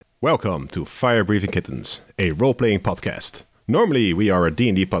Welcome to Fire Breathing Kittens, a role-playing podcast. Normally, we are a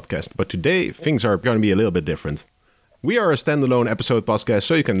D&D podcast, but today things are going to be a little bit different. We are a standalone episode podcast,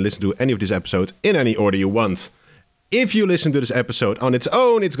 so you can listen to any of these episodes in any order you want. If you listen to this episode on its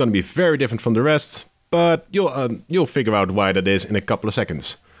own, it's going to be very different from the rest, but you'll figure out why that is in a couple of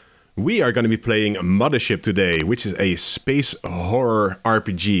seconds. We are going to be playing Mothership today, which is a space horror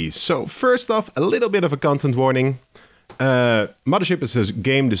RPG. So first off, a little bit of a content warning. Mothership is a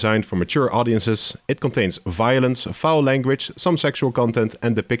game designed for mature audiences. It contains violence, foul language, some sexual content,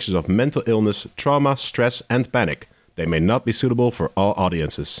 and depictions of mental illness, trauma, stress, and panic. They may not be suitable for all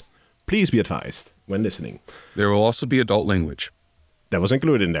audiences. Please be advised when listening. There will also be adult language. That was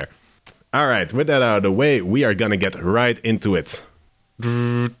included in there. All right, with that out of the way, we are gonna get right into it.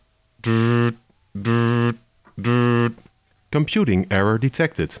 Computing error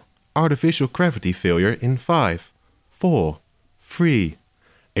detected. Artificial gravity failure in 5, 4, 3.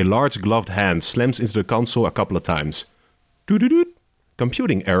 A large gloved hand slams into the console a couple of times.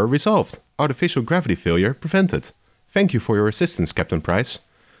 Computing error resolved. Artificial gravity failure prevented. Thank you for your assistance, Captain Price.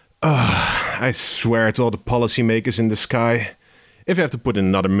 I swear to all the policymakers in the sky. If I have to put in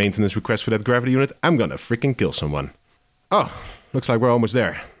another maintenance request for that gravity unit, I'm gonna freaking kill someone. Oh, looks like we're almost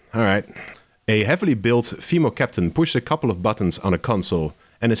there. Alright. A heavily built female captain pushes a couple of buttons on a console,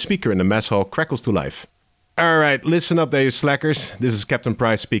 and a speaker in the mess hall crackles to life. Alright, listen up there, you slackers. This is Captain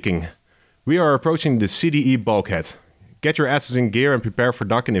Price speaking. We are approaching the CDE bulkhead. Get your asses in gear and prepare for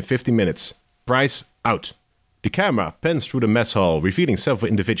docking in 50 minutes. Price out. The camera pans through the mess hall, revealing several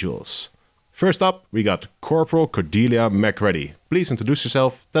individuals. First up, we got Corporal Cordelia McReady. Please introduce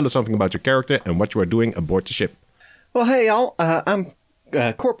yourself, tell us something about your character and what you are doing aboard the ship. Well, hey, y'all. I'm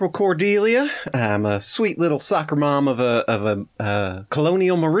Corporal Cordelia. I'm a sweet little soccer mom of a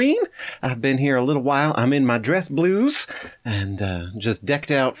colonial marine. I've been here a little while. I'm in my dress blues and just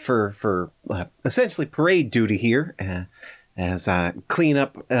decked out for essentially parade duty here as I clean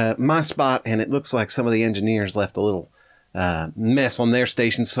up my spot. And it looks like some of the engineers left a little mess on their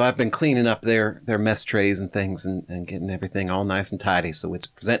stations, so I've been cleaning up their mess trays and things and getting everything all nice and tidy so it's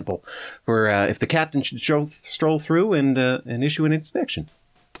presentable for if the captain should stroll through and issue an inspection.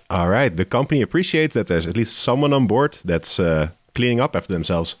 All right, the company appreciates that there's at least someone on board that's cleaning up after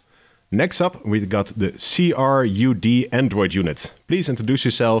themselves. Next up, we got the CRUD Android unit. Please introduce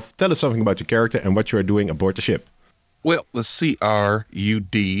yourself, tell us something about your character and what you are doing aboard the ship. Well, the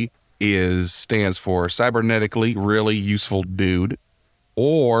CRUD stands for Cybernetically Really Useful Dude,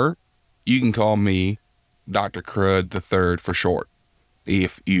 or you can call me Dr. Crud III for short,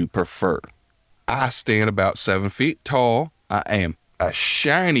 if you prefer. I stand about 7 feet tall. I am a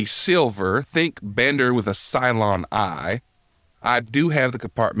shiny silver, think bender with a Cylon eye. I do have the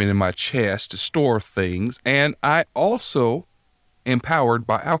compartment in my chest to store things, and I also am powered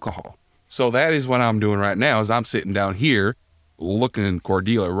by alcohol. So that is what I'm doing right now, is I'm sitting down here looking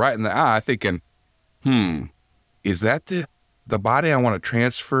Cordelia right in the eye, thinking, is that the body I want to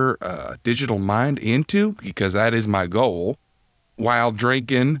transfer digital mind into? Because that is my goal, while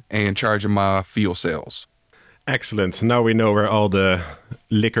drinking and charging my fuel cells. Excellent. Now we know where all the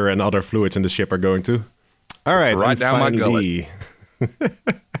liquor and other fluids in the ship are going to. All right. Right down my gullet.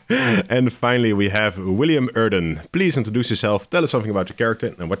 And finally, we have William Erden. Please introduce yourself, tell us something about your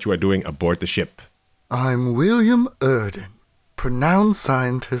character and what you are doing aboard the ship. I'm William Erden, renowned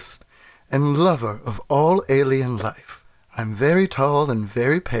scientist and lover of all alien life. I'm very tall and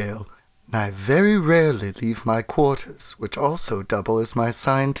very pale, and I very rarely leave my quarters, which also double as my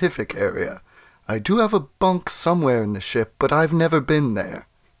scientific area. I do have a bunk somewhere in the ship, but I've never been there.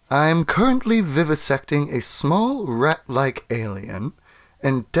 I'm currently vivisecting a small rat-like alien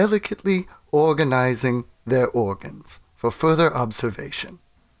and delicately organizing their organs for further observation.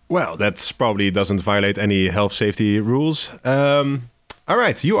 Well, that probably doesn't violate any health safety rules. All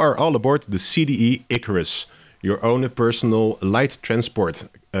right, you are all aboard the CDE Icarus, your own personal light transport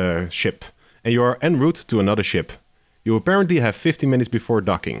ship, and you are en route to another ship. You apparently have 50 minutes before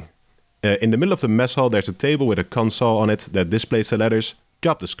docking. In the middle of the mess hall, there's a table with a console on it that displays the letters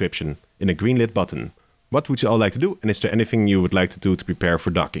job description in a green lit button. What would you all like to do, and is there anything you would like to do to prepare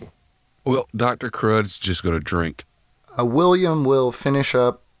for docking? Well, Dr. Crud's just going to drink. William will finish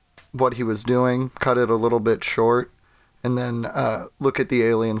up what he was doing, cut it a little bit short, and then look at the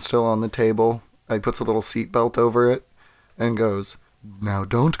alien still on the table. He puts a little seatbelt over it and goes, "Now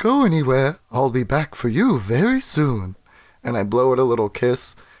don't go anywhere. I'll be back for you very soon." And I blow it a little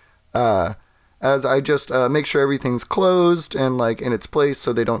kiss as I just make sure everything's closed and like in its place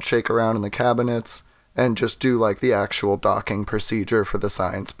so they don't shake around in the cabinets, and just do like the actual docking procedure for the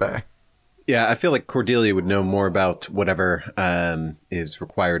science bay. Yeah, I feel like Cordelia would know more about whatever is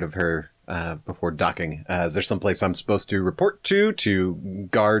required of her before docking. Is there someplace I'm supposed to report to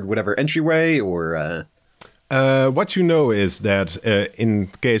guard whatever entryway, or? What you know is that in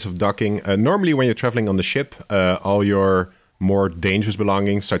case of docking, normally when you're traveling on the ship, all your more dangerous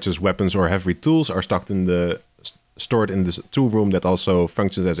belongings, such as weapons or heavy tools, are stored in the tool room that also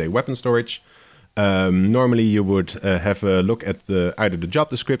functions as a weapon storage. Normally you would have a look at either the job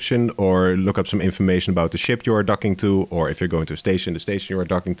description or look up some information about the ship you are docking to, or if you're going to a station, the station you are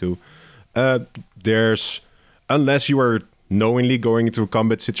docking to. Unless you are knowingly going into a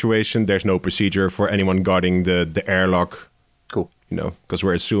combat situation, there's no procedure for anyone guarding the airlock. Cool. Because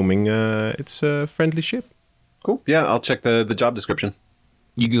we're assuming it's a friendly ship. Cool. Yeah, I'll check the job description.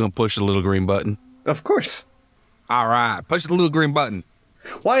 You gonna push the little green button? Of course. All right, push the little green button.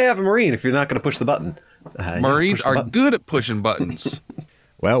 Why have a Marine if you're not going to push the button? Marines are good at pushing buttons.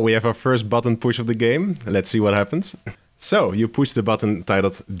 Well, we have our first button push of the game. Let's see what happens. So, you push the button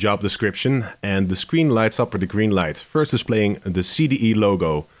titled Job Description, and the screen lights up with a green light, first displaying the CDE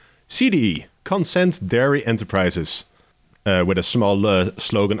logo. CDE, Consent Dairy Enterprises. With a small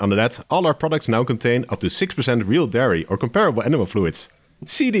slogan under that, all our products now contain up to 6% real dairy or comparable animal fluids.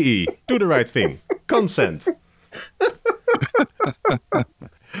 CDE, do the right thing. Consent.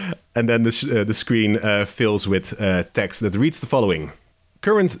 And then the screen fills with text that reads the following.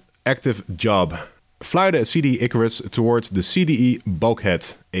 Current active job. Fly the CDE Icarus towards the CDE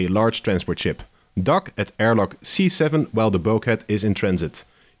Bulkhead, a large transport ship. Dock at airlock C7 while the bulkhead is in transit.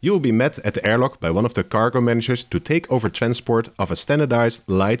 You will be met at the airlock by one of the cargo managers to take over transport of a standardized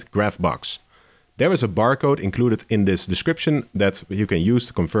light graph box. There is a barcode included in this description that you can use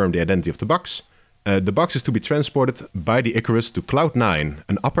to confirm the identity of the box. The box is to be transported by the Icarus to Cloud 9,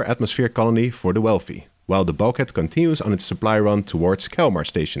 an upper atmosphere colony for the wealthy, while the bulkhead continues on its supply run towards Kelmar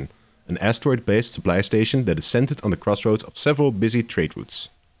Station, an asteroid-based supply station that is centered on the crossroads of several busy trade routes.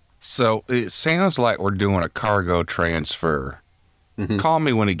 So it sounds like we're doing a cargo transfer. Mm-hmm. Call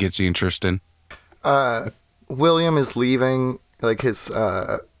me when it gets interesting. William is leaving his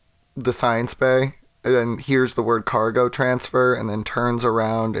the science bay and hears the word cargo transfer and then turns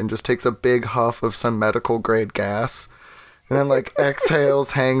around and just takes a big huff of some medical grade gas and then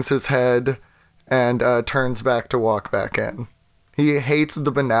exhales, hangs his head, and turns back to walk back in. He hates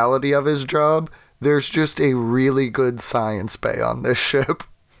the banality of his job. There's just a really good science bay on this ship.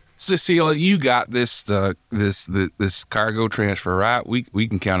 Cecilia, you got this this cargo transfer, right? We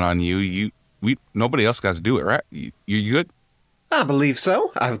can count on you. Nobody else got to do it, right? You good? I believe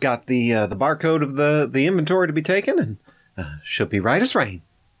so. I've got the barcode of the inventory to be taken, and should be right as rain.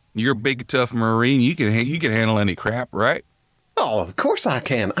 You're a big tough Marine. You can handle any crap, right? Oh, of course I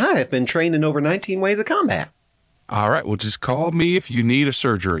can. I have been trained in over 19 ways of combat. All right, well, just call me if you need a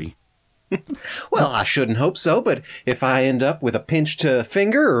surgery. Well, I shouldn't hope so, but if I end up with a pinched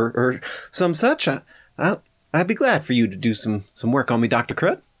finger or some such, I'd be glad for you to do some work on me, Dr.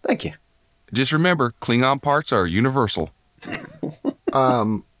 Crud. Thank you. Just remember, Klingon parts are universal.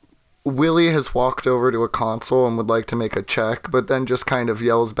 Willie has walked over to a console and would like to make a check, but then just kind of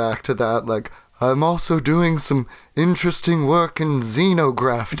yells back to that, I'm also doing some interesting work in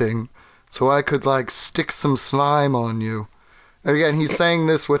xenografting, so I could, stick some slime on you. And again, he's saying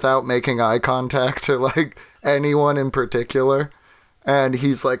this without making eye contact to, anyone in particular. And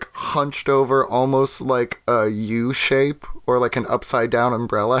he's, hunched over almost like a U shape or an upside-down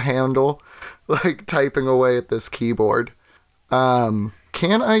umbrella handle, typing away at this keyboard. Can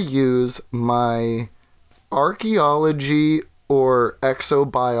I use my archaeology or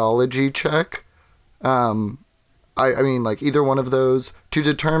exobiology check? I mean, either one of those to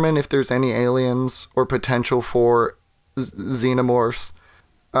determine if there's any aliens or potential for xenomorphs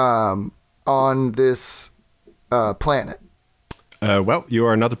on this planet. Well, you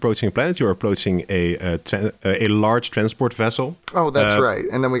are not approaching a planet. You are approaching a large transport vessel. Oh, that's right.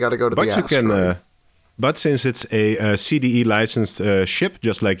 And then we got to go to the asteroid. But since it's a CDE licensed ship,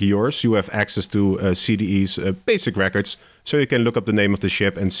 just like yours, you have access to CDE's basic records, so you can look up the name of the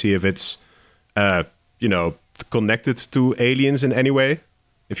ship and see if it's, connected to aliens in any way,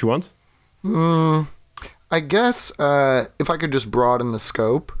 if you want. I guess if I could just broaden the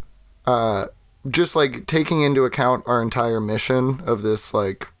scope, just taking into account our entire mission of this,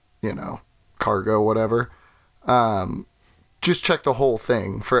 cargo, whatever, just check the whole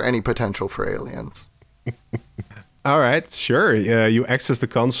thing for any potential for aliens. All right, sure. You access the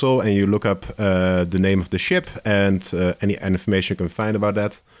console and you look up the name of the ship and any information you can find about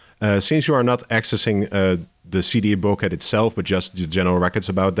that. Since you are not accessing the CDE bulkhead itself, but just the general records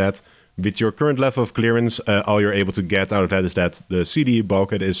about that, with your current level of clearance, all you're able to get out of that is that the CDE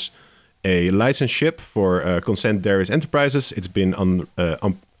bulkhead is a licensed ship for Consent Darius Enterprises. It's been on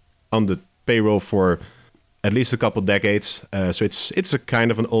the payroll for at least a couple decades. So it's a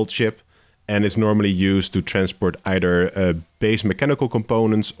kind of an old ship, and it's normally used to transport either base mechanical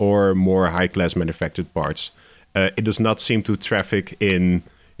components or more high-class manufactured parts. It does not seem to traffic in,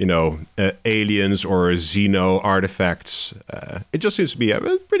 aliens or xeno artifacts. It just seems to be a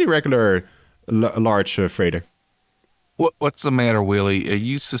pretty regular, large freighter. What's the matter, Willie? Are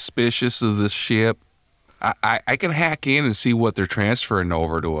you suspicious of this ship? I can hack in and see what they're transferring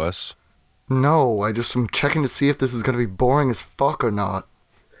over to us. No, I just am checking to see if this is going to be boring as fuck or not.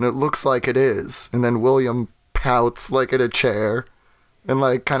 And it looks like it is. And then William pouts like in a chair and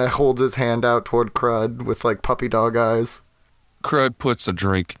like kind of holds his hand out toward Crud with like puppy dog eyes. Crud puts a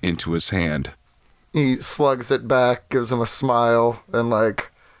drink into his hand. He slugs it back, gives him a smile, and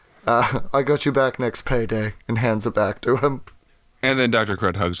like, I got you back next payday, and hands it back to him. And then Dr.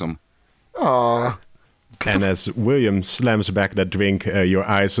 Crud hugs him. Aww. And as William slams back that drink, your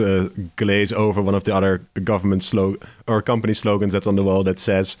eyes glaze over one of the other government or company slogans that's on the wall that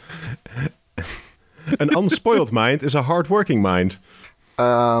says, "An unspoiled mind is a hard-working mind." Do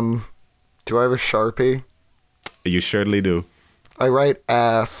I have a Sharpie? You certainly do. I write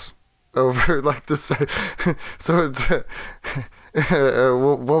ass over like this. So it's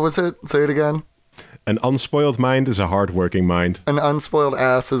what was it? Say it again. An unspoiled mind is a hard-working mind. An unspoiled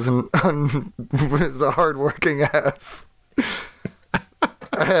ass is is a hard-working ass.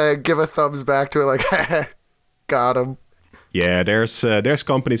 Give a thumbs back to it, like, got him. Yeah, there's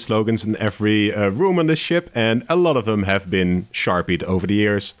company slogans in every room on the ship, and a lot of them have been sharpied over the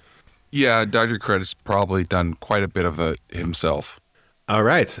years. Yeah, Dr. Crud has probably done quite a bit of it himself. All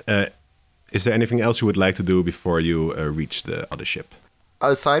right. Is there anything else you would like to do before you reach the other ship?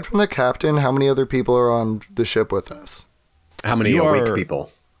 Aside from the captain, how many other people are on the ship with us? How many awake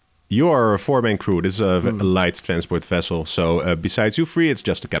people? You are a 4-man crew. This is a light transport vessel. So besides you three, it's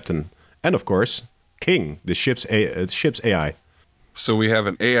just the captain. And of course, King, the ship's AI. So we have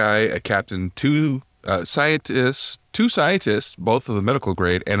an AI, a captain, two scientists, both of the medical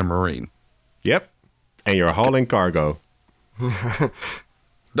grade, and a Marine. Yep. And you're hauling cargo.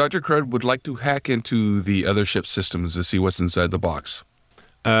 Dr. Crud would like to hack into the other ship's systems to see what's inside the box.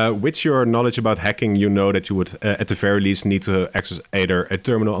 With your knowledge about hacking, you know that you would, at the very least, need to access either a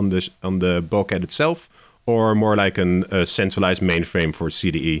terminal on the bulkhead itself, or more like a centralized mainframe for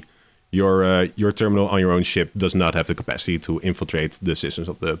CDE. Your terminal on your own ship does not have the capacity to infiltrate the systems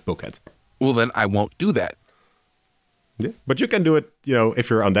of the bulkhead. Well, then I won't do that. Yeah, but you can do it,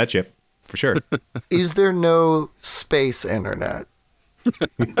 if you're on that ship, for sure. Is there no space internet?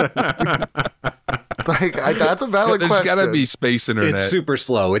 That's a valid question. There's got to be space internet. It's super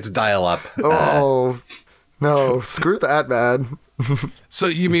slow. It's dial-up. Oh, no. Screw that, man. So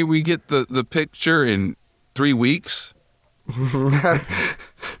you mean we get the picture in 3 weeks?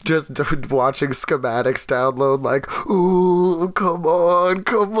 Just watching schematics download like, ooh, come on.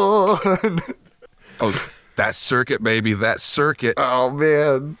 Oh, that circuit, baby, that circuit. Oh,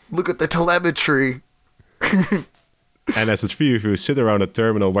 man. Look at the telemetry. And as the three of you sit around a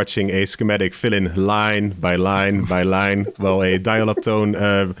terminal watching a schematic fill in line by line by line, while a dial-up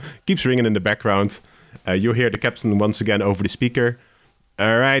tone keeps ringing in the background, you hear the captain once again over the speaker.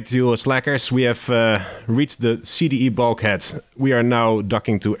 All right, you slackers, we have reached the CDE bulkhead. We are now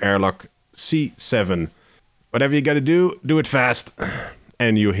docking to airlock C7. Whatever you gotta do it fast.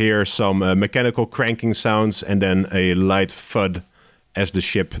 And you hear some mechanical cranking sounds and then a light thud as the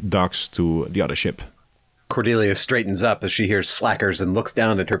ship docks to the other ship. Cordelia straightens up as she hears slackers and looks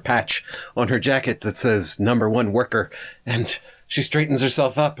down at her patch on her jacket that says #1 worker. And she straightens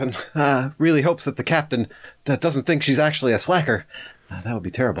herself up and really hopes that the captain doesn't think she's actually a slacker. That would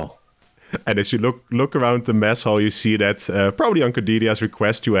be terrible. And as you look around the mess hall, you see that probably on Cordelia's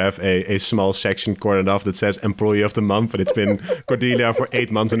request, you have a small section cordoned off that says Employee of the Month, and it's been Cordelia for 8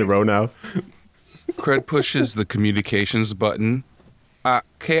 months in a row now. Cred pushes the communications button.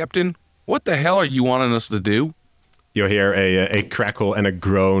 Captain, what the hell are you wanting us to do? You hear a crackle and a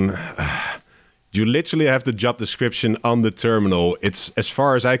groan. You literally have the job description on the terminal. It's, as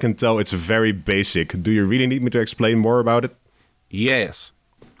far as I can tell, it's very basic. Do you really need me to explain more about it? Yes.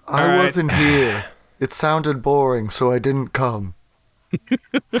 I wasn't here. It sounded boring, so I didn't come.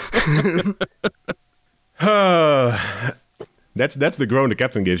 That's the groan the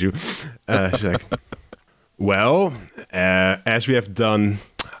captain gives you. She's like, well, as we have done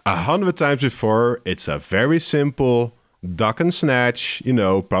 100 times before, it's a very simple dock and snatch.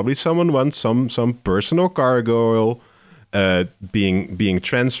 Probably someone wants some personal cargo being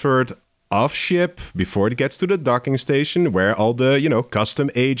transferred off ship before it gets to the docking station where all the,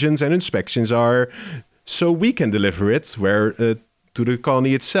 custom agents and inspections are. So we can deliver it to the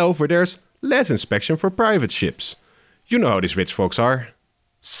colony itself where there's less inspection for private ships. You know how these rich folks are.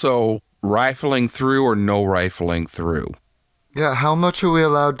 So, rifling through or no rifling through? Yeah, how much are we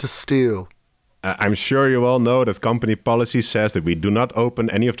allowed to steal? I'm sure you all know that company policy says that we do not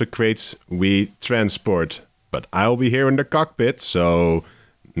open any of the crates we transport. But I'll be here in the cockpit, so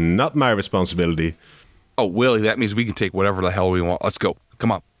not my responsibility. Oh, Willie, that means we can take whatever the hell we want. Let's go.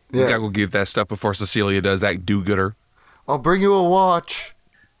 Come on. Yeah. We gotta go get that stuff before Cecilia does that do-gooder. I'll bring you a watch.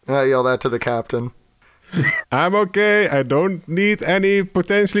 And I yell that to the captain. I'm okay. I don't need any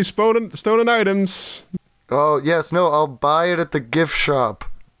potentially stolen items. Oh, yes, no, I'll buy it at the gift shop.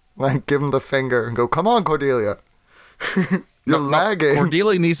 Like, give him the finger and go, come on, Cordelia. You're lagging.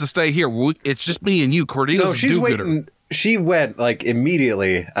 Cordelia needs to stay here. It's just me and you. Cordelia's No, she's do-gooder. waiting. She went like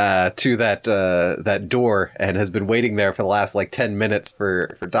immediately to that door and has been waiting there for the last 10 minutes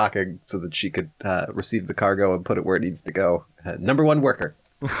for docking so that she could receive the cargo and put it where it needs to go. Number one worker.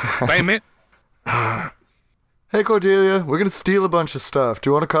 Damn it. Hey, Cordelia, we're going to steal a bunch of stuff. Do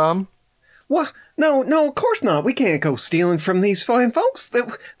you want to come? What? No, of course not. We can't go stealing from these fine folks.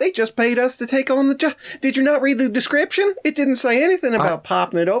 They just paid us to take on the job. Did you not read the description? It didn't say anything about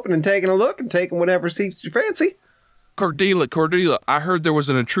popping it open and taking a look and taking whatever suits your fancy. Cordelia, I heard there was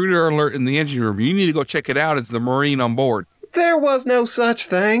an intruder alert in the engine room. You need to go check it out. It's the Marine on board. There was no such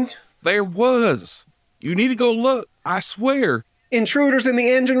thing. There was. You need to go look. I swear. Intruders in the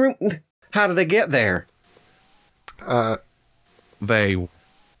engine room? How did they get there? They.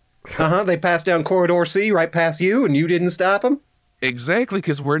 They passed down Corridor C right past you and you didn't stop them? Exactly,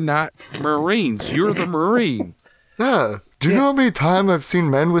 because we're not Marines. You're the Marine. Yeah. Do you know how many times I've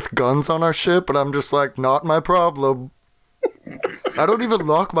seen men with guns on our ship and I'm just like, not my problem. I don't even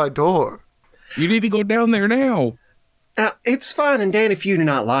lock my door. You need to go down there now. It's fine and dandy if you do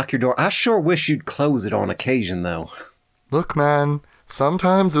not lock your door. I sure wish you'd close it on occasion, though. Look, man,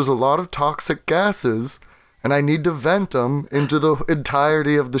 sometimes there's a lot of toxic gases and I need to vent them into the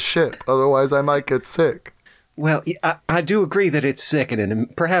entirety of the ship. Otherwise, I might get sick. Well, I do agree that it's sickening,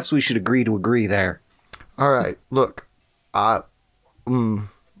 and perhaps we should agree to agree there. All right, look, I don't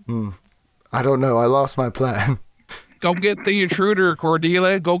know. I lost my plan. Go get the intruder,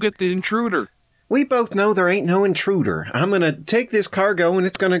 Cordelia. Go get the intruder. We both know there ain't no intruder. I'm going to take this cargo, and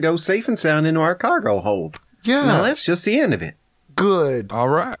it's going to go safe and sound into our cargo hold. Yeah. Now, that's just the end of it. Good. All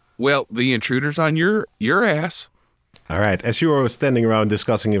right. Well, the intruder's on your ass. All right, as you are standing around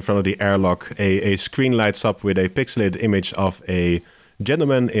discussing in front of the airlock, a screen lights up with a pixelated image of a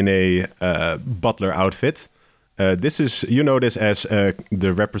gentleman in a butler outfit. This is, you know this as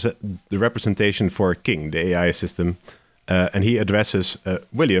the representation for King, the AI system. And he addresses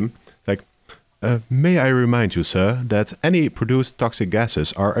William, like, may I remind you, sir, that any produced toxic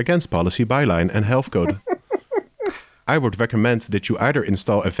gases are against policy, byline, and health code. I would recommend that you either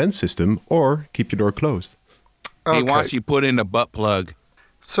install a vent system or keep your door closed. He Okay. wants you put in a butt plug.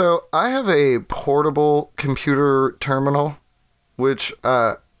 So I have a portable computer terminal, which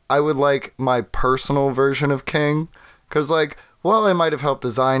I would like my personal version of King. Because, while I might have helped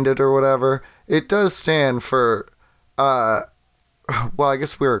design it or whatever, it does stand for, well, I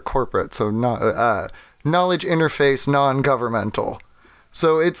guess we're a corporate, so not, knowledge interface non-governmental.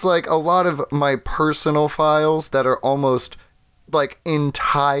 So it's a lot of my personal files that are almost,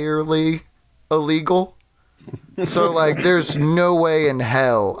 entirely illegal. So, there's no way in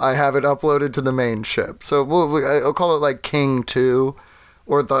hell I have it uploaded to the main ship. So I'll call it, King 2,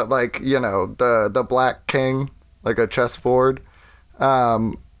 or the Black King, like a chessboard.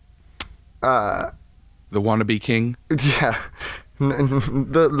 The wannabe king. Yeah.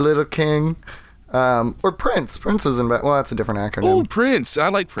 The Little King. Or Prince. Prince isn't bad. Well, that's a different acronym. Oh, Prince. I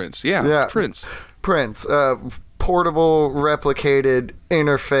like Prince. Yeah. Prince. Prince. Portable, replicated,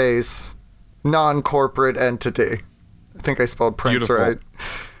 interface, non-corporate entity. I think I spelled Prince Beautiful. right.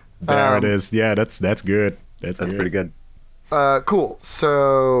 There it is. Yeah, that's good. That's good. Pretty good. Cool.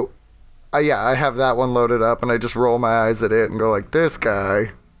 So, I have that one loaded up, and I just roll my eyes at it and go this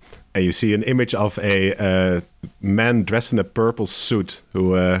guy. And you see an image of a man dressed in a purple suit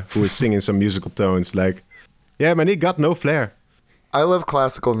who is singing some musical tones. Yeah, man, he got no flair. I love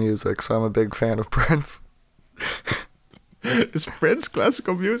classical music, so I'm a big fan of Prince. Is Prince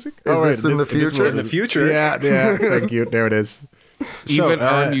classical music? Is this in the future? In the future. Yeah, thank you. There it is. Even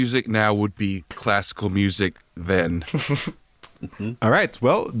our music now would be classical music then. All right.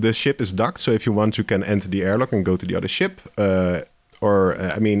 Well, the ship is docked, so if you want, you can enter the airlock and go to the other ship. I'm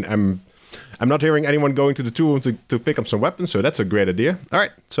I'm not hearing anyone going to the tool room to pick up some weapons, so that's a great idea. All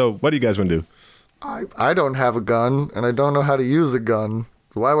right, so what do you guys want to do? I don't have a gun, and I don't know how to use a gun.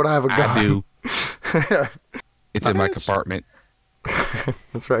 So why would I have a gun? I do. It's in my compartment.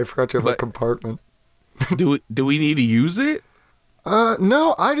 That's right. I forgot you have a compartment. Do we need to use it?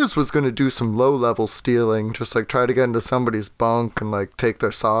 No, I just was going to do some low-level stealing, just like try to get into somebody's bunk and like take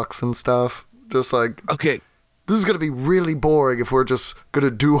their socks and stuff. Just like, Okay. this is going to be really boring if we're just going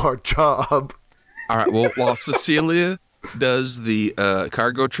to do our job. All right. Well, while Cecilia does the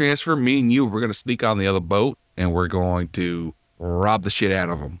cargo transfer, me and you, we're going to sneak on the other boat and we're going to rob the shit out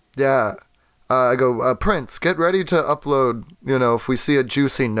of them. Yeah. I go, Prince, get ready to upload, if we see a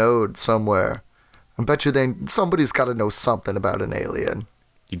juicy node somewhere. I bet you somebody's got to know something about an alien.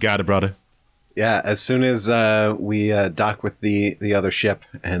 You got it, brother. Yeah, as soon as we dock with the other ship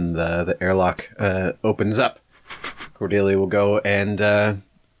and the airlock opens up, Cordelia will go and, I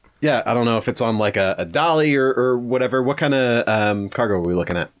don't know if it's on like a dolly or whatever. What kind of cargo are we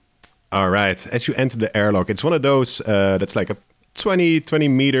looking at? All right. As you enter the airlock, it's one of those that's like a 20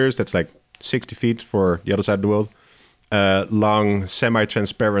 meters. That's like 60 feet for the other side of the world. Long,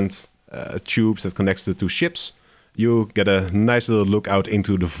 semi-transparent tubes that connects the two ships. You get a nice little look out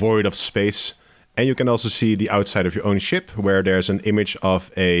into the void of space. And you can also see the outside of your own ship, where there's an image of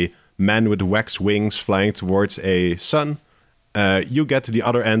a man with wax wings flying towards a sun. You get to the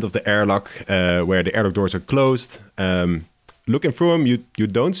other end of the airlock, where the airlock doors are closed. Looking through them, you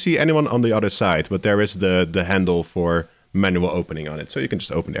don't see anyone on the other side, but there is the handle for manual opening on it. So you can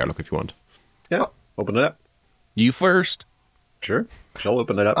just open the airlock if you want. Yeah, open it up. You first. Sure, she'll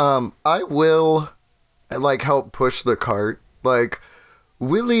open it up. I will, help push the cart.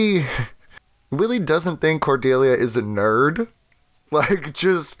 Willie doesn't think Cordelia is a nerd.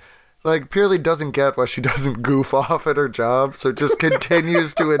 Purely doesn't get why she doesn't goof off at her job, so just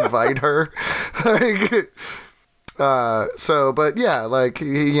continues to invite her.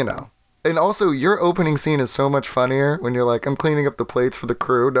 And also, your opening scene is so much funnier when you're like, I'm cleaning up the plates for the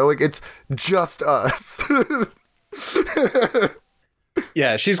crew, knowing it's just us.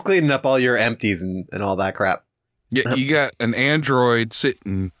 Yeah, she's cleaning up all your empties and all that crap. Yeah, you got an android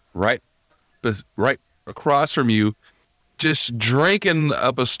sitting right across from you, just drinking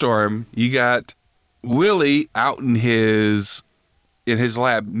up a storm. You got Willie out in his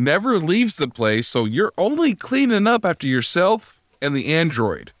lab, never leaves the place, so you're only cleaning up after yourself and the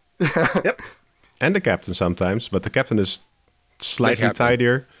android. Yep. And the captain sometimes, but the captain is slightly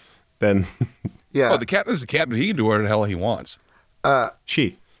tidier than... Yeah. Oh, the captain's the captain. He can do whatever the hell he wants.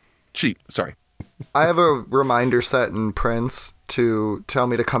 She. Sorry. I have a reminder set in Prince to tell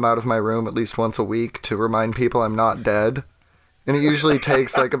me to come out of my room at least once a week to remind people I'm not dead. And it usually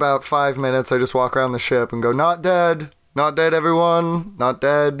takes about 5 minutes. I just walk around the ship and go, not dead, everyone, not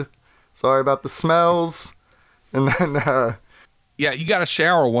dead. Sorry about the smells. And then, Yeah, you got to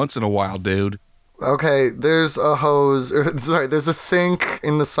shower once in a while, dude. okay, there's a hose, there's a sink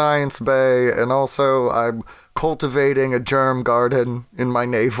in the science bay, and also I'm cultivating a germ garden in my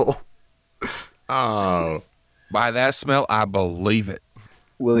navel. Oh. By that smell, I believe it.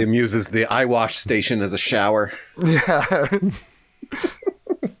 William uses the eye wash station as a shower. Yeah.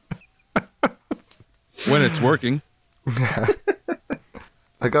 When it's working.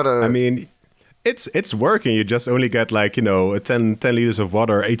 I mean, it's working. You just only get 10 liters of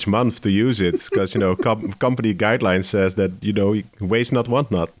water each month to use it because company guidelines says that waste not,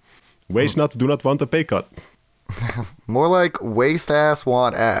 want not. Waste not, do not want a pay cut. more like waste ass,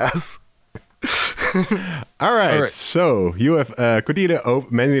 want ass. All right. So you have Cordelia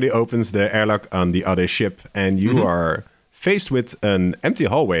manually opens the airlock on the other ship, and you are faced with an empty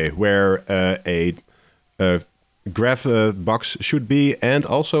hallway where a grav box should be, and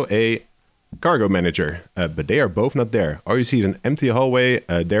also a cargo manager, but they are both not there. All you see is an empty hallway.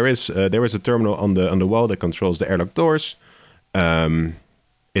 There is a terminal on the wall that controls the airlock doors.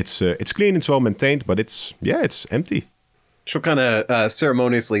 It's clean, it's well maintained, but it's empty. She'll kind of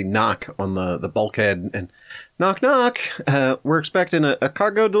ceremoniously knock on the bulkhead and knock, knock. We're expecting a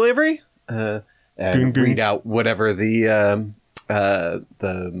cargo delivery. And Ding, ding. read out whatever the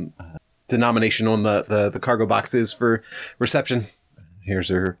denomination on the cargo box is for reception. Here's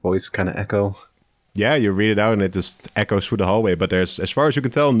her voice kind of echo. Yeah, you read it out and it just echoes through the hallway, but there's, as far as you can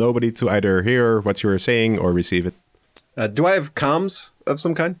tell, nobody to either hear what you're saying or receive it. Do I have comms of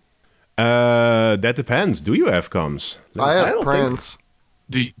some kind? That depends. Do you have comms? I I have don't think Prince.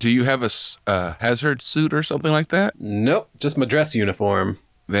 Do you have a hazard suit or something like that? Nope, just my dress uniform.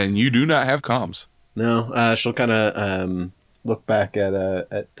 Then you do not have comms. No, she'll kind of look back at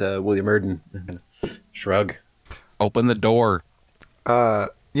William Erden and shrug. Open the door.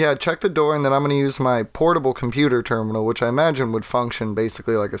 Yeah, check the door, and then I'm going to use my portable computer terminal, which I imagine would function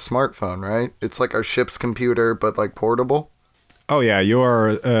basically like a smartphone, right? It's like our ship's computer, but like portable. Oh yeah,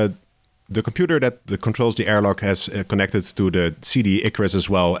 the computer that controls the airlock has connected to the CD Icarus as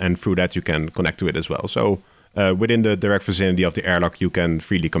well, and through that you can connect to it as well. So within the direct vicinity of the airlock, you can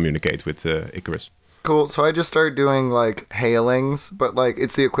freely communicate with Icarus. Cool. So I just started doing like hailings, but like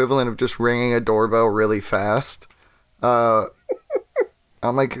it's the equivalent of just ringing a doorbell really fast.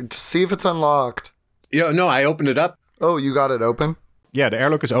 I'm like, just see if it's unlocked. Yeah, no, I opened it up. Oh, you got it open? Yeah, the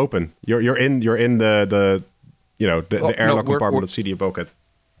airlock is open. You're in the airlock compartment of CD Bulkhead.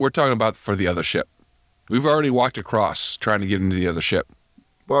 We're talking about for the other ship. We've already walked across trying to get into the other ship.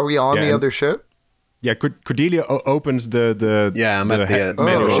 Well, are we on the other ship? Yeah, Cordelia opens the Yeah, I'm at the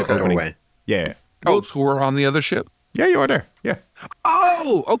manual ship opening. doorway. Yeah. Oh, so we're on the other ship? Yeah, you are there. Yeah.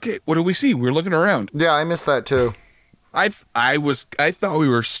 Oh, okay. What do we see? We're looking around. Yeah, I missed that too. I thought we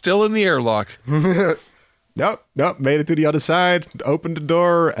were still in the airlock. Nope, made it to the other side, opened the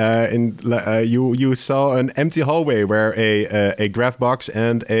door, and you saw an empty hallway where a graph box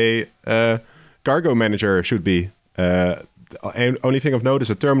and a cargo manager should be. Only thing of note is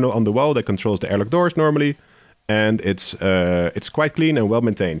a terminal on the wall that controls the airlock doors normally, and it's quite clean and well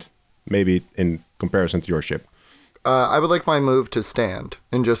maintained, maybe in comparison to your ship. I would like my move to stand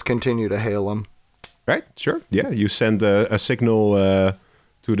and just continue to hail them. Right, sure. Yeah, you send a signal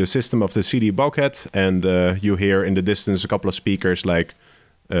to the system of the CD Bulkhead, and you hear in the distance a couple of speakers like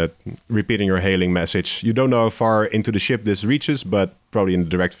repeating your hailing message. You don't know how far into the ship this reaches, but probably in the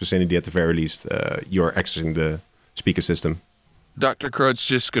direct vicinity at the very least. You're accessing the speaker system. Dr. Crud's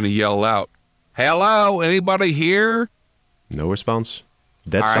just going to yell out, "Hello, anybody here?" No response.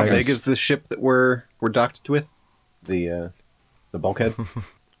 Dead How silence. big is the ship that we're docked with? The bulkhead?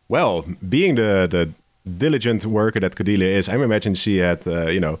 Well, being the diligent worker that Cordelia is, I imagine she had,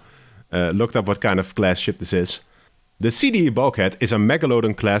 looked up what kind of class ship this is. The CDE Bulkhead is a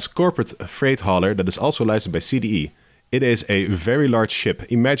Megalodon-class corporate freight hauler that is also licensed by CDE. It is a very large ship.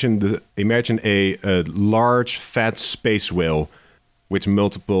 Imagine a large, fat space whale with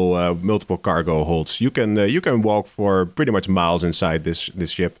multiple cargo holds. You can walk for pretty much miles inside this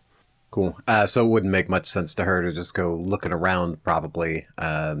ship. Cool. So it wouldn't make much sense to her to just go looking around, probably.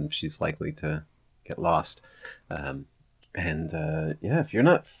 She's likely to get lost. If you're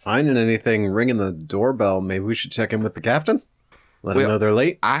not finding anything ringing the doorbell, maybe we should check in with the captain? Let him know they're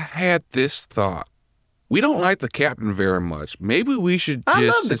late? I had this thought. We don't like the captain very much. Maybe we should just... I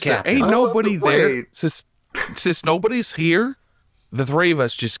love the since captain. Ain't nobody there. Wait. Since nobody's here, the three of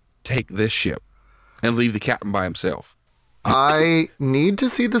us just take this ship and leave the captain by himself. I need to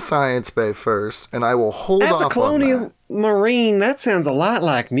see the science bay first, and I will hold As off a on colonial that. marine, that sounds a lot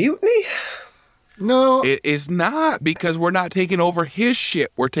like mutiny. No, It is not, because we're not taking over his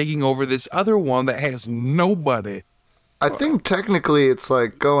ship. We're taking over this other one that has nobody. I think technically it's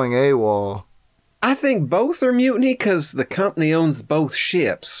like going AWOL. I think both are mutiny because the company owns both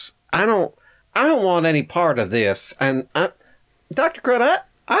ships. I don't want any part of this. And Dr. Crud,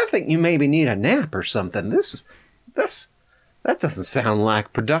 I think you maybe need a nap or something. That doesn't sound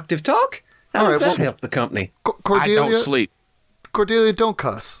like productive talk. How does that help the company? Cordelia, I don't sleep. Cordelia, don't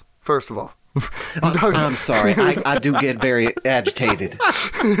cuss, first of all. I'm sorry. I do get very agitated.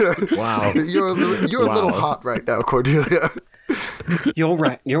 Wow. You're a little hot right now, Cordelia. You're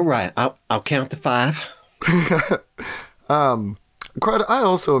right. I'll count to 5. Crud, I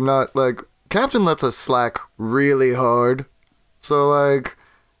also am not, like, Captain lets us slack really hard. So, like,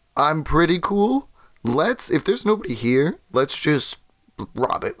 I'm pretty cool. If there's nobody here, let's just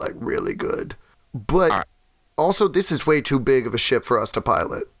rob it, like, really good. But also, this is way too big of a ship for us to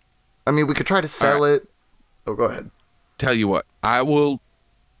pilot. I mean, we could try to sell it. Oh, go ahead. Tell you what, I will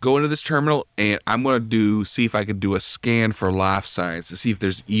go into this terminal and I'm going to see if I can do a scan for life signs to see if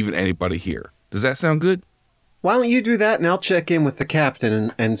there's even anybody here. Does that sound good? Why don't you do that and I'll check in with the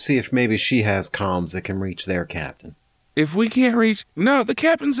captain and see if maybe she has comms that can reach their captain. If we can't reach... No, the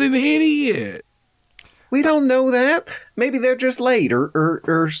captain's an idiot. We don't know that. Maybe they're just late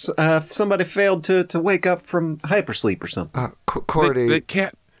or somebody failed to wake up from hypersleep or something. Cordy.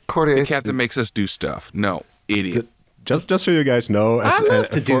 The Cordy, captain makes us do stuff. No, idiot. Just so you guys know, I love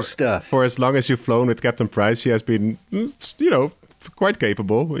to do stuff. For as long as you've flown with Captain Price, he has been, quite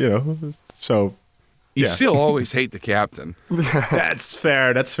capable. So You yeah. still always hate the captain. That's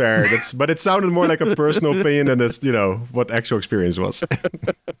fair. But it sounded more like a personal opinion than what actual experience was.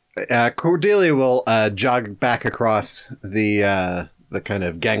 Cordelia will jog back across the kind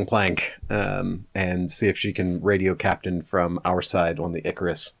of gangplank and see if she can radio captain from our side on the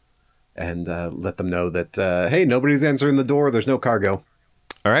Icarus and let them know that, hey, nobody's answering the door. There's no cargo.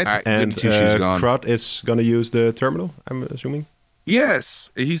 All right. All right, And goody two-shoes gone. Crud is going to use the terminal, I'm assuming.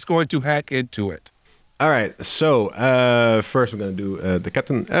 Yes, he's going to hack into it. All right. So first we're going to do the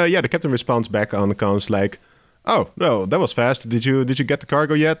captain. The captain responds back on the comms like, "Oh, no, that was fast. Did you get the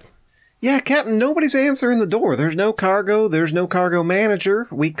cargo yet?" Yeah, Captain, nobody's answering the door. There's no cargo. There's no cargo manager.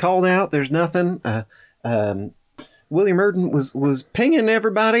 We called out. There's nothing. William Erden was pinging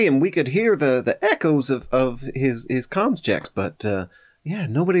everybody, and we could hear the echoes of his comms checks. But yeah,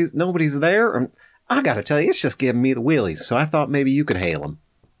 nobody's there. I got to tell you, it's just giving me the willies. So I thought maybe you could hail him.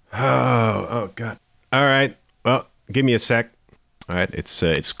 Oh, God. All right. Well, give me a sec. All right.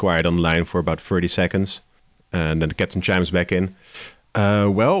 It's quiet on the line for about 30 seconds. And then the captain chimes back in.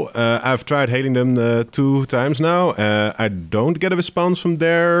 I've tried hailing them 2 times now. I don't get a response from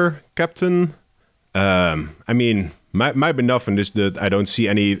their captain. I mean, might be nothing is that I don't see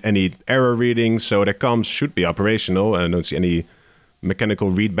any error readings, so the comms should be operational, and I don't see any mechanical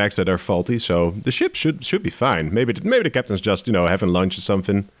readbacks that are faulty. So the ship should be fine. Maybe the captain's just having lunch or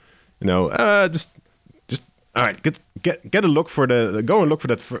something. Just all right. Get a look for go and look for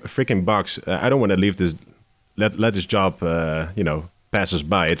that freaking box. I don't want to leave this. Let this job pass us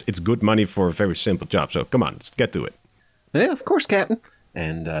by. It's good money for a very simple job. So come on, let's get to it. Yeah, of course, Captain.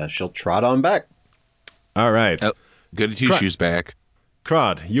 And she'll trot on back. All right. Oh, goody two-shoes back.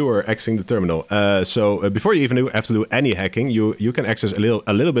 Crod, you are accessing the terminal. So before you even have to do any hacking, you can access a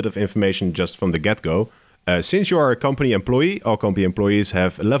little bit of information just from the get-go. Since you are a company employee, all company employees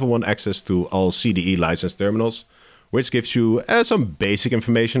have level 1 access to all CDE licensed terminals, which gives you some basic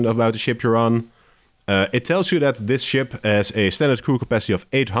information about the ship you're on. It tells you that this ship has a standard crew capacity of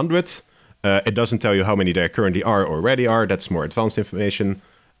 800. It doesn't tell you how many there currently are or already are. That's more advanced information.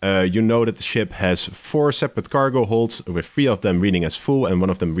 You know that the ship has 4 separate cargo holds, with 3 of them reading as full and 1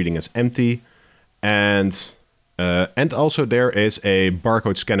 of them reading as empty. And also there is a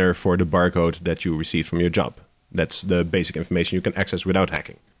barcode scanner for the barcode that you received from your job. That's the basic information you can access without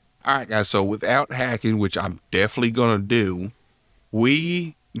hacking. All right, guys. So without hacking, which I'm definitely going to do,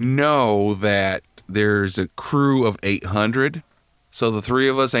 we know that there's a crew of 800. So the 3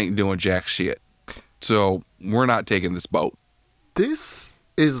 of us ain't doing jack shit. So we're not taking this boat. This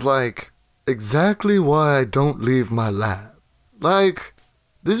is like exactly why I don't leave my lab. Like,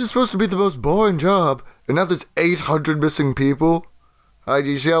 this is supposed to be the most boring job, and now there's 800 missing people. I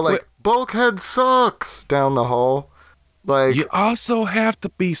just yell like, "Bulkhead sucks!" down the hall. Like, You also have to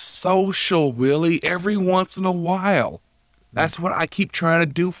be social, Willie, every once in a while. That's what I keep trying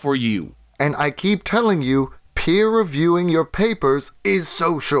to do for you. and I keep telling you, peer reviewing your papers is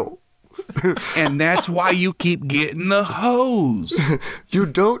social. And that's why you keep getting the hose. You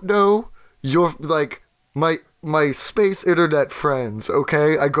don't know your, like, my space internet friends,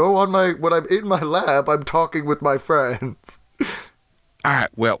 okay? I go on when I'm in my lab, I'm talking with my friends. All right,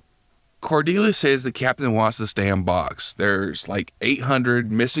 well, Cordelia says the captain wants the stand box. There's like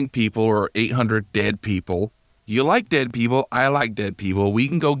 800 missing people or 800 dead people. You like dead people, I like dead people. We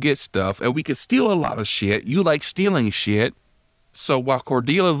can go get stuff, and we can steal a lot of shit. You like stealing shit. So while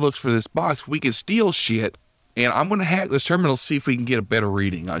Cordelia looks for this box, we can steal shit, and I'm going to hack this terminal, see if we can get a better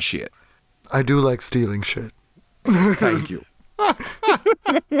reading on shit. I do like stealing shit. Thank you.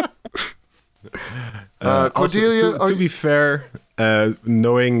 Cordelia, also, to be fair,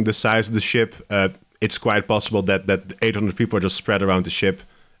 knowing the size of the ship, it's quite possible that 800 people are just spread around the ship.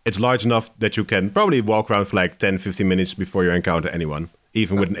 It's large enough that you can probably walk around for like 10, 15 minutes before you encounter anyone,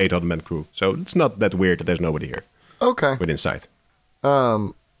 even with an 800-man crew. So it's not that weird that there's nobody here okay. within sight.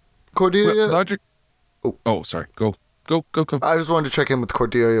 Cordelia, Logic. Oh, sorry. Go. I just wanted to check in with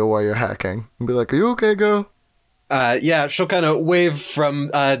Cordelia while you're hacking and be like, "Are you okay, girl?" Yeah, she'll kind of wave from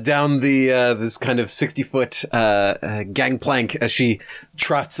down the this kind of 60-foot gangplank as she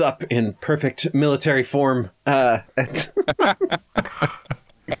trots up in perfect military form. You're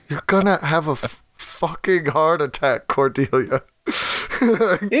gonna have a fucking heart attack, Cordelia.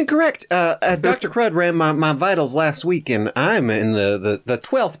 Incorrect. Dr. Crud ran my vitals last week, and I'm in the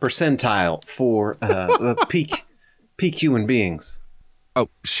 12th percentile for peak human beings. Oh,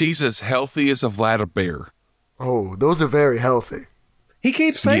 she's as healthy as a Vladimir. Oh, those are very healthy. He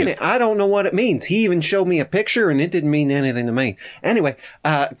keeps saying it. I don't know what it means. He even showed me a picture, and it didn't mean anything to me. Anyway,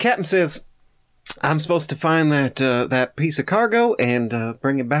 Captain says I'm supposed to find that piece of cargo and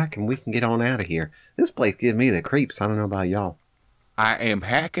bring it back, and we can get on out of here. This place gives me the creeps. I don't know about y'all. I am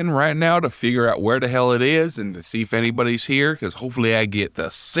hacking right now to figure out where the hell it is and to see if anybody's here, because hopefully I get the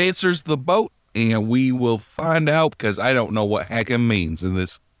sensors of the boat, and we will find out, because I don't know what hacking means in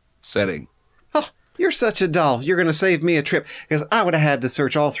this setting. Oh, you're such a doll. You're going to save me a trip, because I would have had to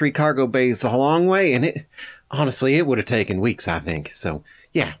search all 3 cargo bays the long way, and honestly, it would have taken weeks, I think. So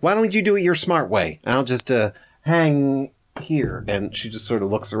Yeah, why don't you do it your smart way? I'll just hang here. And she just sort of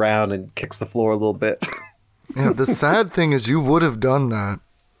looks around and kicks the floor a little bit. Yeah, the sad thing is you would have done that.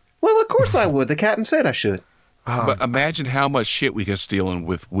 Well, of course I would. The captain said I should. But imagine how much shit we could steal in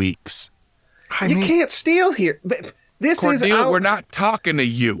with weeks. You can't steal here. But this Cordelia, is our... we're not talking to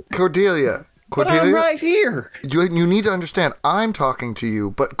you. Cordelia. But I'm right here. You need to understand, I'm talking to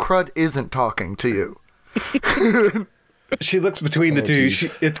you, but Crud isn't talking to you. She looks between the two.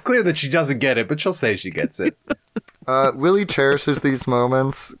 It's clear that she doesn't get it, but she'll say she gets it. Willie cherishes these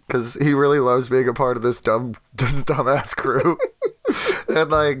moments because he really loves being a part of this dumbass crew. And,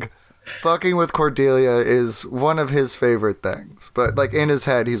 like, fucking with Cordelia is one of his favorite things. But, like, in his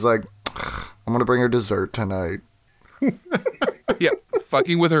head, he's like, I'm going to bring her dessert tonight. Yeah,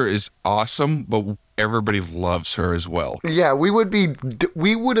 fucking with her is awesome, but everybody loves her as well. Yeah, we would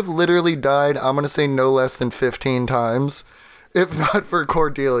have literally died, I'm going to say no less than 15 times, if not for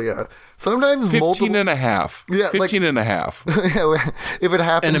Cordelia. Sometimes 15 and a half. Yeah, 15 and a half. If it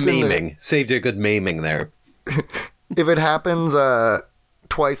happens... And a maiming. Saved you a good maiming there. If it happens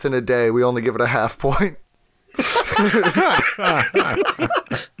twice in a day, we only give it a half point.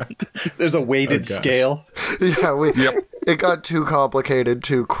 There's a weighted scale. Yeah, it got too complicated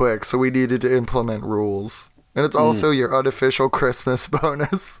too quick, so we needed to implement rules. And it's also your unofficial Christmas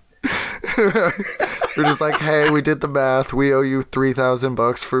bonus. We're just like, hey, we did the math. We owe you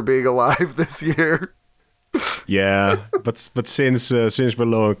 $3,000 for being alive this year. Yeah, but since we're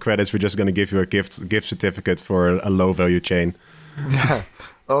low on credits, we're just gonna give you a gift certificate for a low value chain. Yeah.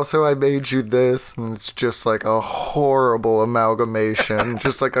 Also, I made you this, and it's just like a horrible amalgamation,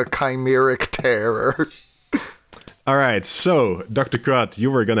 just like a chimeric terror. All right, so Dr. Crud, you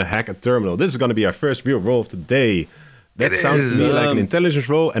were gonna hack a terminal. This is gonna be our first real roll of the day. That sounds to me like an intelligence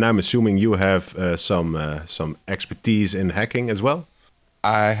roll, and I'm assuming you have some expertise in hacking as well.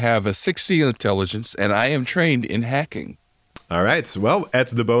 I have a 60 intelligence, and I am trained in hacking. All right, well, add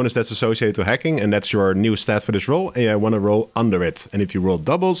the bonus that's associated to hacking, and that's your new stat for this roll, and I want to roll under it. And if you roll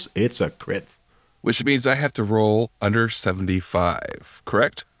doubles, it's a crit. Which means I have to roll under 75,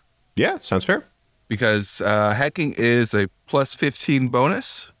 correct? Yeah, sounds fair. Because hacking is a plus 15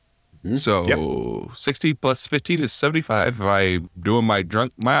 bonus. Mm-hmm. So 60 plus 15 is 75 if I'm doing my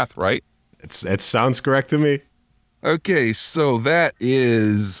drunk math right. It sounds correct to me. Okay, so that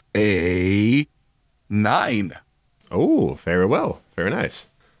is a 9. Oh, very well. Very nice.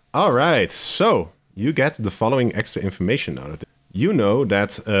 All right, so you get the following extra information out of it. You know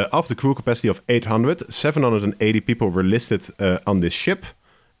that of the crew capacity of 800, 780 people were listed on this ship.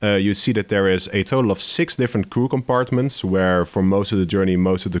 You see that there is a total of 6 different crew compartments where for most of the journey,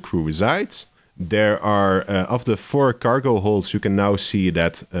 most of the crew resides. There are, of the 4 cargo holds, you can now see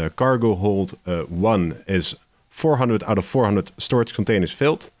that cargo hold 1 is 400 out of 400 storage containers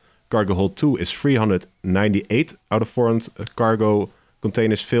filled. Cargo hold 2 is 398 out of 400 cargo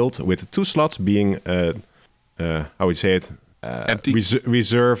containers filled, with 2 slots being, how would you say it? Empty.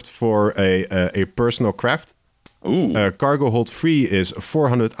 Reserved for a personal craft. Ooh. Cargo hold 3 is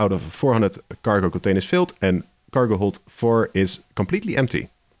 400 out of 400 cargo containers filled, and cargo hold 4 is completely empty.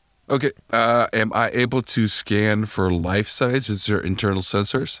 Okay, am I able to scan for life size? Is there internal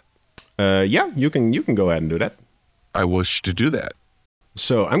sensors? Yeah, you can go ahead and do that. I wish to do that.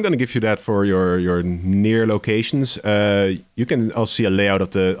 So I'm going to give you that for your near locations. You can also see a layout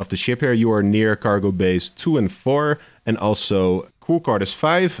of the ship here. You are near cargo bays 2 and 4, and also crew quarters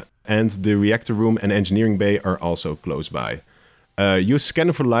 5, and the reactor room and engineering bay are also close by. You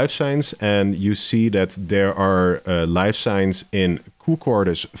scan for life signs, and you see that there are life signs in crew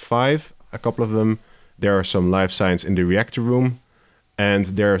quarters 5, a couple of them. There are some life signs in the reactor room, and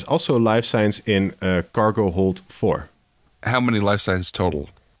there's also life signs in cargo hold 4. How many life signs total?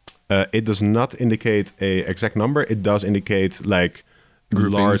 It does not indicate a exact number. It does indicate like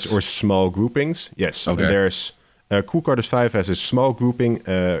Groupings. Large or small groupings. Yes. Okay. There's crew quarters 5 has a small grouping.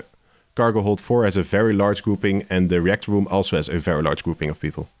 Cargo hold 4 has a very large grouping, and the reactor room also has a very large grouping of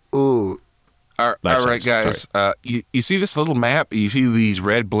people. Ooh. All right, guys. You see this little map? You see these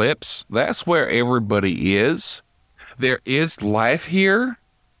red blips? That's where everybody is. There is life here.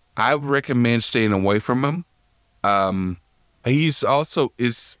 I would recommend staying away from him. Is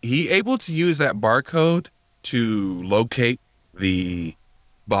he able to use that barcode to locate the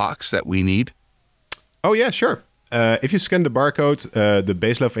box that we need? Oh, yeah, sure. If you scan the barcode, the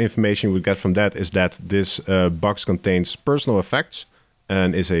base level information you would get from that is that this box contains personal effects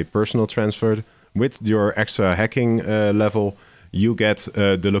and is a personal transfer. With your extra hacking level, you get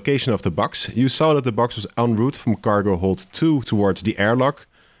the location of the box. You saw that the box was en route from cargo hold 2 towards the airlock.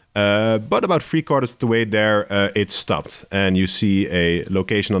 But about 3/4 of the way there, it stopped. And you see a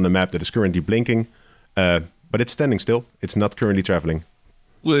location on the map that is currently blinking. But it's standing still. It's not currently traveling.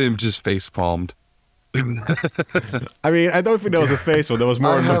 William just face palmed. I mean, I don't think that was a face one. That was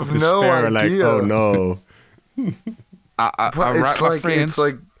more I of have a no despair, like, idea. oh no. But it's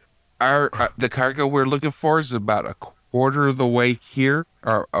like The cargo we're looking for is about a quarter of the way here,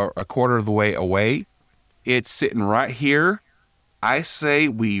 or a quarter of the way away. It's sitting right here. I say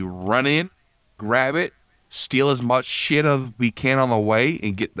we run in, grab it, steal as much shit as we can on the way,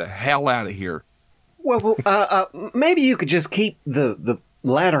 and get the hell out of here. Well, maybe you could just keep the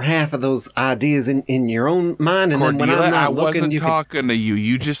latter half of those ideas in your own mind, and then when Cordelia, I'm not I looking, wasn't you can... talking to you.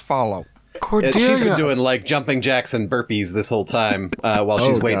 You just follow. Cordelia. She's been doing like jumping jacks and burpees this whole time while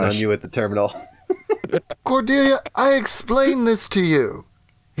she's waiting gosh. on you at the terminal. Cordelia, I explained this to you.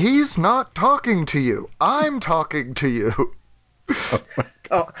 He's not talking to you. I'm talking to you.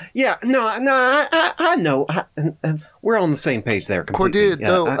 Oh, yeah, no, I know. We're on the same page there. Completely. Cordelia,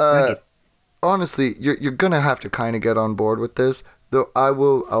 though, I get- honestly, you're gonna have to kind of get on board with this. Though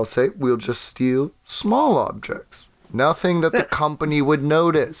I'll say we'll just steal small objects. Nothing that the company would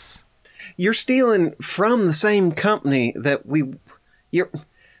notice. You're stealing from the same company that We're you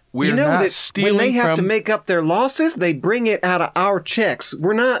know not that stealing when they have to from- make up their losses, they bring it out of our checks.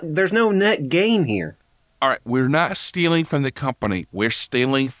 There's no net gain here. All right, we're not stealing from the company. We're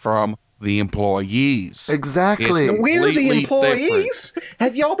stealing from the employees. Exactly. It's We're the completely employees.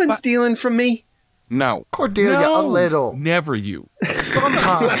 Have y'all been stealing from me? No. Cordelia, No, a little. Never you.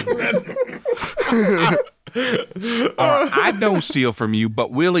 Sometimes. I don't steal from you, but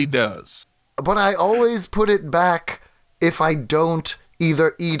Willie does. But I always put it back if I don't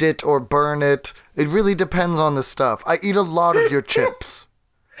either eat it or burn it. It really depends on the stuff. I eat a lot of your chips.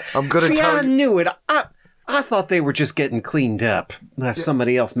 I'm gonna See, tell I you. knew it. I thought they were just getting cleaned up. That's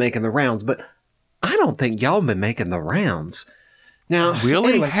somebody else making the rounds, but I don't think y'all been making the rounds. Now,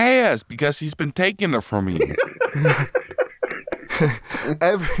 Willie anyway, has, because he's been taking it from you.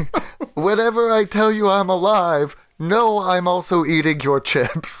 Whenever I tell you I'm alive, no, I'm also eating your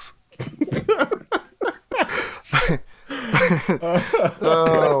chips.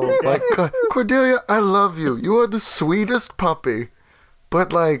 Oh, my God. Cordelia, I love you. You are the sweetest puppy.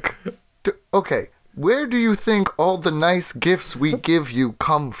 But, like, okay, where do you think all the nice gifts we give you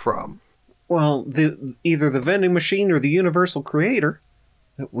come from? well, either the vending machine or the Universal Creator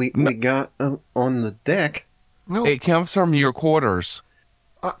that we got on the deck. No, It comes from your quarters.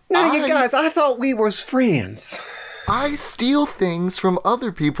 Now, you guys, I thought we was friends. I steal things from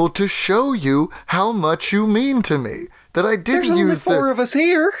other people to show you how much you mean to me. That I There's didn't only use four of us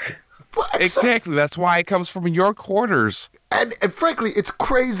here. Exactly. That's why it comes from your quarters. And frankly, it's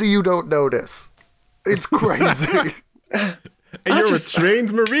crazy you don't notice. It's crazy. And you're a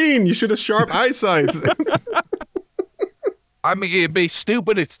trained Marine. You should have sharp eyesight. I mean, it'd be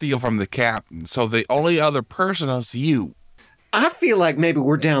stupid to steal from the captain, so the only other person is you. I feel like maybe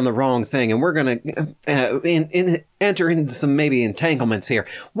we're down the wrong thing and we're going to enter into some maybe entanglements here.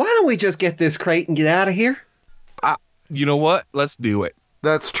 Why don't we just get this crate and get out of here? You know what? Let's do it.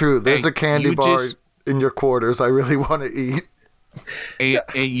 That's true. There's Hey, a candy you bar just- in your quarters I really want to eat. And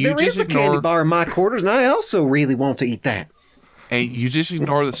you There just is a candy ignore bar in my quarters, and I also really want to eat that. and you just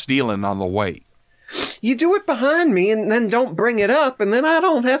ignore the stealing on the way. You do it behind me and then don't bring it up, and then I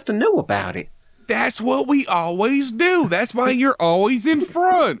don't have to know about it. That's what we always do. That's why you're always in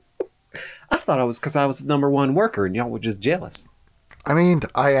front. I thought it was because I was the number one worker and y'all were just jealous. I mean,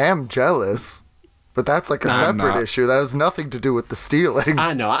 I am jealous, but that's like a I'm separate not. issue. That has nothing to do with the stealing.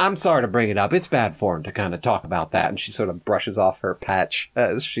 I know. I'm sorry to bring it up. It's bad form to kind of talk about that. And she sort of brushes off her patch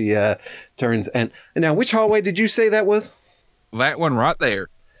as she turns. And now, which hallway did you say that was? That one right there.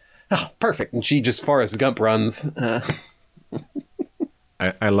 Oh, perfect. And she just Forrest Gump runs.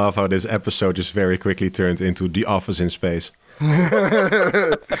 I love how this episode just very quickly turned into The Office in space.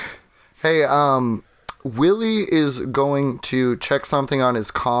 Hey, Willie is going to check something on his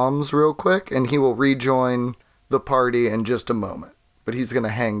comms real quick, and he will rejoin the party in just a moment. But he's going to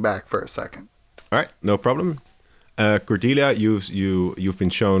hang back for a second. All right, no problem. Cordelia, you've been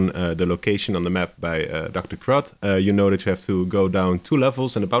shown the location on the map by Dr. Crud. You know that you have to go down 2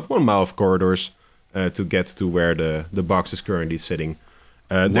 levels and about 1 mile of corridors to get to where the box is currently sitting.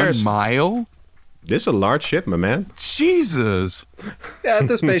 1 mile? This is a large ship, my man. Jesus. Yeah, at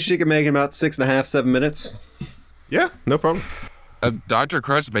this pace, she can make it about 6.5, 7 minutes. Yeah, no problem. Dr.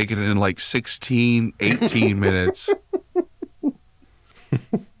 Crutch making it in like 16, 18 minutes.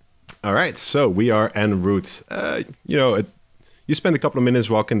 All right, so we are en route. You spend a couple of minutes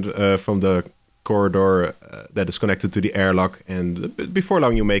walking from the corridor that is connected to the airlock, and before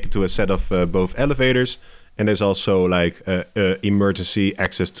long you make it to a set of both elevators, and there's also like emergency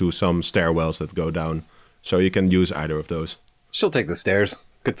access to some stairwells that go down, so you can use either of those. She'll take the stairs.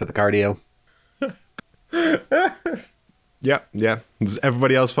 Good for the cardio. Yeah. Does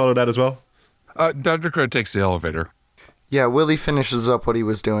everybody else follow that as well? Dr. Crud takes the elevator. Yeah, Willie finishes up what he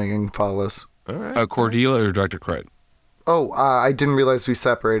was doing and follows. All right. Cordelia or Dr. Crud? Oh, I didn't realize we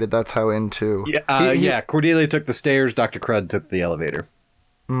separated. That's how into... Yeah, Cordelia took the stairs. Dr. Crud took the elevator.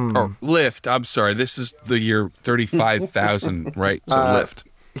 Or lift. I'm sorry. This is the year 35,000, right? So lift.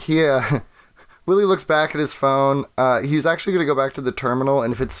 Yeah. Willie looks back at his phone. He's actually going to go back to the terminal,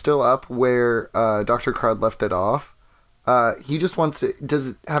 and if it's still up where Dr. Crud left it off, he just wants to... Does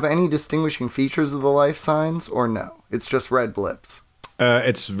it have any distinguishing features of the life signs, or no? It's just red blips.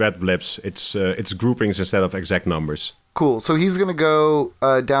 It's red blips. It's groupings instead of exact numbers. Cool. So he's going to go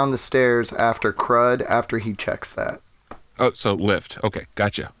down the stairs after Crud after he checks that. Oh, so lift. Okay,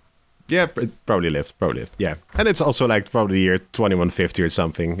 gotcha. Yeah, probably lift. Yeah, and it's also like probably the year 2150 or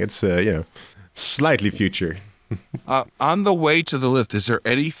something. It's slightly future. On the way to the lift, is there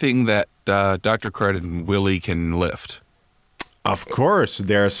anything that Dr. Crud and Willie can lift? Of course,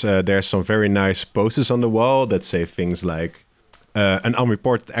 there's some very nice posters on the wall that say things like an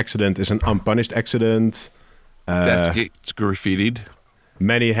unreported accident is an unpunished accident. That gets graffitied.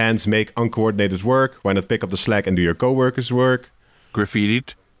 Many hands make uncoordinated work. Why not pick up the slack and do your co-workers' work?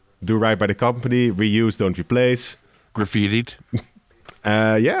 Graffitied. Do right by the company. Reuse, don't replace. Graffitied.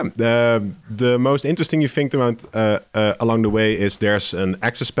 The most interesting thing along the way is there's an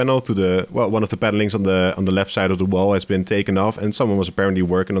access panel to one of the panelings on the left side of the wall has been taken off, and someone was apparently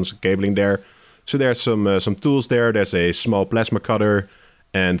working on some cabling there. So there's some tools there. There's a small plasma cutter,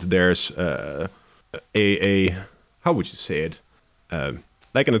 and there's a how would you say it?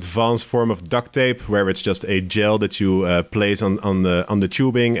 Like an advanced form of duct tape, where it's just a gel that you place on the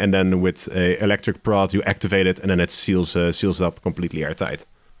tubing, and then with a electric prod you activate it, and then it seals up completely airtight.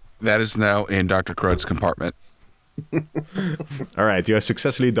 That is now in Dr. Crud's compartment. All right, you have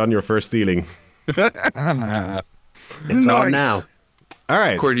successfully done your first stealing. It's on now. All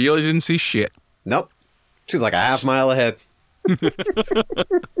right. Cordelia didn't see shit. Nope. She's like a half mile ahead.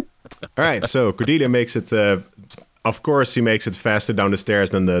 All right, so Cordelia makes it. Of course, he makes it faster down the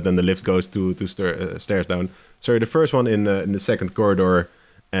stairs than the lift goes two stairs down. So the first one in the second corridor,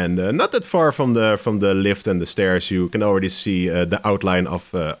 and not that far from the lift and the stairs, you can already see the outline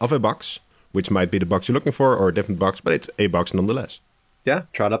of a box, which might be the box you're looking for, or a different box, but it's a box nonetheless. Yeah,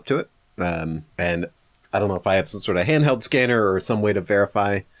 trot up to it, and I don't know if I have some sort of handheld scanner or some way to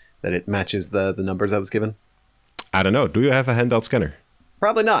verify that it matches the numbers I was given. I don't know. Do you have a handheld scanner?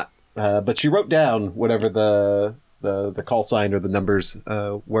 Probably not. But she wrote down whatever the call sign or the numbers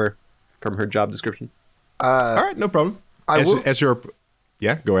were from her job description. All right, no problem.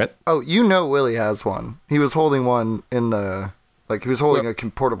 Yeah, go ahead. Oh, Willie has one. He was holding one in the... Like, he was holding a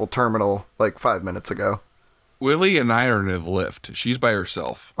portable terminal, 5 minutes ago. Willie and I are in the lift. She's by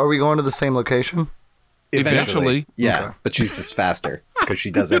herself. Are we going to the same location? Eventually. Yeah, Okay. but she's just faster because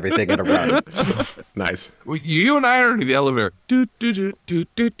she does everything in a run. Nice. You and I are in the elevator.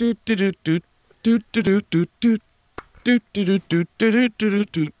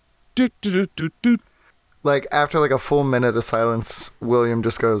 After a full minute of silence, William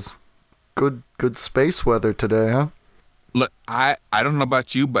just goes, good space weather today, huh? Look, I don't know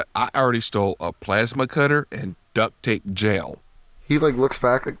about you, but I already stole a plasma cutter and duct tape gel. He looks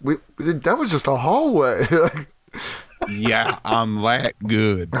back that was just a hallway. Yeah, I'm that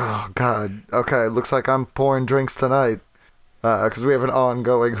good. Oh God. Okay, looks like I'm pouring drinks tonight. Because we have an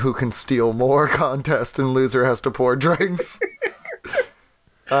ongoing who can steal more contest, and loser has to pour drinks.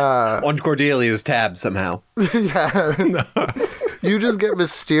 On Cordelia's tab somehow. Yeah. You just get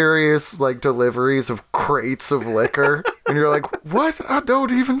mysterious deliveries of crates of liquor, and you're like, what? I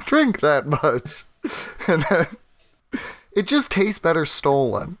don't even drink that much. And then it just tastes better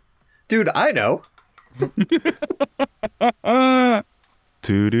stolen. Dude, I know.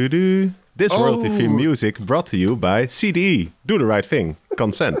 Doo-doo-doo. This royalty-free music brought to you by CDE. Do the right thing.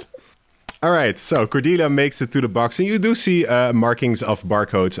 Consent. All right, so Cordelia makes it to the box, and you do see markings of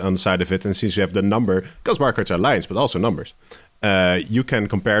barcodes on the side of it. And since you have the number, because barcodes are lines, but also numbers, you can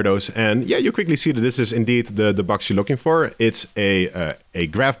compare those. And yeah, you quickly see that this is indeed the box you're looking for. It's a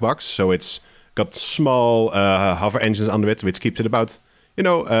graph box, so it's got small hover engines under it, which keeps it about,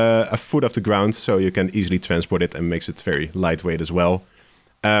 a foot off the ground, so you can easily transport it and makes it very lightweight as well.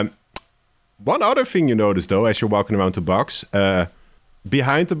 One other thing you notice, though, as you're walking around the box,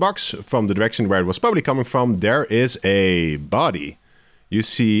 behind the box, from the direction where it was probably coming from, there is a body. you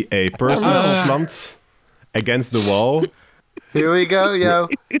see a person slumped against the wall. Here we go, yo.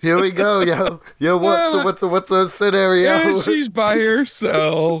 Here we go, yo. Yo, what's the scenario? And she's by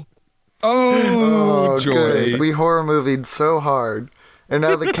herself. Oh, joy. Good. We horror movied so hard. And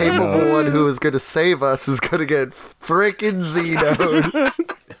now the capable one who is going to save us is going to get freaking Xeno'd.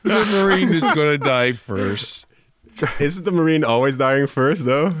 The Marine is going to die first. Isn't the Marine always dying first,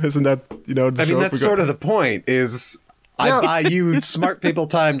 though? Isn't that, the I mean, trope that's sort of the point, is I buy you smart people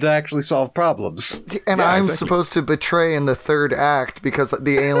time to actually solve problems. And Yeah, I'm exactly. supposed to betray in the third act because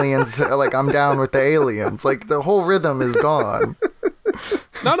the aliens, like, I'm down with the aliens. Like, the whole rhythm is gone.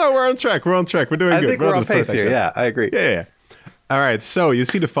 No, we're on track. We're doing good. I think we're on on the first pace here. act. Yeah, I agree. Yeah. All right, so you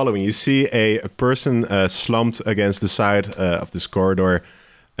see the following. You see a person slumped against the side of this corridor.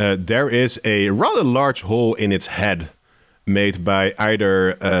 There is a rather large hole in its head made by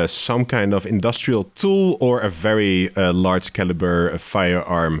either some kind of industrial tool or a very large caliber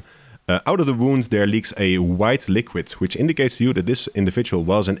firearm. Out of the wounds, there leaks a white liquid, which indicates to you that this individual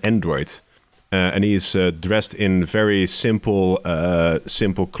was an android. And he is dressed in very simple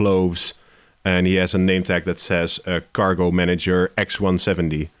clothes. And he has a name tag that says Cargo Manager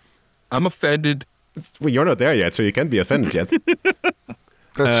X170. I'm offended. Well, you're not there yet, so you can't be offended yet.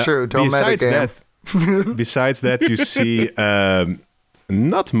 That's true. Don't metagame. Besides that, you see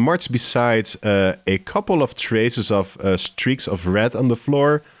not much besides a couple of traces of streaks of red on the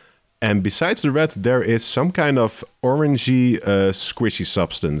floor. And besides the red, there is some kind of orangey, squishy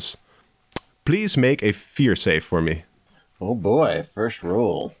substance. Please make a fear save for me. Oh boy, first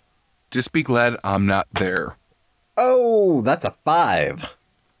roll. Just be glad I'm not there. Oh, that's a 5. All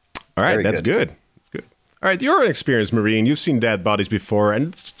right, very that's good. That's good. All right, you're an experienced Marine. You've seen dead bodies before.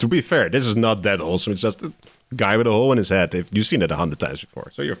 And to be fair, this is not that wholesome. It's just a guy with a hole in his head. You've seen it 100 times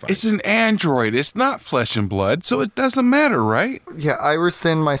before, so you're fine. It's an android. It's not flesh and blood, so it doesn't matter, right? Yeah, I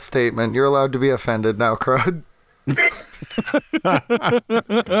rescind my statement. You're allowed to be offended now, Crud.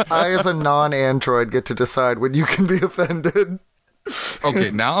 I, as a non-android, get to decide when you can be offended.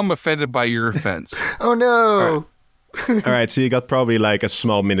 Okay, now I'm offended by your offense. Oh, no. All right, so you got probably like a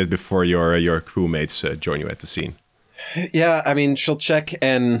small minute before your crewmates join you at the scene. Yeah, I mean, she'll check,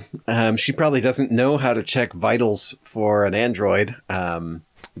 and she probably doesn't know how to check vitals for an android.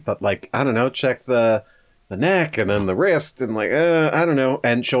 But, like, I don't know, check the neck and then the wrist and, like, I don't know.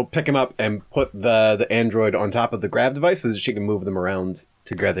 And she'll pick him up and put the android on top of the grab devices. She can move them around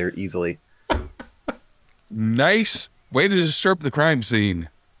together easily. Nice way to disturb the crime scene.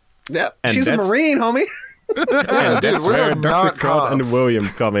 Yeah, And she's a that's- Marine, homie. And that's we're where not Dr. Crud and cops. William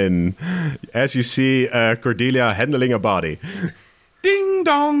come in. As you see Cordelia handling a body. Ding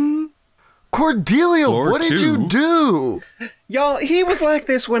dong. Cordelia, Floor what did 2. you do? Y'all, he was like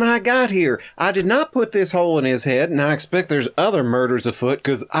this when I got here. I did not put this hole in his head, and I expect there's other murders afoot,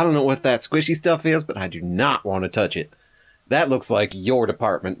 because I don't know what that squishy stuff is, but I do not want to touch it. That looks like your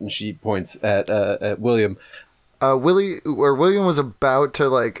department, and she points at William. William was about to,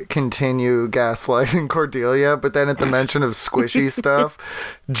 like, continue gaslighting Cordelia, but then at the mention of squishy stuff,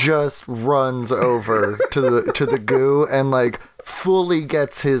 just runs over to the goo and, like, fully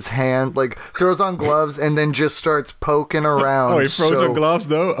gets his hand, like, throws on gloves and then just starts poking around. Oh, he throws so- on gloves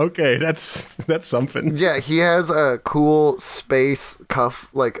though? Okay, that's something. Yeah, he has a cool space cuff,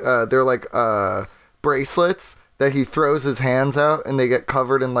 like, they're like bracelets that he throws his hands out and they get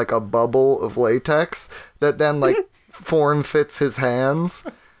covered in, like, a bubble of latex that then, like, form fits his hands,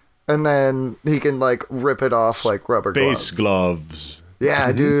 and then he can, like, rip it off like rubber Space gloves. gloves.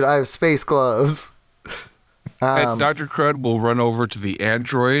 Yeah, dude, I have space gloves. And Dr. Crud will run over to the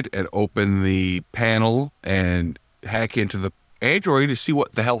android and open the panel and hack into the android to see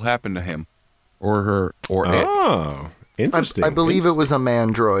what the hell happened to him. Or her, or it. Oh, interesting. I believe it was a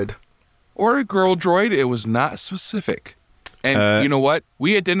man droid. Or a girl droid. It was not specific. And you know what?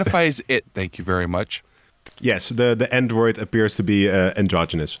 We identify as it. Thank you very much. Yes, the android appears to be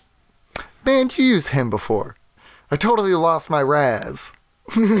androgynous. Man, you used him before. I totally lost my Raz.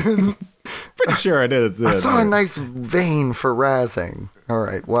 Pretty sure I did it. I saw a nice vein for razzing. All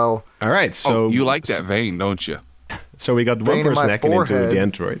right, well, All right, so You like that vein, don't you? So we got one Vein in person my hacking into forehead. the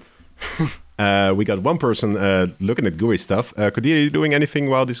android. We got one person looking at gooey stuff. Cordelia, you doing anything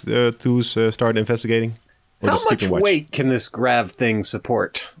while these twos start investigating? Or How just keep much and watch? weight can this grav thing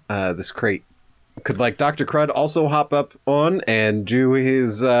support, this crate? Could, like, Dr. Crud also hop up on and do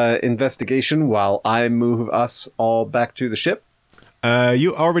his investigation while I move us all back to the ship?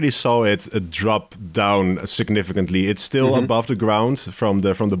 You already saw it drop down significantly. It's still above the ground from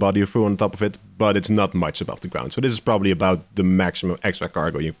the body you threw on top of it, but it's not much above the ground. So this is probably about the maximum extra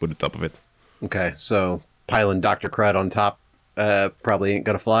cargo you put on top of it. Okay, so piling Dr. Crud on top probably ain't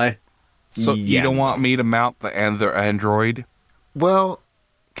gonna fly. So you Yeah. don't want me to mount the android? Well,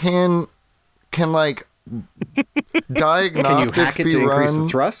 can like Can you diagnostics hack it be to increase the run?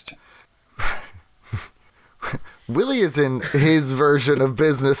 thrust? Willie is in his version of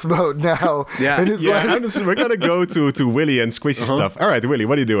business mode now. Yeah. And it's Yeah, like, we're gonna go to Willy and squishy stuff. All right, Willy,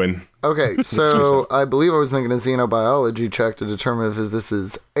 what are you doing? okay, so I believe I was making a xenobiology check to determine if this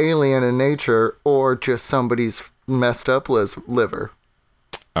is alien in nature or just somebody's messed up liver.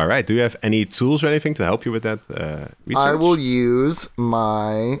 All right, do you have any tools or anything to help you with that research? I will use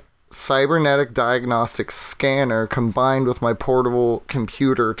my cybernetic diagnostic scanner combined with my portable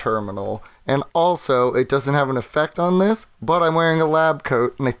computer terminal. And also, it doesn't have an effect on this, but I'm wearing a lab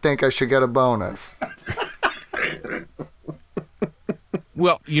coat and I think I should get a bonus.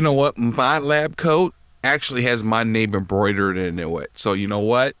 Well, you know what? My lab coat actually has my name embroidered into it. So you know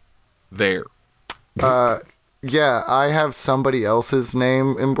what? There. Yeah, I have somebody else's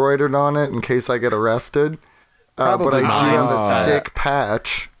name embroidered on it in case I get arrested. But I Probably do have a mine. sick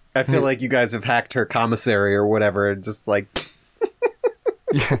patch. I feel like you guys have hacked her commissary or whatever, and just like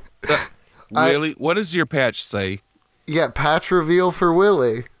Yeah, Willie, what does your patch say? yeah, patch reveal for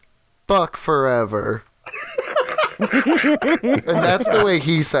Willie. Fuck forever. And that's the way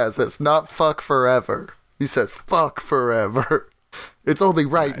he says it. It's not fuck forever. He says fuck forever. It's only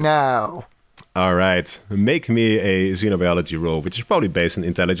right now. All right, make me a xenobiology roll, which is probably based on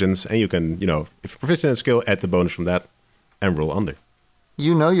intelligence, and you can, if you're proficient in skill, add the bonus from that, and roll under.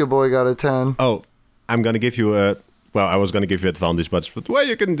 You know your boy got a 10. Oh, I'm gonna give you I was gonna give you advantage, but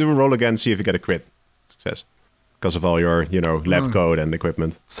you can do a roll again, see if you get a crit success, because of all your, lab code and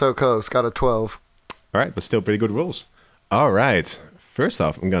equipment. So close. Got a 12. All right, but still pretty good rolls. All right, first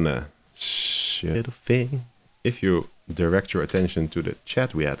off, I'm gonna little thing. If you direct your attention to the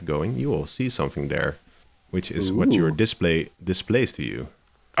chat we had going, you will see something there, which is what your display displays to you.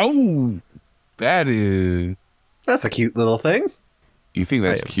 Oh, that is. that's a cute little thing. You think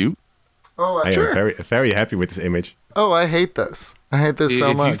that's cute? Oh, I am very, very happy with this image. Oh, I hate this. I hate this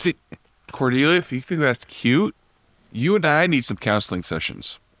so If much. you think, Cordelia, if you think that's cute, you and I need some counseling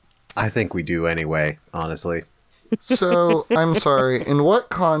sessions. I think we do anyway, honestly. So, I'm sorry. In what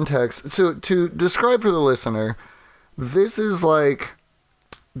context? So, to describe for the listener, this is like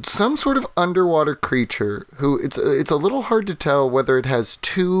some sort of underwater creature who it's a little hard to tell whether it has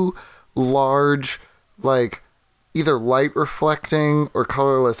two large, like, either light reflecting or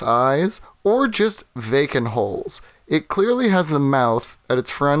colorless eyes, or just vacant holes. It clearly has the mouth at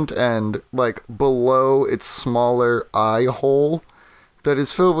its front end, like below its smaller eye hole, that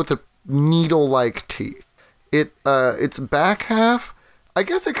is filled with needle-like teeth. Its back half, I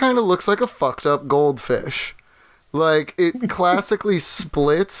guess it kind of looks like a fucked up goldfish. Like, it classically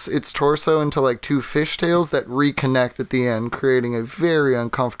splits its torso into like two fishtails that reconnect at the end, creating a very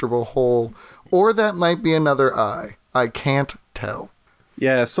uncomfortable hole. Or that might be another eye. I can't tell.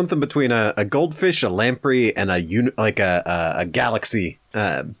 Yeah, something between a goldfish, a lamprey, and a galaxy.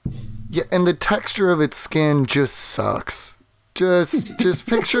 Yeah, and the texture of its skin just sucks. Just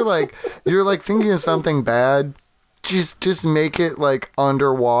picture like you're like thinking of something bad. Just make it like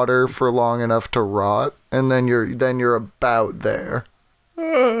underwater for long enough to rot, and then you're about there.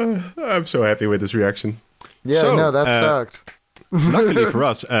 I'm so happy with this reaction. Yeah, So, no, that sucked. Luckily for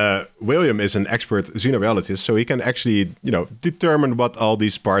us, William is an expert xenobiologist, so he can actually, determine what all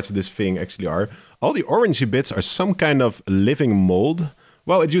these parts of this thing actually are. All the orangey bits are some kind of living mold.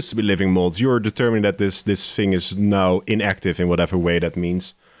 Well, it used to be living molds. You're determining that this thing is now inactive in whatever way that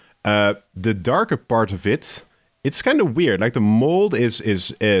means. The darker part of it, it's kind of weird. Like the mold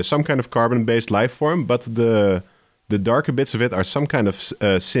is some kind of carbon-based life form, but the darker bits of it are some kind of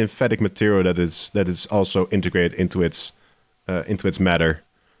synthetic material that is also integrated into its matter.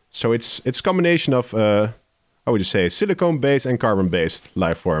 So it's a combination of how would you say silicone-based and carbon-based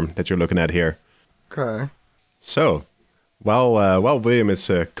life form that you're looking at here. Okay. So while William is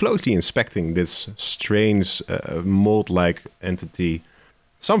closely inspecting this strange mold-like entity,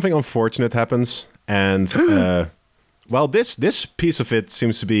 something unfortunate happens, and while this piece of it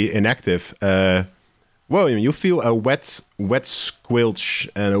seems to be inactive, William, you feel a wet squelch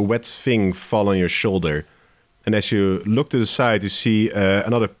and a wet thing fall on your shoulder. And as you look to the side, you see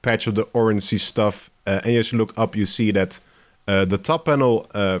another patch of the orangey stuff. And as you look up, you see that the top panel,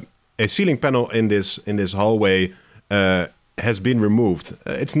 a ceiling panel in this hallway, has been removed.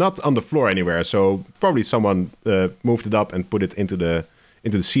 It's not on the floor anywhere, so probably someone moved it up and put it into the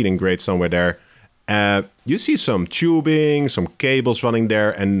ceiling grate somewhere there. You see some tubing, some cables running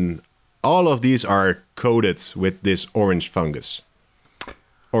there, and all of these are coated with this orange fungus.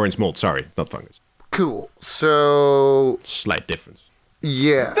 Orange mold, sorry, not fungus. Cool. So, Slight difference.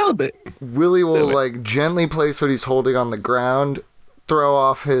 yeah. A little bit. Willie will, Little bit. like, gently place what he's holding on the ground, throw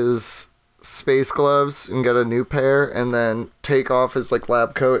off his space gloves and get a new pair, and then take off his, like,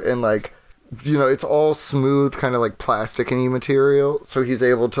 lab coat and, like, you know, it's all smooth, kind of like plastic-y material, so he's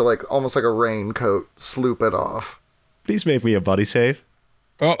able to, like, almost like a raincoat, sloop it off. Please make me a body save.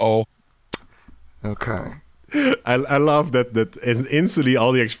 Uh-oh. Okay. I love that instantly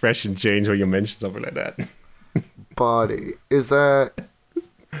all the expression change when you mention something like that. Body. Is that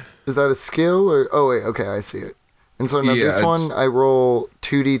a skill or oh wait, okay, I see it. And so now Yeah, this it's- one I roll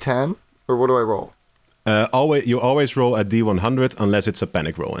 2d10 or what do I roll? You always roll a D100 unless it's a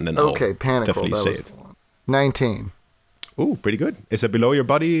panic roll, and then Okay, I'll panic roll. definitely That say was it. the one. 19. Ooh, pretty good. Is that below your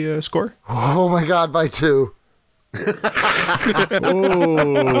body score? Oh my god, by 2.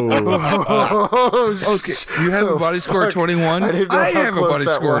 Oh, Okay, you have a body score of 21? I didn't know how have a close body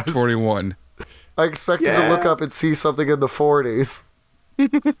that score of was. 21. I expected to look up and see something in the 40s.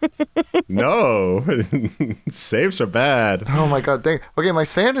 No. Saves are bad. Oh my god, okay, my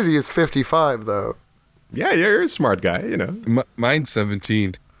sanity is 55 though. Yeah, you're a smart guy, you know. Mine's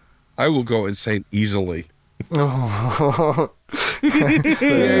 17. I will go insane easily. Oh. Just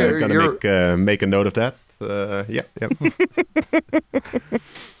Yeah, gonna make a note of that. Yeah.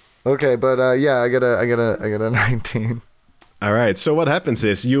 Okay, but yeah, I got a 19. All right. So what happens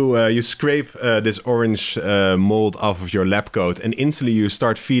is you scrape this orange mold off of your lab coat, and instantly you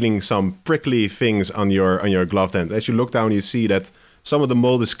start feeling some prickly things on your gloved hand. As you look down, you see that some of the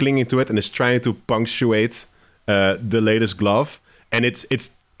mold is clinging to it and is trying to punctuate the latest glove, and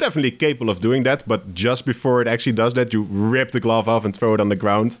it's definitely capable of doing that. But just before it actually does that, you rip the glove off and throw it on the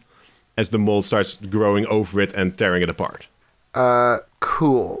ground, as the mold starts growing over it and tearing it apart.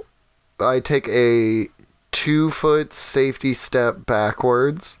 Cool. I take a 2-foot safety step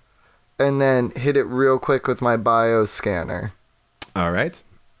backwards and then hit it real quick with my bioscanner. All right.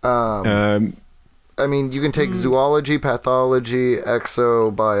 I mean, you can take zoology, pathology,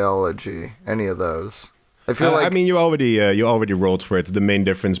 exobiology, any of those. I feel like I mean, you already rolled for it. The main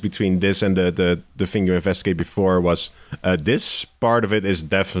difference between this and the thing you investigated before was this part of it is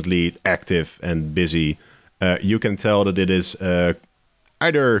definitely active and busy. You can tell that it is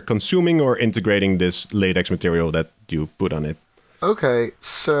either consuming or integrating this latex material that you put on it. okay,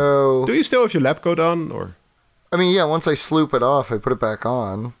 so Do you still have your lab coat on, or? I mean, yeah, once I sloop it off, I put it back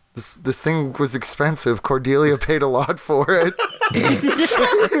on. This thing was expensive. Cordelia paid a lot for it.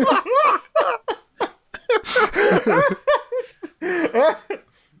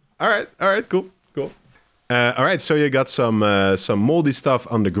 All right, cool. All right, so you got some moldy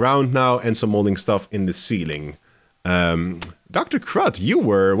stuff on the ground now and some molding stuff in the ceiling. Dr.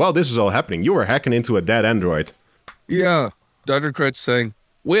 Crud, while this is all happening, you were hacking into a dead android. Yeah. Dr. Crutch saying,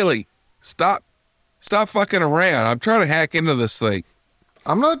 Willie, stop fucking around. I'm trying to hack into this thing.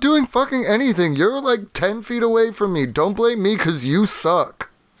 I'm not doing fucking anything. You're like 10 feet away from me. Don't blame me because you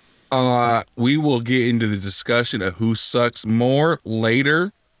suck. We will get into the discussion of who sucks more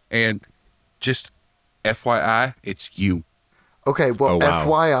later. And just FYI, it's you. Okay, well, Oh, wow.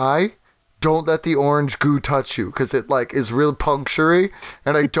 FYI, don't let the orange goo touch you because it like is real punctury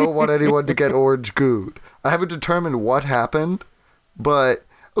and I don't want anyone to get orange gooed. I haven't determined what happened, but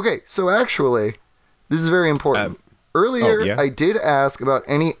okay, so actually, this is very important. Earlier, yeah? I did ask about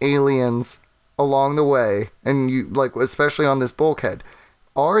any aliens along the way, and you like especially on this bulkhead.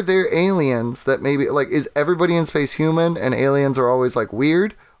 Are there aliens that maybe like is everybody in space human and aliens are always like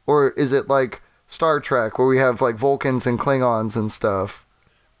weird, or is it like Star Trek where we have like Vulcans and Klingons and stuff?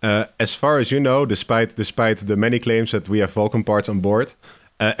 As far as you know, despite the many claims that we have Vulcan parts on board,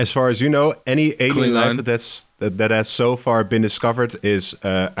 as far as you know, any alien Klingon. life that has so far been discovered is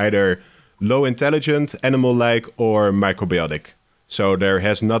either low intelligent, animal-like, or microbiotic. So there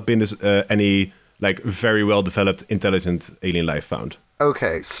has not been any like very well developed intelligent alien life found.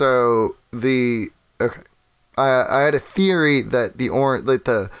 Okay, so I had a theory that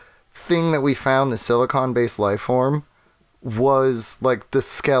the thing that we found, the silicon-based life form, was like the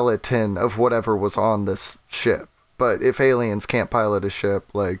skeleton of whatever was on this ship. But if aliens can't pilot a ship,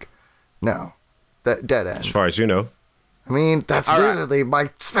 like, no, that dead As end. far as you know. I mean, that's literally my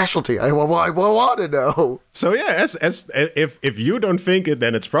specialty. I want to know. So yeah, as if you don't think it,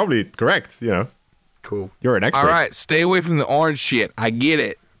 then it's probably correct. You know, Cool. you're an expert. All right, stay away from the orange shit. I get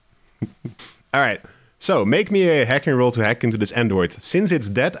it. All right. So make me a hacking roll to hack into this android. Since it's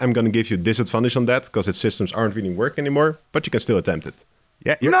dead, I'm going to give you disadvantage on that because its systems aren't really working anymore. But you can still attempt it.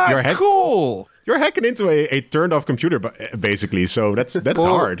 Yeah, Not cool. You're hacking into a turned off computer, basically. So that's Well,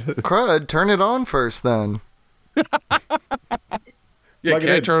 hard. Crud, turn it on first then. Yeah, Plug it can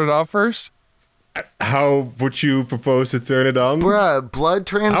I in. turn it off first? How would you propose to turn it on? Bruh, blood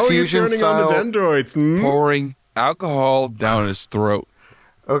How are you transfusion turning on this style. android? Pouring alcohol down his throat.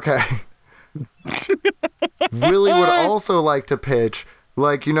 Okay. Willie would also like to pitch,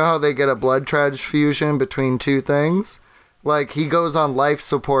 like, you know how they get a blood transfusion between two things? Like, he goes on life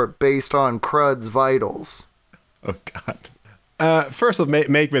support based on Crud's vitals. Oh, God. First off, make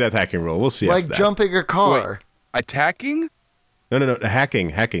me that hacking roll. We'll see Like after that. jumping a car. Attacking? No.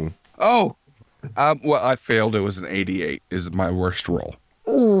 Hacking. Oh. Well, I failed. It was an 88 is my worst roll.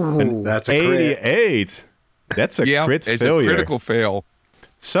 Ooh. That's a crit. 88. That's a Yeah, crit it's failure. a critical fail.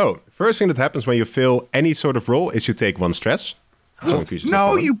 So, first thing that happens when you fail any sort of roll is you take 1 stress. So increases your No,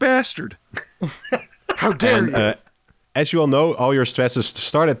 stamina. you bastard. How dare And, you? as you all know, all your stresses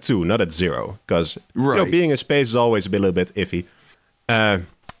start at 2, not at 0. Because Right. being in space is always a little bit iffy.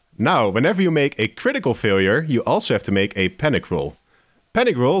 Now, whenever you make a critical failure, you also have to make a panic roll.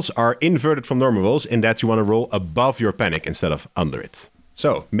 Panic rolls are inverted from normal rolls in that you want to roll above your panic instead of under it.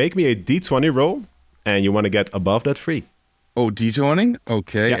 So, make me a d20 roll, and you want to get above that 3. Oh, D20?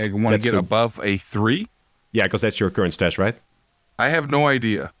 Okay. Yeah, I want to that's get the- above a 3. Yeah, because that's your current stress, right? I have no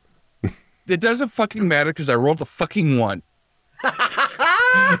idea. It doesn't fucking matter because I rolled a fucking 1.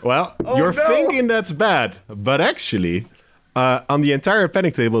 Well, you're thinking that's bad, but actually, on the entire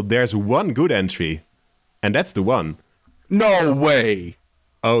panic table, there's one good entry, and that's the one. No way.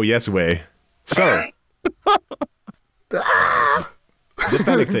 Oh, yes, way. So, the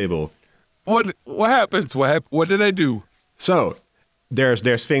panic table. What happens? What did I do? So,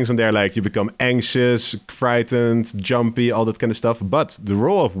 there's things in there like you become anxious, frightened, jumpy, all that kind of stuff. But the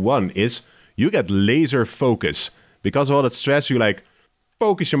roll of 1 is you get laser focus. Because of all that stress, you like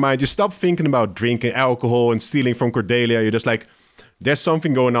focus your mind. You stop thinking about drinking alcohol and stealing from Cordelia. You're just like, there's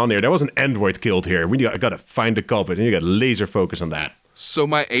something going on here. There was an android killed here. I gotta find the culprit. And you get laser focus on that. So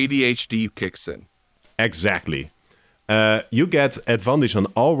my ADHD kicks in. Exactly. You get advantage on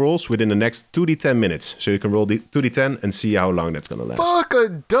all rolls within the next 2d10 minutes. So you can roll the 2d10 and see how long that's gonna last. Fuck a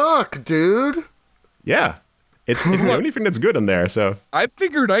duck, dude. Yeah. It's the only thing that's good in there, so... I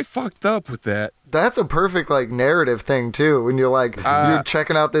figured I fucked up with that. That's a perfect, like, narrative thing, too. When you're, like, you're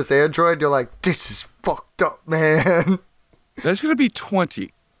checking out this android, you're like, this is fucked up, man. That's going to be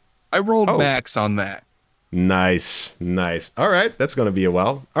 20. I rolled Oh. max on that. Nice. All right, that's going to be a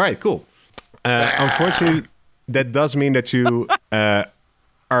while. All right, cool. Unfortunately, that does mean that you are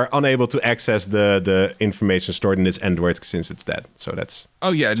unable to access the information stored in this android since it's dead. So that's...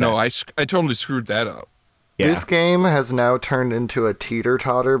 Oh, yeah. No, I totally screwed that up. Yeah. This game has now turned into a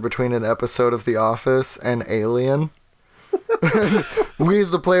teeter-totter between an episode of The Office and Alien. We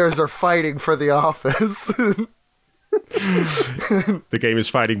as the players are fighting for The Office. The game is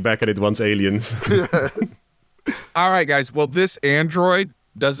fighting back and it wants aliens. All right, guys. Well, this android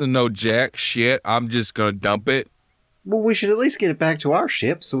doesn't know jack shit. I'm just going to dump it. Well, we should at least get it back to our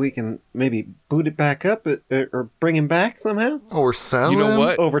ship so we can maybe boot it back up or bring him back somehow Or sell You know him?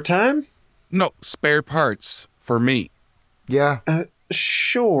 what? over time. No, spare parts for me. Yeah.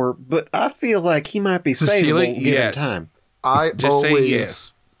 Sure, but I feel like he might be Cecilia, savable given yes. time. I Just say always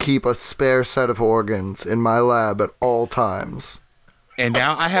yes. keep a spare set of organs in my lab at all times. And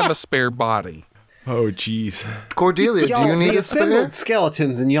now I have a spare body. Oh, jeez. Cordelia, do you Y'all, need the a spare? assembled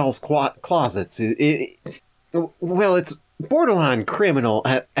skeletons in y'all's closets. Well, it's borderline criminal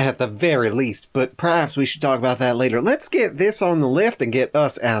at the very least, but perhaps we should talk about that later. Let's get this on the lift and get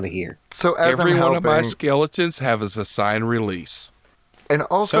us out of here. So as Every I'm one helping, of my skeletons have a signed release. and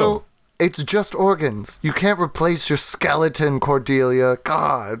also, So- it's just organs. You can't replace your skeleton, Cordelia.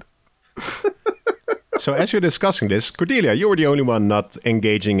 God. So as you're discussing this, Cordelia, you were the only one not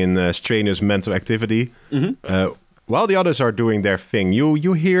engaging in strenuous mental activity. While the others are doing their thing,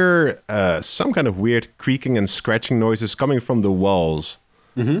 you hear some kind of weird creaking and scratching noises coming from the walls.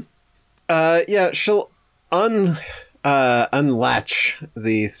 Yeah, she'll unlatch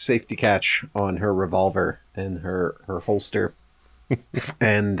the safety catch on her revolver and her holster.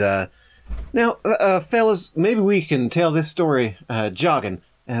 And now, fellas, maybe we can tell this story jogging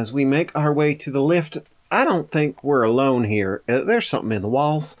as we make our way to the lift. I don't think we're alone here. There's something in the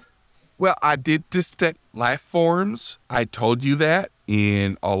walls. Well, I did detect life forms. I told you that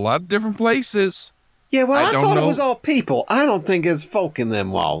in a lot of different places. Yeah, well, I I don't thought know. it was all people. I don't think it's folk in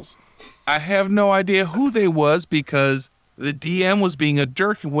them walls. I have no idea who they was because the DM was being a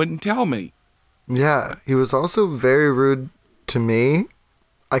jerk and wouldn't tell me. Yeah, he was also very rude to me.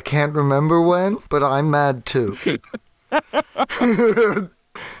 I can't remember when, but I'm mad too.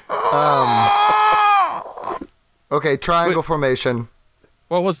 Okay, triangle formation.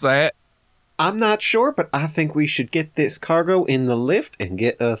 What was that? I'm not sure, but I think we should get this cargo in the lift and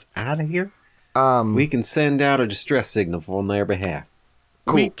get us out of here. We can send out a distress signal on their behalf.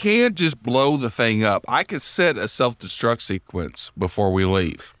 We can't just blow the thing up. I could set a self-destruct sequence before we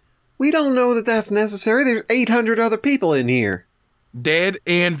leave. We don't know that that's necessary. There's 800 other people in here. Dead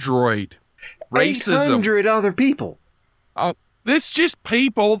android. Racism. 800 other people. It's just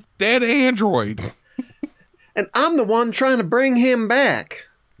people. Dead android. And I'm the one trying to bring him back.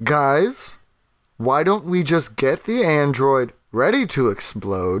 Guys, why don't we just get the android ready to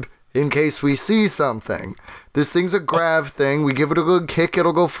explode in case we see something? This thing's a grav thing. We give it a good kick,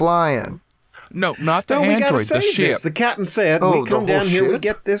 it'll go flying. No, not the No, we gotta android, the save ship. this. The captain said Oh, we come the whole down here, we ship?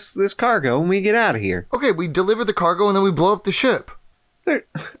 get this cargo, and we get out of here. Okay, we deliver the cargo and then we blow up the ship. I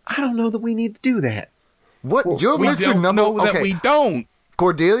don't know that we need to do that. What? You're We Mr. don't Number... know that Okay, we don't.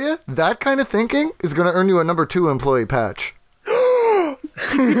 Cordelia, that kind of thinking is going to earn you a number 2 employee patch.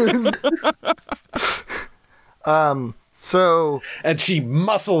 So... And she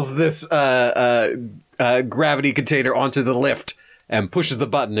muscles this gravity container onto the lift and pushes the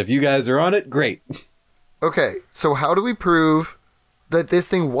button. If you guys are on it, great. Okay, so how do we prove that this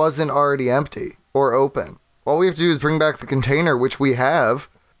thing wasn't already empty or open? All we have to do is bring back the container, which we have.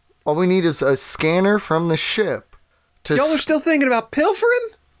 All we need is a scanner from the ship. Y'all are still thinking about pilfering?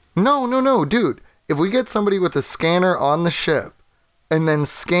 No, dude. If we get somebody with a scanner on the ship and then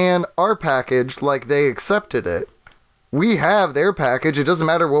scan our package like they accepted it, we have their package. It doesn't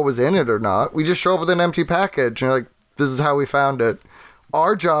matter what was in it or not. We just show up with an empty package and you're like, this is how we found it.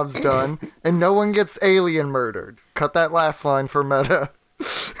 Our job's done, and no one gets alien murdered. Cut that last line for meta.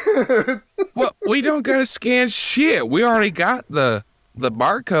 Well, we don't gotta scan shit. We already got the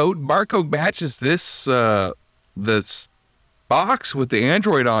barcode. Barcode matches this box with the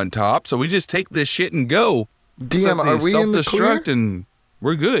android on top. So we just take this shit and go. DM, are we in the clear? Self-destruct and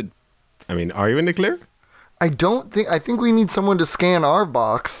we're good. I mean, are you in the clear? I think we need someone to scan our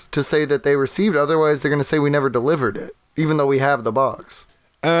box to say that they received it. Otherwise, they're going to say we never delivered it, even though we have the box.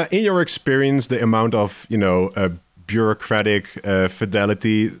 In your experience, the amount of, bureaucratic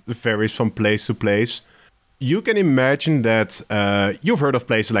fidelity varies from place to place. You can imagine that you've heard of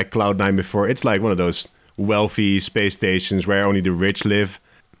places like Cloud9 before. It's like one of those wealthy space stations where only the rich live.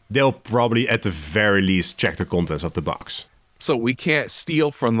 They'll probably, at the very least, check the contents of the box. So we can't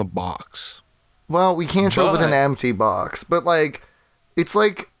steal from the box. Well, we can't show up with an But- empty box, but it's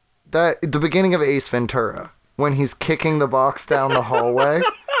like that at the beginning of Ace Ventura when he's kicking the box down the hallway.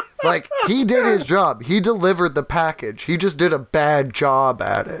 He did his job. He delivered the package. He just did a bad job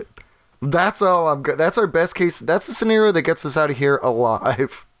at it. That's all that's our best case. That's the scenario that gets us out of here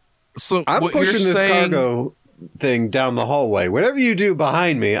alive. So I'm what you're pushing this saying, cargo thing down the hallway. Whatever you do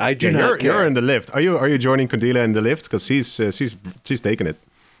behind me, I do not care. You're in the lift. Are you joining Cordelia in the lift? Because she's taking it.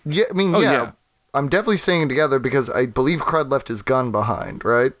 Yeah, I mean, Oh, yeah. yeah. I'm definitely staying together because I believe Crud left his gun behind,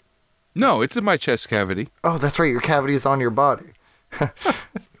 right? No, it's in my chest cavity. Oh, that's right. Your cavity is on your body.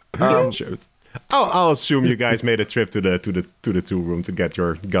 Sure. I'll assume you guys made a trip to the 2 room to get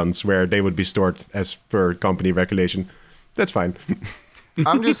your guns where they would be stored as per company regulation. That's fine.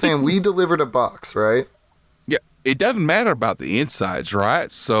 I'm just saying we delivered a box, right? Yeah, it doesn't matter about the insides, right?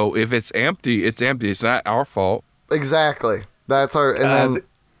 So if it's empty, it's empty. It's not our fault. Exactly. That's our. And then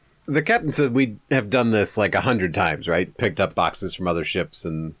The captain said we have done this like 100 times, right? Picked up boxes from other ships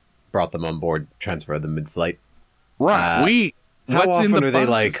and brought them on board, transferred them mid-flight. Right. How what's in often the are they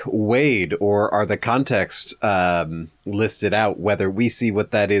boxes? weighed, or are the context listed out whether we see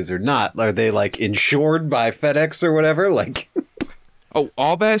what that is or not? Are they insured by FedEx or whatever? Oh,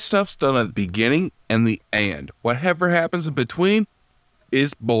 all that stuff's done at the beginning and the end. Whatever happens in between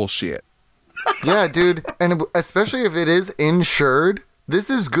is bullshit. yeah, dude, and especially if it is insured, this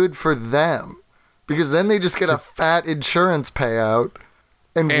is good for them because then they just get a fat insurance payout,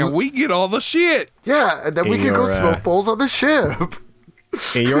 And we get all the shit. yeah, and then we In can go your, smoke bowls on the ship.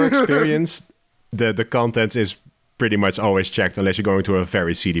 In your experience, the contents is pretty much always checked unless you're going to a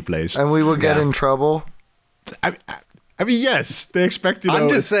very seedy place. And we will get Yeah. in trouble. I mean, yes, they expect I'm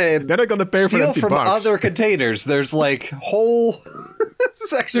just saying, they're not going to pay for an steal empty from box. other containers. There's whole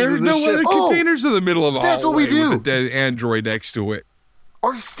sections There's of the no ship. other Oh, containers in the middle of a that's what we hallway with a do. dead android next to it.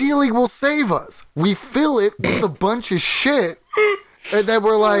 Our stealing will save us. We fill it with a bunch of shit, and then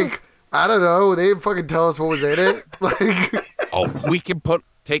we're like, I don't know. They didn't fucking tell us what was in it. Oh, we can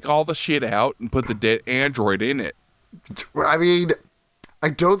take all the shit out and put the dead android in it. I mean, I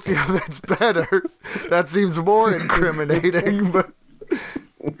don't see how that's better. That seems more incriminating, but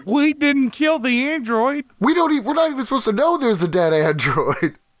We didn't kill the android. we're not even supposed to know there's a dead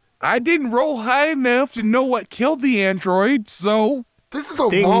android. I didn't roll high enough to know what killed the android, so This is a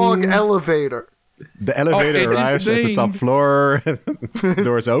Ding. long elevator. The elevator it just arrives at the top dinged. floor,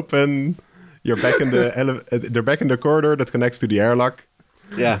 doors open, You're back in the they're back in the corridor that connects to the airlock.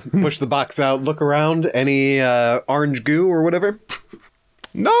 Yeah, push the box out, look around. Any orange goo or whatever?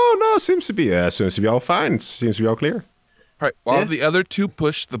 No, seems to be all fine. Seems to be all clear. All right. While Yeah. the other two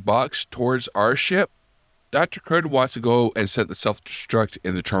push the box towards our ship, Dr. Crud wants to go and set the self-destruct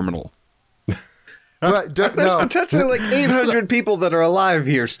in the terminal. Right, There's potentially like 800 people that are alive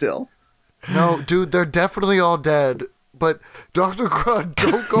here still. no, dude, they're definitely all dead. But Dr. Crud,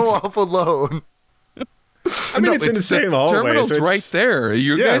 don't go off alone. I mean, it's in the same hallway. Terminal's so it's- right there.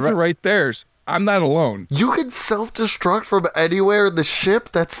 You Yeah, guys are right there. I'm not alone. You can self-destruct from anywhere in the ship?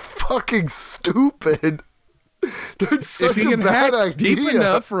 That's fucking stupid. That's such If you a can bad hack idea. deep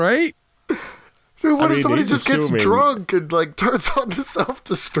enough, right? Dude, what I if mean, somebody he's just gets assuming- drunk and like turns on the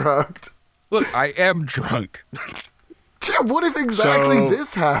self-destruct? Look, I am drunk. Yeah, what if exactly So-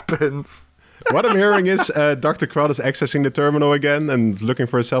 this happens? What I'm hearing is Dr. Crowd is accessing the terminal again and looking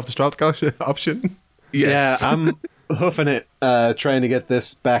for a self-destruct option. Yes. Yeah, I'm hoofing it, trying to get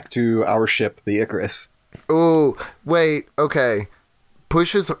this back to our ship, the Icarus. Oh, wait, okay.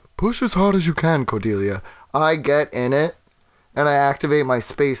 Push as hard as you can, Cordelia. I get in it, and I activate my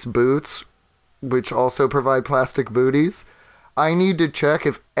space boots, which also provide plastic booties. I need to check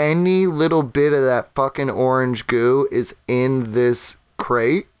if any little bit of that fucking orange goo is in this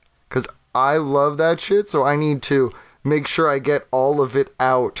crate, because I love that shit, so I need to make sure I get all of it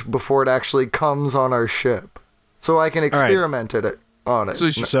out before it actually comes on our ship, so I can experiment on it.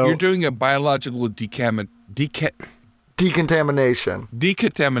 So you're doing a biological Decontamination.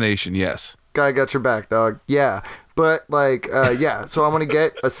 decontamination, yes. Guy got your back, dog. Yeah. But, like, yeah. So I'm going to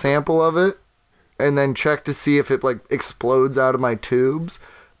get a sample of it and then check to see if it, like, explodes out of my tubes.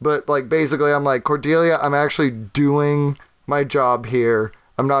 But, like, basically, I'm like, Cordelia, I'm actually doing my job here.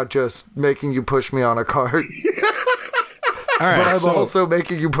 I'm not just making you push me on a cart. All right, But I'm so also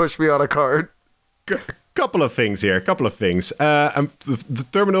making you push me on a cart. couple of things here. The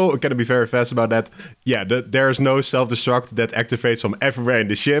terminal, going to be very fast about that. Yeah, there's no self-destruct that activates from everywhere in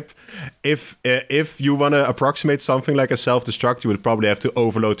the ship. If you want to approximate something like a self-destruct, you would probably have to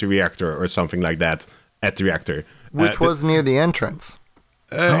overload the reactor or something like that at the reactor. Which was near the entrance.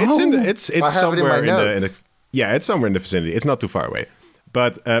 It's in the, it's I have it in somewhere my in notes. the yeah, it's somewhere in the vicinity. It's not too far away.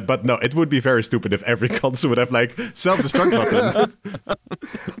 But no, it would be very stupid if every console would have like self-destruct button.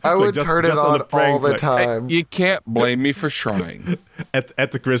 I would just- turn it just on on the prank, all the like- time. You can't blame me for trying.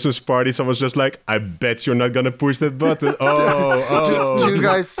 At the Christmas party, someone's just like, "I bet you're not gonna push that button." Oh, Two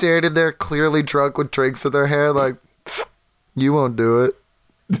guys standing there clearly drunk with drinks in their hair like, you won't do it.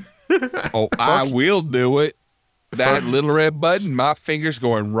 Oh, I will do it. That little red button, my finger's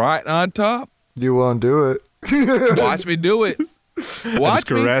going right on top. You won't do it. Watch me do it. just Watch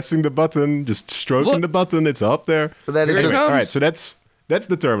me. caressing the button, just stroking Look. the button. It's up there. But then it Here it just comes. All right, so that's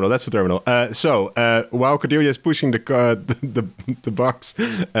the terminal. That's the terminal. While Cordelia is pushing the box,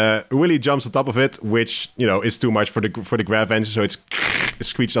 Willie jumps on top of it, which is too much for the grav engine, so it's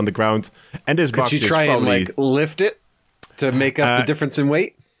squeezed on the ground. And this Could box you is try and probably like lift it to make up the difference in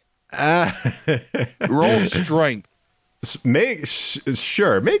weight? Roll strength.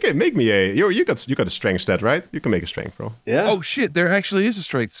 sure. Make me a you got a strength stat, right? You can make a strength roll. Yeah. Oh shit, there actually is a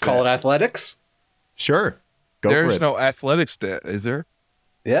strength stat. Call it athletics. Sure, go for There's it. no athletics stat, is there?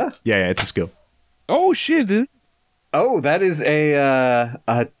 Yeah. Yeah, it's a skill. Oh shit, dude. Oh, that is a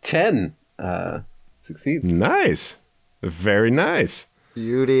 10. Succeeds. Nice, very nice.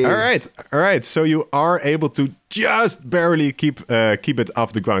 beauty. All right. So you are able to just barely keep it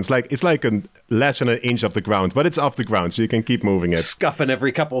off the ground. It's like less than an inch off the ground, but it's off the ground, so you can keep moving it. Scuffing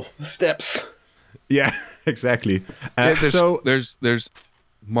every couple steps. Yeah, exactly. There's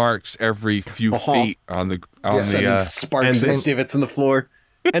marks every few Uh-huh. feet on the Sending sparks and and this- divots in the floor.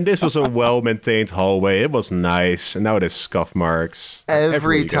 And this was a well-maintained hallway. It was nice, and now there's scuff marks Every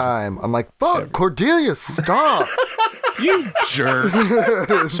everywhere you go. time. I'm like, fuck, Cordelia, stop. you jerk.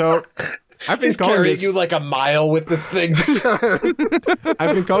 So I've been Just calling carrying this. you like a mile with this thing.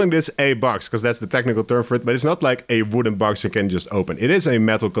 I've been calling this a box because that's the technical term for it. But it's not like a wooden box you can just open. It is a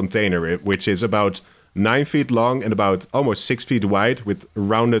metal container, which is about 9 feet long and about almost 6 feet wide, with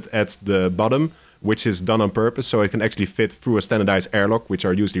rounded at the bottom, which is done on purpose so it can actually fit through a standardized airlock, which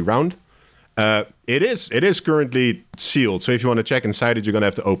are usually round. It is currently sealed, so if you want to check inside it, you're gonna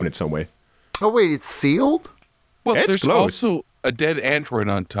have to open it some way. Oh, wait, it's sealed? Well, It's there's closed. also a dead android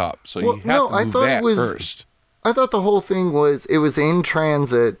on top, so Well, you have no, to I move thought it that was- first. I thought the whole thing was it was in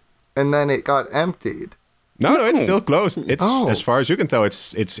transit and then it got emptied. No, it's still closed. It's Oh. as far as you can tell,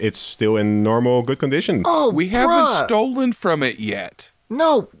 it's still in normal, good condition. Oh, We haven't bruh. stolen from it yet.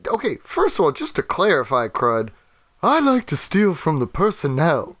 No, okay, first of all, just to clarify, Crud, I like to steal from the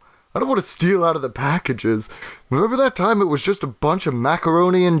personnel, I don't want to steal out of the packages. Remember that time it was just a bunch of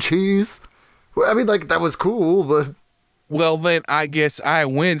macaroni and cheese? Well, I mean, like, that was cool, but Well, then I guess I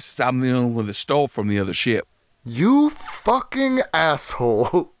win since I'm the only one that stole from the other ship. you fucking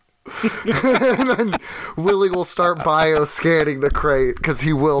asshole. And then Willie will start bio-scanning the crate because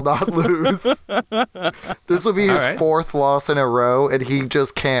he will not lose. This will be his right. fourth loss in a row, and he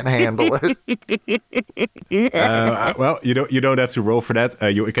just can't handle it. Well, you don't have to roll for that.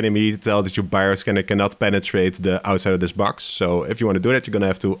 You can immediately tell that your bioscanner cannot penetrate the outside of this box. So if you want to do that, you're gonna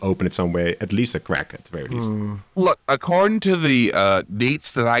have to open it some way, at least a crack at the very least. Look, according to the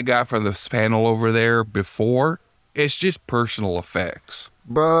deets that I got from this panel over there before, it's just personal effects.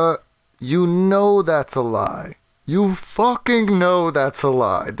 Bruh, you know that's a lie. You fucking know that's a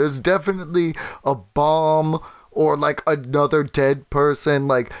lie. There's definitely a bomb or like another dead person.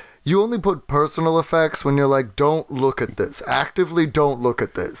 Like, you only put personal effects when you're like, don't look at this. Actively don't look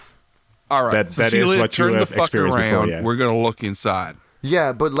at this. All right, That is Cecilia, what you turn have the fuck experienced before, around. yeah. We're gonna look inside.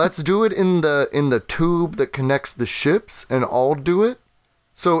 Yeah, but let's do it in the tube that connects the ships, and I'll do it.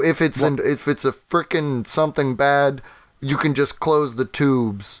 So if it's a frickin' something bad, you can just close the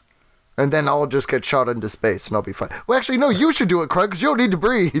tubes, and then I'll just get shot into space, and I'll be fine. Well, actually, no, you should do it, Craig, because you don't need to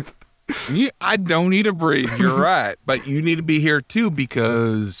breathe. Yeah, I don't need to breathe. You're right, but you need to be here too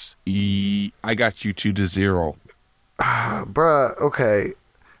because I got you 2-0. Bruh, okay.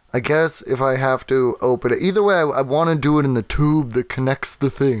 I guess if I have to open it. Either way, I want to do it in the tube that connects the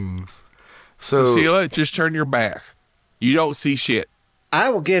things. So, Cecilia, just turn your back. You don't see shit. I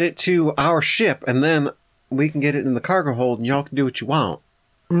will get it to our ship, and then we can get it in the cargo hold, and y'all can do what you want.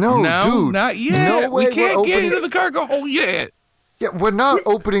 no, dude. not yet. No way we can't we're get opening into the cargo hold yet. Yeah, we're not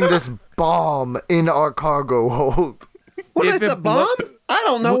opening this bomb in our cargo hold. Well, If it's it a bomb? I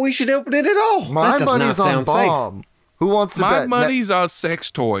don't know we should open it at all. My that does money's not on sound safe. bomb. Who wants to My bet? money's on sex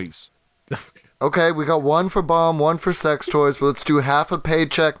toys. Okay, we got one for bomb, one for sex toys, but let's do half a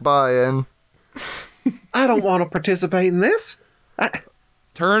paycheck buy-in. I don't want to participate in this.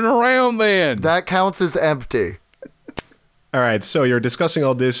 Turn around then. That counts as empty. All right, so you're discussing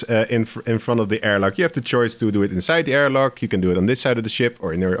all this in front of the airlock. You have the choice to do it inside the airlock. You can do it on this side of the ship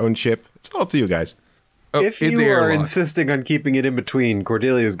or in your own ship. It's all up to you guys. Oh, If in you the are airlock. insisting on keeping it in between,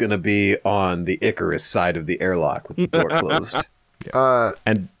 Cordelia is going to be on the Icarus side of the airlock with the door closed.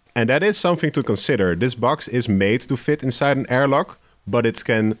 And that is something to consider. This box is made to fit inside an airlock, but it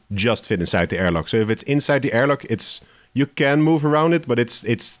can just fit inside the airlock. So if it's inside the airlock, you can move around it, but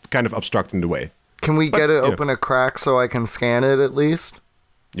it's kind of obstructing the way. Can we get it open a crack so I can scan it at least?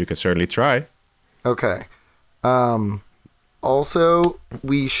 You can certainly try. Okay. Also,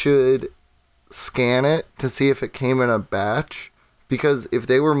 we should scan it to see if it came in a batch. Because if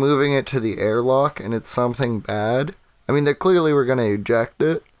they were moving it to the airlock and it's something bad, I mean, they clearly were going to eject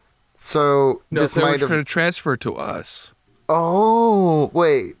it. So No, this they were might have. trying to transfer to us. Oh,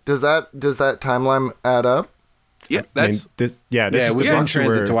 wait. Does that timeline add up? Yeah, I mean, that's this Yeah, is we the got in box you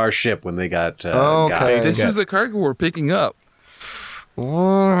transit were- to our ship when they got. Okay. got- this Yeah. is the cargo we're picking up.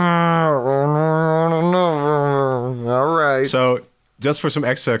 All right. So, just for some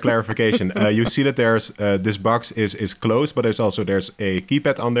extra clarification, you see that there's this box is closed, but there's a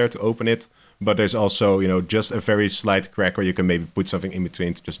keypad on there to open it. But there's also just a very slight crack where you can maybe put something in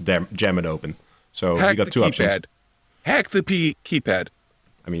between to just jam it open. So Hack you got the two options. keypad. Hack the keypad.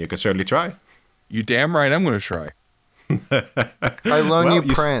 I mean, you can certainly try. You damn right I'm going to try. I loan Well, you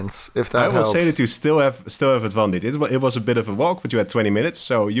you s- Prince, if that I will helps. say that you still have advantage. It was a bit of a walk, but you had 20 minutes,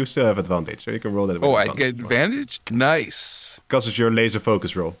 so you still have advantage. So you can roll that. With Oh, I advantage. get advantage? Nice. Because it's your laser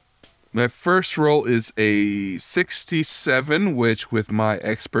focus roll. My first roll is a 67, which with my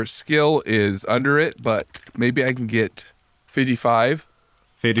expert skill is under it, but maybe I can get 55.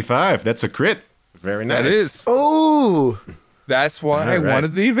 55. That's a crit. Very nice. That is. Oh! That's why I All right.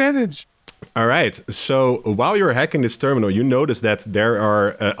 wanted the advantage. All right. So while you're hacking this terminal, you notice that there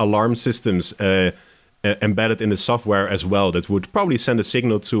are alarm systems embedded in the software as well that would probably send a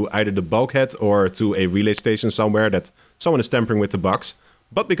signal to either the bulkhead or to a relay station somewhere that someone is tampering with the box.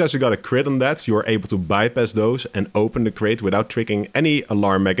 But because you got a crit on that, you're able to bypass those and open the crate without triggering any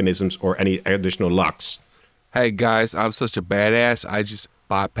alarm mechanisms or any additional locks. Hey, guys, I'm such a badass. I just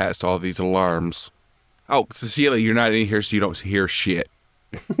bypassed all these alarms. Oh, Cecilia, you're not in here, so you don't hear shit.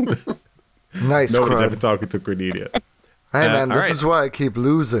 Nice, Nobody's Crud. ever talking to Cornelia. Hey, man, all this right. is why I keep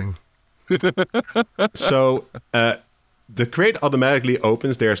losing. So the crate automatically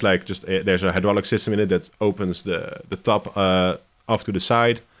opens. There's there's a hydraulic system in it that opens the top off to the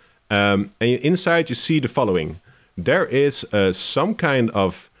side. And inside you see the following. There is some kind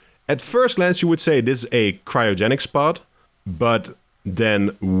of, at first glance you would say this is a cryogenic spot, but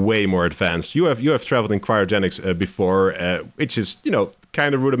then way more advanced. You have traveled in cryogenics before, which is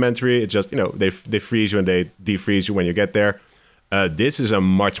kind of rudimentary. It's just they freeze you and they defreeze you when you get there. This is a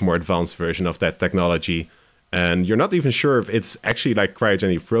much more advanced version of that technology, and you're not even sure if it's actually like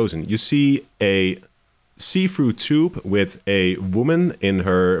cryogenically frozen. You see a see-through tube with a woman in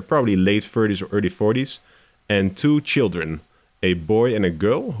her probably late 30s or early 40s and 2 children, a boy and a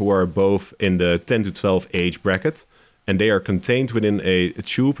girl, who are both in the 10 to 12 age bracket, and they are contained within a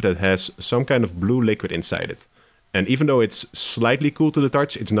tube that has some kind of blue liquid inside it. And even though it's slightly cool to the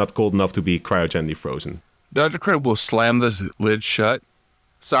touch, it's not cold enough to be cryogenically frozen. Dr. Crud will slam the lid shut.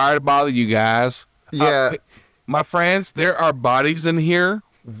 Sorry to bother you guys. Yeah. My friends, there are bodies in here.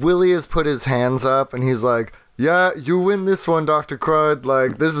 Willie has put his hands up and he's like, yeah, you win this one, Dr. Crud.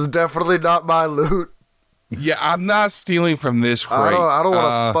 Like, this is definitely not my loot. Yeah, I'm not stealing from this crate. I don't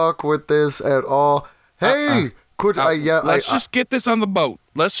want to fuck with this at all. Hey, let's just get this on the boat.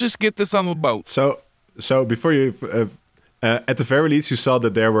 So before you, at the very least, you saw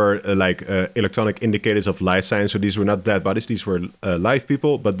that there were electronic indicators of life signs. So these were not dead bodies; these were live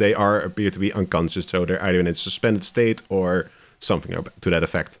people, but they appear to be unconscious. So they're either in a suspended state or something to that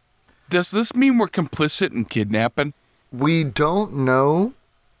effect. Does this mean we're complicit in kidnapping? We don't know,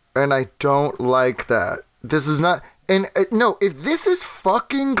 and I don't like that. This is not... And no, if this is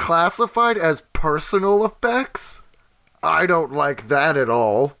fucking classified as personal effects, I don't like that at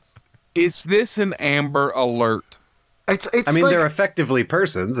all. Is this an Amber Alert? It's I mean, like, they're effectively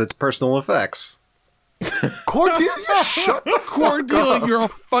persons. It's personal effects. Cordelia, shut the fuck Cordelia, up. you're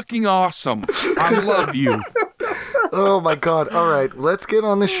fucking awesome. I love you. Oh my god. All right, let's get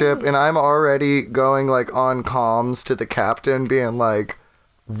on the ship, and I'm already going like on comms to the captain being like,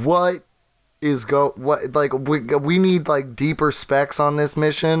 what we need like deeper specs on this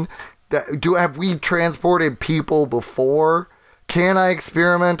mission. Have we transported people before? Can I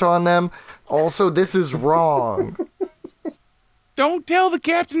experiment on them? Also, this is wrong. Don't tell the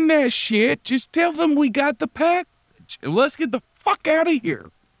captain that shit. Just tell them we got the package. Let's get the fuck out of here.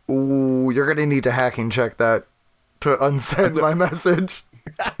 Ooh, you're gonna need to hacking check that to unsend my message.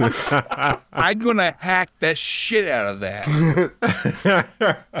 I'm gonna hack that shit out of that.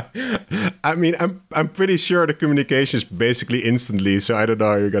 I mean, I'm pretty sure the communication is basically instantly, so I don't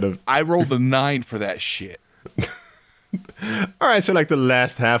know how you're gonna... I rolled a 9 for that shit. All right, so like the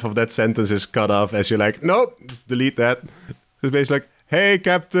last half of that sentence is cut off as you're like, nope, just delete that. So it's basically like, hey,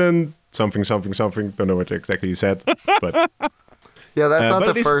 Captain, something. Don't know what exactly you said, but... Yeah, that's not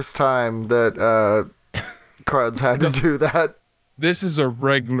but the first time that Cruds had to do that. This is a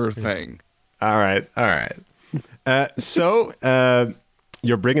regular thing. All right. So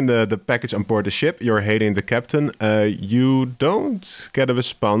you're bringing the package on board the ship. You're hailing the captain. You don't get a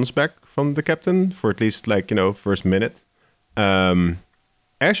response back from the captain for at least first minute.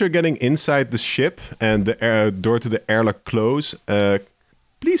 As you're getting inside the ship and the door to the airlock close,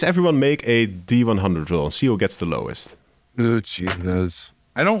 please everyone make a D100 roll. See who gets the lowest. Oh, Jesus.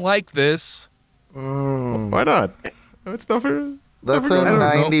 I don't like this. Why not? It's never... That's a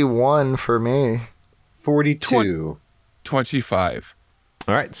 91 for me. 42. 25.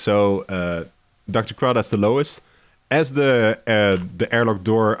 All right, so Dr. Crow, that's the lowest. As the airlock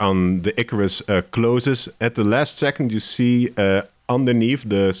door on the Icarus closes, at the last second you see underneath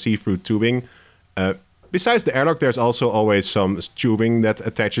the see-through tubing, besides the airlock, there's also always some tubing that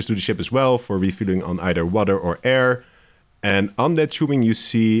attaches to the ship as well for refueling on either water or air. And on that tubing, you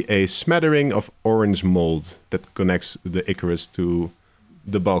see a smattering of orange mold that connects the Icarus to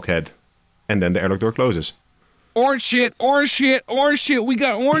the bulkhead. And then the airlock door closes. Orange shit. We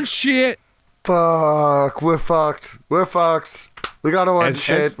got orange shit. Fuck, we're fucked. We got orange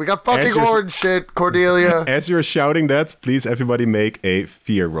shit. We got fucking orange shit, Cordelia. As you're shouting that, please everybody make a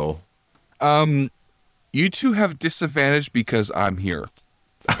fear roll. You two have disadvantage because I'm here.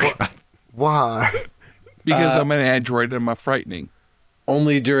 Why? Because I'm an android and I'm frightening.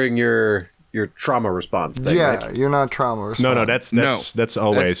 Only during your trauma response thing, Yeah, right? you're not trauma response. No, that's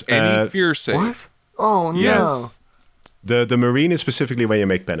always. That's any fear save. What? Oh, Yes. no. The Marine is specifically when you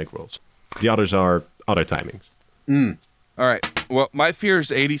make panic rolls. The others are other timings. All right. Well, my fear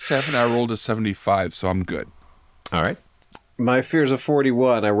is 87. I rolled a 75, so I'm good. All right. My fear's a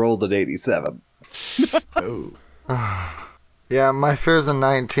 41. I rolled an 87. Oh. Yeah, my fear's a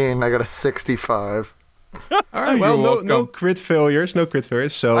 19. I got a 65. All right. Well, no crit failures.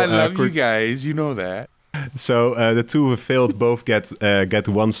 So I love you guys. You know that. So the two who failed both get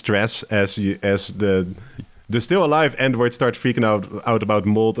one stress as the still alive android starts freaking out about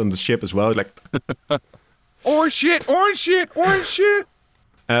mold on the ship as well. Like, orange shit.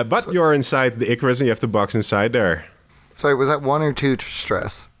 but you're inside the Icarus and you have the box inside there. Sorry, was that 1 or 2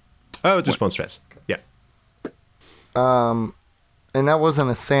 stress? Oh, just 1 stress. Yeah. And that wasn't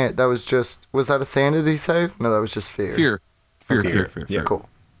a that was just, was that a sanity save? No, that was just fear. Fear. Yeah. Cool.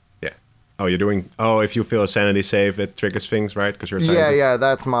 Yeah. Oh, if you fail a sanity save, it triggers things, right? Because you're a Yeah, scientist. yeah,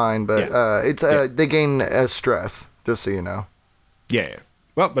 that's mine, but they gain stress, just so you know. Yeah.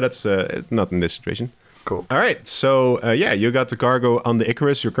 Well, but that's not in this situation. Cool. All right. So, you got the cargo on the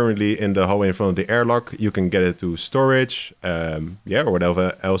Icarus. You're currently in the hallway in front of the airlock. You can get it to storage, or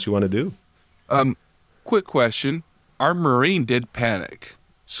whatever else you want to do. Quick question. Our Marine did panic.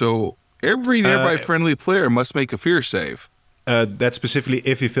 So every nearby friendly player must make a fear save. That's specifically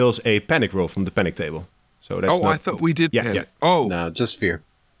if he fails a panic roll from the panic table. So that's I thought we did panic. Yeah. Oh. No, just fear.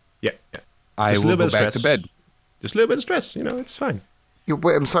 Yeah. I Just a will little go bit of back to stress. bed. Just a little bit of stress. It's fine.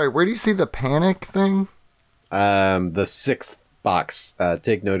 Wait, I'm sorry, where do you see the panic thing? The 6th box.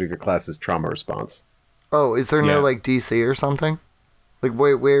 Take note of your class's trauma response. Oh, is there Yeah. no, DC or something? Like,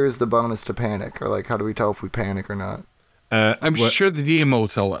 where is the bonus to panic? Or, how do we tell if we panic or not? I'm sure the DM will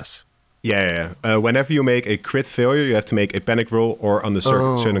tell us. Yeah. Whenever you make a crit failure, you have to make a panic roll, or under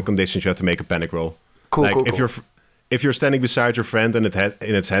certain conditions, you have to make a panic roll. Cool, If you're standing beside your friend and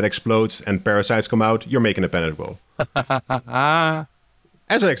its head explodes and parasites come out, you're making a panic roll.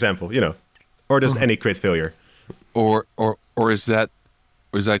 As an example, or just any crit failure. Or is that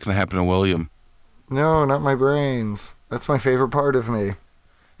going to happen to William? No, not my brains. That's my favorite part of me.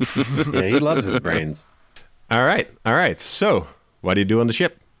 Yeah, he loves his brains. All right. So, what do you do on the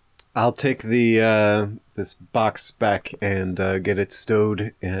ship? I'll take the this box back and get it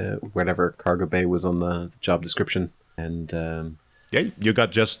stowed whatever cargo bay was on the job description. And You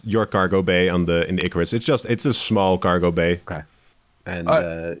got just your cargo bay in the Icarus. It's a small cargo bay. okay,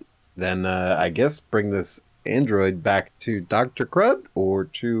 and then I guess bring this android back to Dr. Crud or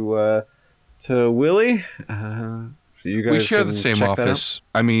to Willie. So you guys We share the can same check that out. office.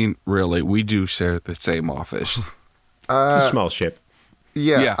 I mean, really, we do share the same office. It's a small ship.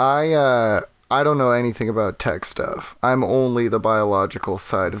 Yeah, Yeah. I don't know anything about tech stuff. I'm only the biological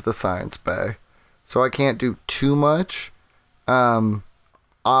side of the science bay. So I can't do too much.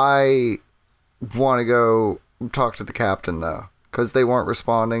 I want to go talk to the captain, though, because they weren't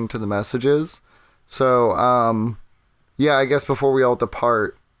responding to the messages. So, I guess before we all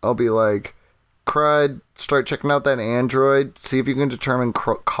depart, I'll be like, Crud, start checking out that android, see if you can determine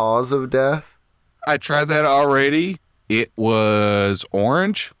cause of death. I tried that already. It was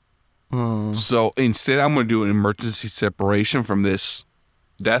orange. So instead, I'm going to do an emergency separation from this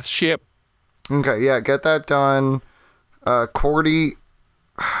death ship. Okay, yeah, get that done. Cordy,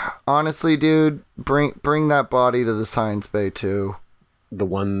 honestly, dude, bring that body to the science bay too. The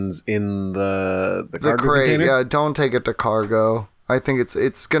ones in the The cargo crate, container? yeah, don't take it to cargo. I think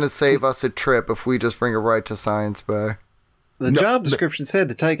it's gonna save us a trip if we just bring it right to science bay. The job description said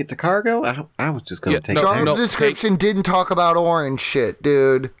to take it to cargo. I was just going to take Job it. description didn't talk about orange shit,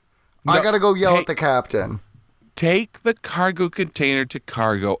 dude. I gotta go yell at the captain. Take the cargo container to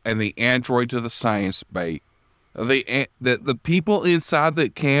cargo and the android to the science bay. The people inside the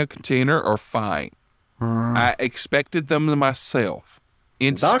container are fine. I expected them to myself. Doc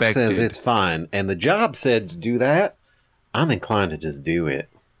Inspected. says it's fine, and the job said to do that. I'm inclined to just do it.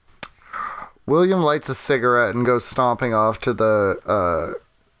 William lights a cigarette and goes stomping off to the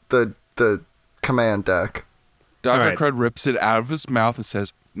command deck. Dr. All right. Crud rips it out of his mouth and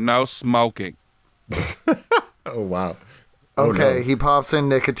says, "No smoking." Oh, wow. Okay, no. he pops in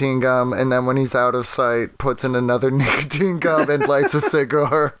nicotine gum, and then when he's out of sight, puts in another nicotine gum and lights a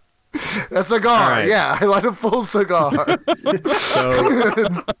cigar. A cigar, All right. yeah, I light a full cigar.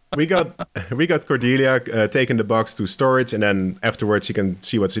 So we got Cordelia taking the box to storage, and then afterwards she can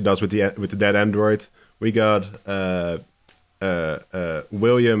see what she does with the dead android. We got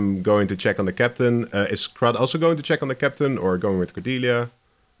William going to check on the captain. Is Crud also going to check on the captain, or going with Cordelia?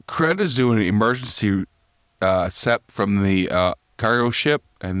 Crud is doing an emergency sep from the cargo ship,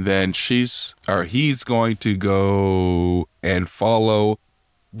 and then he's going to go and follow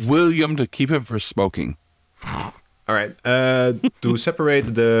William to keep him from smoking. All right. To separate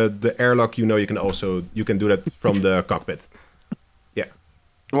the airlock, you can do that from the cockpit. Yeah.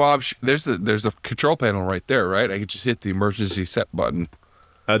 Well, there's a control panel right there, right? I could just hit the emergency set button.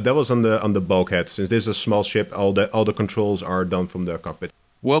 That was on the bulkhead. Since this is a small ship, all the controls are done from the cockpit.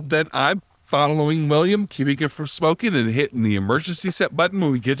 Well, then I'm following William, keeping him from smoking, and hitting the emergency set button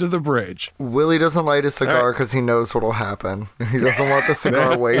when we get to the bridge. Willie doesn't light a cigar because he knows what'll happen. He doesn't want the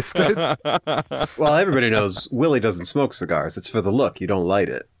cigar wasted. Well, everybody knows Willie doesn't smoke cigars. It's for the look. You don't light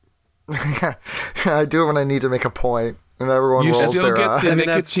it. I do it when I need to make a point, and everyone You rolls still their get eyes. the I mean,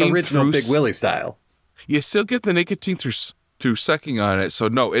 that's nicotine original through Big Willie style. You still get the nicotine through sucking on it, so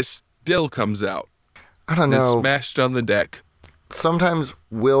no, it still comes out. I don't It's know. smashed on the deck. Sometimes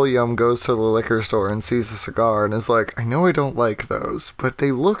William goes to the liquor store and sees a cigar and is like, I know I don't like those, but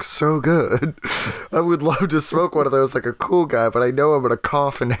they look so good. I would love to smoke one of those like a cool guy, but I know I'm going to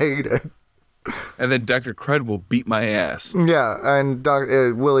cough and hate it. And then Dr. Crud will beat my ass. Yeah, and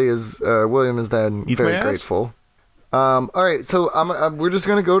William is then Eat my very ass? grateful. All right, so we're just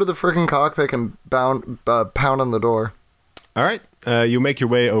going to go to the freaking cockpit and pound on the door. All right. You make your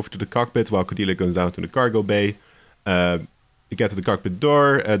way over to the cockpit while Cordelia goes down to the cargo bay. You get to the cockpit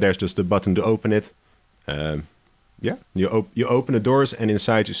door. There's just a button to open it. You open the doors, and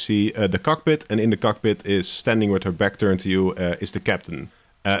inside you see the cockpit. And in the cockpit is standing with her back turned to you is the captain.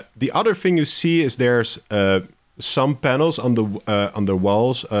 The other thing you see is there's some panels on the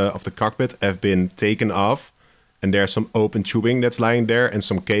walls of the cockpit have been taken off, and there's some open tubing that's lying there, and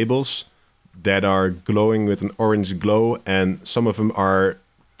some cables that are glowing with an orange glow, and some of them are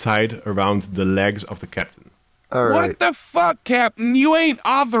tied around the legs of the captain. All right. What the fuck, Captain? You ain't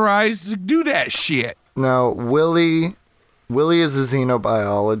authorized to do that shit. Now, Willie is a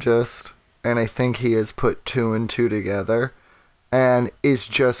xenobiologist, and I think he has put 2 and 2 together, and is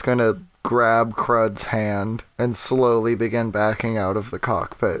just going to grab Crud's hand and slowly begin backing out of the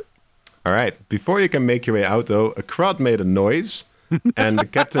cockpit. All right. Before you can make your way out, though, a crowd made a noise, and the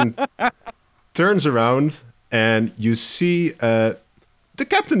captain turns around, and you see the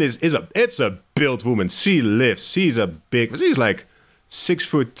captain is a built woman. She lifts. She's like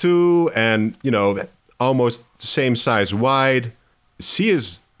 6'2", and almost the same size wide. She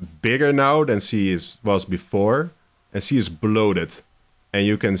is bigger now than she was before, and she is bloated, and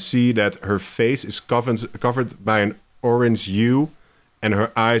you can see that her face is covered by an orange hue, and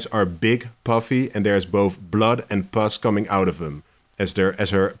her eyes are big, puffy, and there's both blood and pus coming out of them as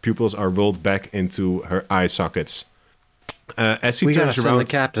her pupils are rolled back into her eye sockets. As she We gotta turns send around, the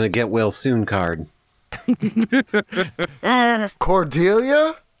captain a get well soon card.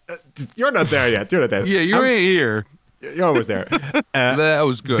 Cordelia? you're not there yet. You're not there. Yeah, you ain't here. You're almost there. That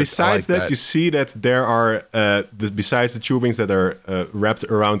was good. Besides I like that, you see that there are besides the tubings that are wrapped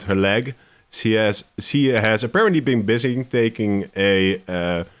around her leg, she has apparently been busy taking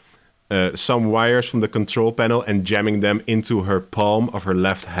some wires from the control panel and jamming them into her palm of her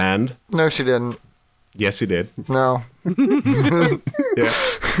left hand. No, she didn't. Yes, she did. No. Yeah.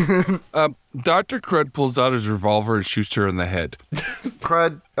 Dr. Crud pulls out his revolver and shoots her in the head.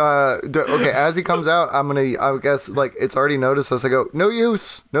 Crud, okay, as he comes out, I guess, like, it's already noticed us. I go, no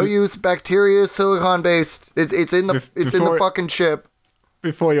use, bacteria, silicon-based. It's in the fucking ship.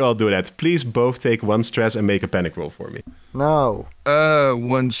 Before you all do that, please both take 1 stress and make a panic roll for me. No.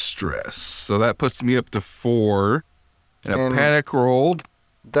 1 stress. So that puts me up to 4. And a panic roll.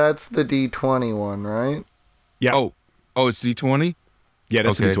 That's the D20 one, right? Yeah. Oh, it's D20? Yeah,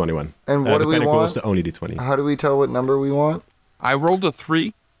 that's Okay. the D20 one. And what do we The panic roll want? is the only D20. How do we tell what number we want? I rolled a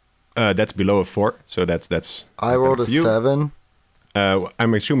 3. That's below a 4, so that's. I rolled a you. 7.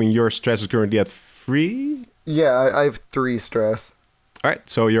 I'm assuming your stress is currently at 3. Yeah, I have 3 stress. All right,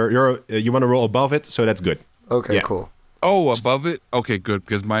 so you want to roll above it, so that's good. Okay, Yeah. cool. Oh, above it? Okay, good,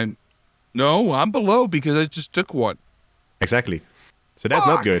 because mine... No, I'm below because I just took 1. Exactly. So that's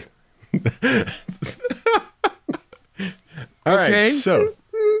not good. All right, Okay. so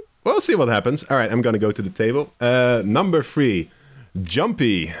we'll see what happens. All right, I'm going to go to the table. Number 3,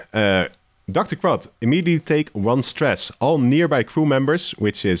 Jumpy. Dr. Crud, immediately take 1 stress. All nearby crew members,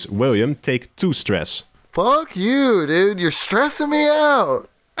 which is William, take 2 stress. Fuck you, dude. You're stressing me out.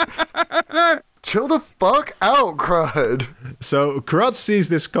 Chill the fuck out, Crud. So Crud sees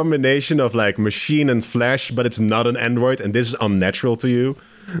this combination of like machine and flesh, but it's not an android, and this is unnatural to you.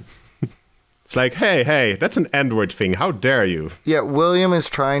 It's like, hey, that's an android thing. How dare you? Yeah, William is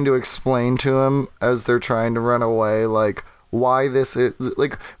trying to explain to him as they're trying to run away, like, why this is...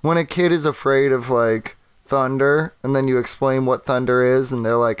 Like, when a kid is afraid of, like, thunder, and then you explain what thunder is, and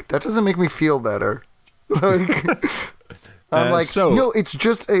they're like, that doesn't make me feel better. Like... I'm like, no, it's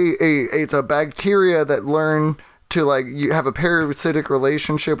just it's a bacteria that learn to, like, you have a parasitic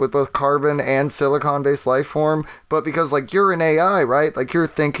relationship with both carbon and silicon-based life form, but because, like, you're an AI, right? Like, you're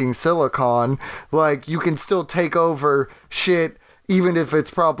thinking silicon, like, you can still take over shit even if it's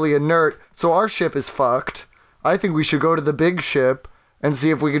probably inert, so our ship is fucked. I think we should go to the big ship and see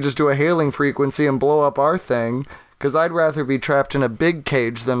if we could just do a hailing frequency and blow up our thing, because I'd rather be trapped in a big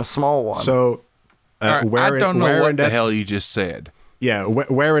cage than a small one. So... I don't know what the hell you just said. Yeah,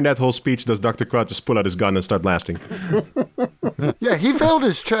 where in that whole speech does Dr. Crud just pull out his gun and start blasting? Yeah, he failed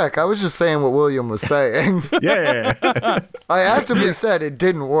his check. I was just saying what William was saying. Yeah. I actively said it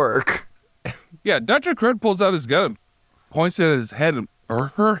didn't work. Yeah, Dr. Crud pulls out his gun, points it at his head or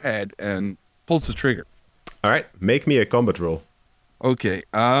her head, and pulls the trigger. All right, make me a combat roll. Okay.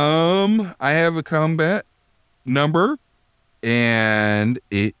 I have a combat number, and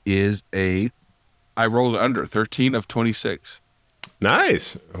it is I rolled under 13 of 26.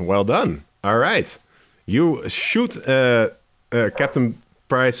 Nice. Well done. All right. You shoot Captain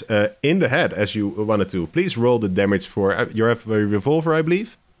Price in the head as you wanted to. Please roll the damage for... you have a revolver, I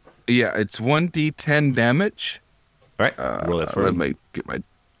believe? Yeah, it's 1d10 damage. All right. Roll it for Let me. me get my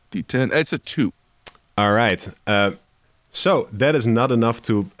d10. It's a 2. All right. So that is not enough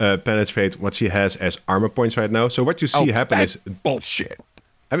to penetrate what she has as armor points right now. So what you see happen that's is... bullshit.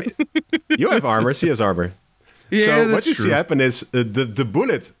 I mean, you have armor. She has armor. Yeah, so what that's you true. see happen is the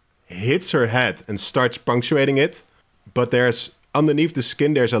bullet hits her head and starts punctuating it. But there's underneath the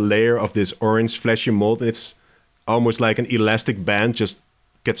skin, there's a layer of this orange fleshy mold. And it's almost like an elastic band just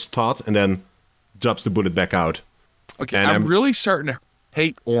gets taut and then drops the bullet back out. Okay, And I'm really starting to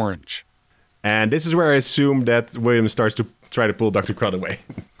hate orange. And this is where I assume that William starts to try to pull Dr. Crud away.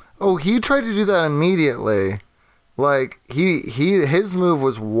 Oh, he tried to do that immediately. Like, his move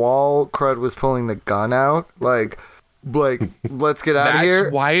was while Crud was pulling the gun out. Like, let's get out of That's here.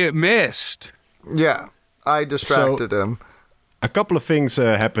 why it missed. Yeah, I distracted him. A couple of things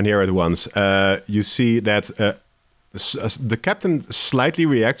happen here at once. You see that the captain slightly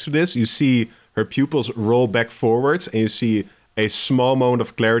reacts to this. You see her pupils roll back forwards, and you see a small moment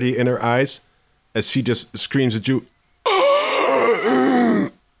of clarity in her eyes as she just screams at you.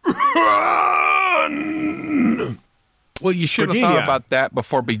 Well, you should have Cordelia. thought about that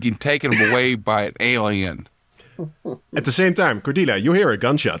before being taken away by an alien. At the same time, Cordelia, you hear a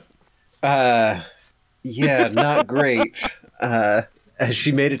gunshot. Yeah, not great. Has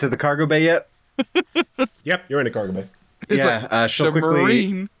she made it to the cargo bay yet? Yep, you're in the cargo bay. It's Yeah, she'll the quickly-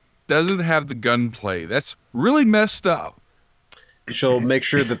 Marine doesn't have the gunplay. That's really messed up. She'll make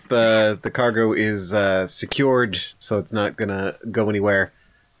sure that the cargo is secured so it's not gonna go anywhere,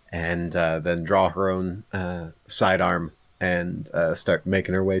 and then draw her own sidearm and start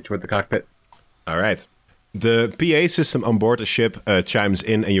making her way toward the cockpit. All right. The PA system on board the ship chimes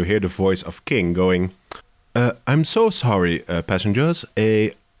in, and you hear the voice of King going, I'm so sorry, passengers.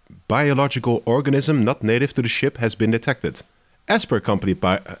 A biological organism not native to the ship has been detected. As per company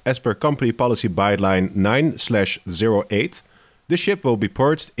policy byline 9/08, the ship will be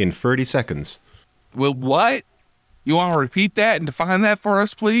purged in 30 seconds. Well, what? You want to repeat that and define that for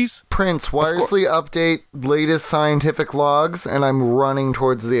us, please? Prince, wirelessly update latest scientific logs, and I'm running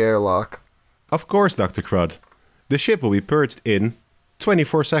towards the airlock. Of course, Dr. Crud. The ship will be purged in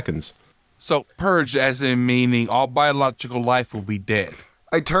 24 seconds. So, purged as in meaning all biological life will be dead.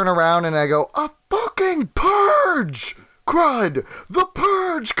 I turn around and I go, a fucking purge! Crud! The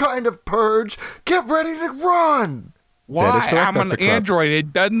purge kind of purge! Get ready to run! Why? is correct, I'm an Dr. Krabs. android.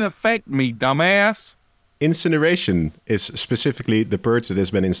 It doesn't affect me, dumbass. Incineration is specifically the purge that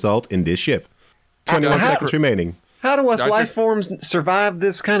has been installed in this ship. 21 how- seconds remaining. How do us Dr. life forms survive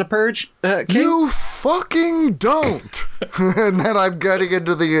this kind of purge, King? You fucking don't! And then I'm getting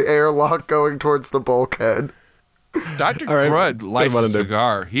into the airlock going towards the bulkhead. Dr. All right, Crud lights what a I'm doing.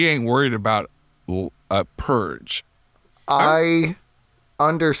 cigar. He ain't worried about a purge. I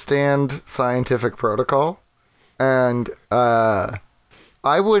understand scientific protocol, and I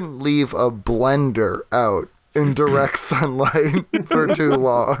wouldn't leave a blender out in direct sunlight for too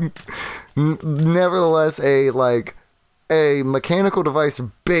long. Nevertheless, a mechanical device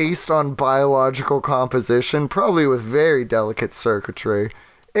based on biological composition, probably with very delicate circuitry.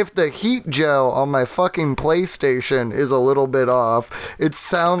 If the heat gel on my fucking PlayStation is a little bit off, it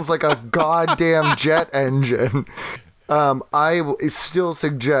sounds like a goddamn jet engine. Still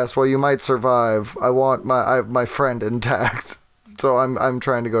suggest, while you might survive, I want my friend intact. So I'm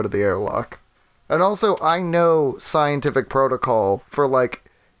trying to go to the airlock. And also, I know scientific protocol for, like,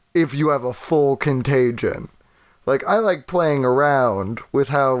 if you have a full contagion. Like, I like playing around with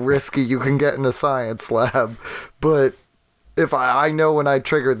how risky you can get in a science lab, but if I know when I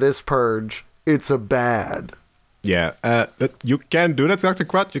trigger this purge, it's a bad. Yeah, you can do that, Dr.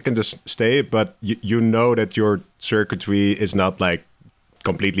 Crud. You can just stay, but you know that your circuitry is not, like,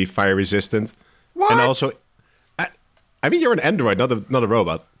 completely fire resistant. What? And also, I mean, you're an android, not a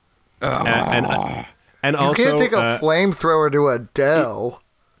robot. And You also, can't take a flamethrower to a Dell.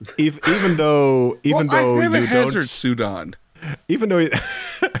 even though I have a you hazard don't, suit on. even though Now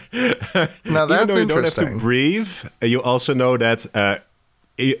even that's though you don't have to interesting. breathe, you also know that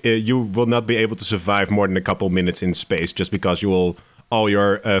you will not be able to survive more than a couple minutes in space, just because all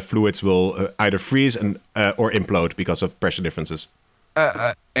your fluids will either freeze and or implode because of pressure differences.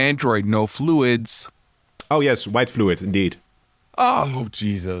 Android, no fluids. Oh yes, white fluid indeed. Oh,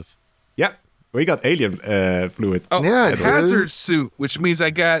 Jesus. Yeah, we got alien fluid. Oh, Yeah, dude. hazard suit, which means I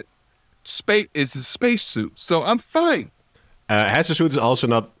got space. It's a space suit, so I'm fine. Hazard suit is also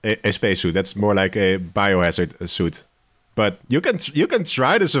not a spacesuit. That's more like a biohazard suit. But you can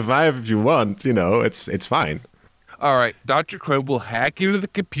try to survive if you want. You know, it's fine. All right, Dr. Crud will hack into the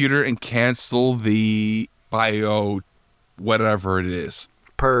computer and cancel the bio, whatever it is,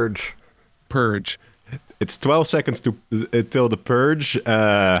 Purge. purge. It's 12 seconds till the purge.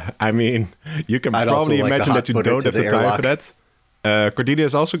 I mean, you can I'd also probably like to imagine that you hot-foot it don't to have the the time airlock. for that. Cordelia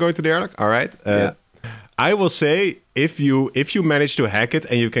is also going to the airlock. All right. Yeah. I will say if you manage to hack it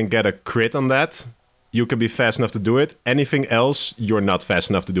and you can get a crit on that, you can be fast enough to do it. Anything else, you're not fast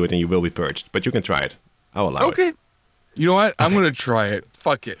enough to do it, and you will be purged. But you can try it. I'll allow it. Okay. You know what? I'm gonna try it.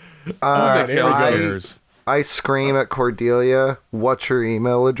 Fuck it. Uh, Who the hell I, cares? I scream at Cordelia, what's your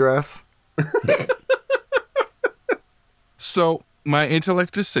email address? So my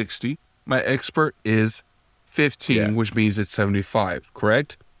intellect is 60. My expert is 15, Yeah. which means it's 75.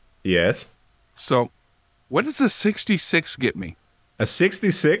 Correct? Yes. So, what does the 66 get me? A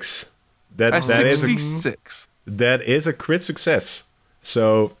 66. A That is 66. that is a crit success.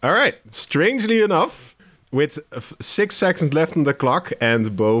 So, all right. Strangely enough, with 6 seconds left on the clock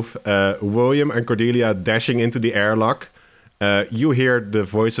and both William and Cordelia dashing into the airlock, you hear the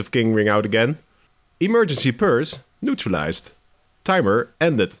voice of King ring out again. Emergency purse neutralized. Timer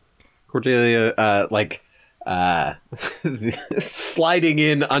ended. Cordelia, sliding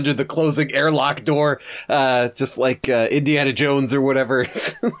in under the closing airlock door, just like Indiana Jones or whatever.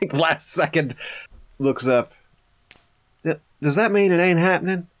 Like last second, looks up. Does that mean it ain't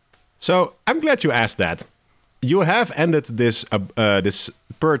happening? So I'm glad you asked that. You have ended this this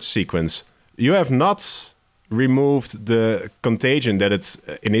purge sequence. You have not removed the contagion that it's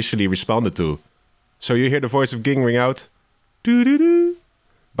initially responded to. So you hear the voice of Ging ring out. Doo-doo-doo.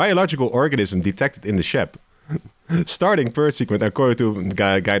 Biological organism detected in the ship. Starting purge sequence according to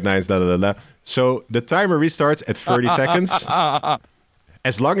guidelines. Blah, blah, blah. So the timer restarts at 30 seconds.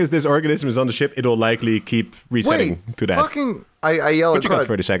 As long as this organism is on the ship, it'll likely keep resetting Wait, to that. fucking... I yell But at you got Crud.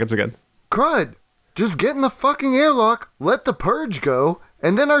 30 seconds again. Crud, just get in the fucking airlock, let the purge go,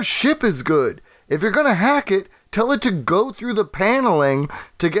 and then our ship is good. If you're gonna hack it, tell it to go through the paneling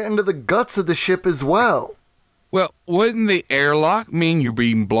to get into the guts of the ship as well. Well, wouldn't the airlock mean you're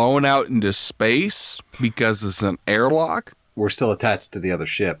being blown out into space because it's an airlock? We're still attached to the other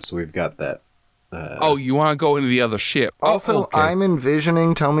ship, so we've got that. Oh, you want to go into the other ship? Also, oh, okay. I'm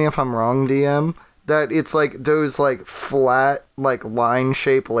envisioning, tell me if I'm wrong, DM, that it's like those like flat, like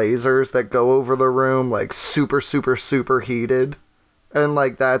line-shaped lasers that go over the room, like super, super, super heated. And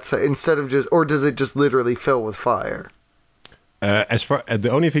like that's instead of just, or does it just literally fill with fire? As far the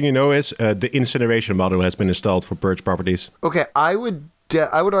only thing you know is the incineration module has been installed for purge properties. Okay, I would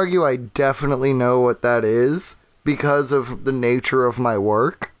argue I definitely know what that is because of the nature of my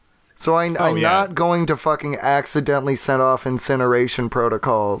work. So I'm yeah. not going to fucking accidentally set off incineration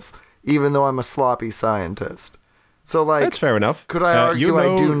protocols, even though I'm a sloppy scientist. So like, That's fair enough. could I argue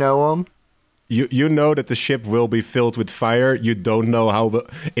I do know them? You know that the ship will be filled with fire. You don't know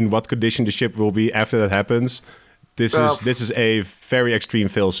in what condition the ship will be after that happens. This is a very extreme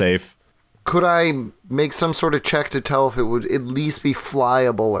failsafe. Could I make some sort of check to tell if it would at least be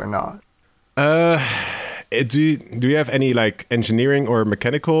flyable or not? Do you have any like engineering or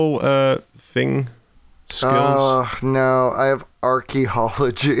mechanical skills? No, I have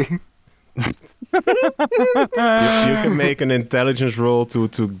archaeology. You can make an intelligence roll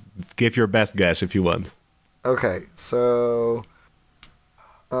to give your best guess if you want. Okay, so...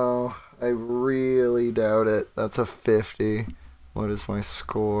 Oh, I really doubt it. That's a 50. What is my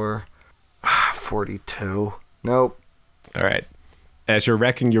score? 42. Nope. All right. As you're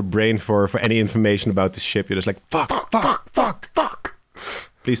racking your brain for any information about the ship, you're just like, fuck.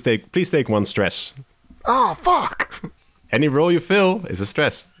 Please take one stress. Oh, fuck! Any roll you fill is a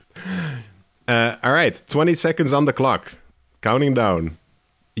stress. All right, 20 seconds on the clock. Counting down.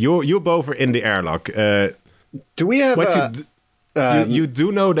 You both are in the airlock. Do we have? What you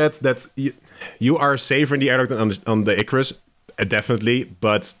do know that you are safer in the airlock than on the Icarus, definitely.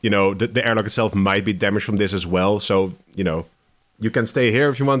 But you know the airlock itself might be damaged from this as well. So you know you can stay here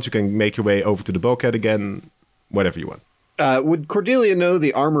if you want. You can make your way over to the bulkhead again. Whatever you want. Would Cordelia know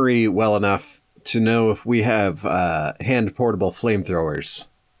the armory well enough to know if we have hand portable flamethrowers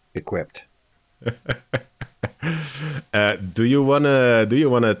equipped? Do you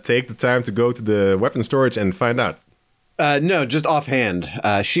wanna take the time to go to the weapon storage and find out? No, just offhand.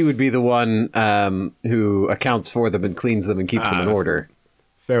 She would be the one who accounts for them and cleans them and keeps them in order.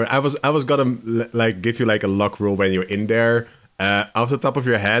 Fair. I was gonna like give you like a luck roll when you're in there. Off the top of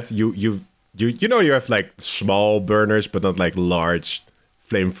your head, you know you have like small burners, but not like large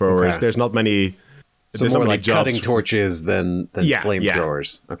flamethrowers. Okay. There's not many. So there's more not many like jobs cutting torches than Yeah,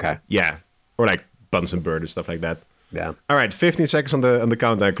 flamethrowers. Okay. Yeah, or like Bunsen burners, stuff like that. Yeah. All right, 15 seconds on the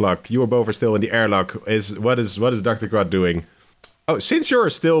countdown clock. You both are still in the airlock. What is Dr. Crud doing? Oh, since you're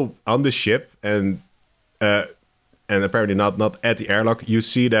still on the ship and apparently not at the airlock, you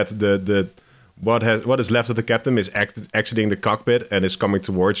see that the what is left of the captain is exiting the cockpit and is coming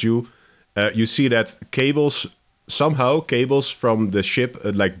towards you. You see that cables from the ship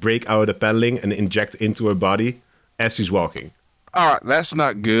like break out of the paneling and inject into her body as he's walking. All right, that's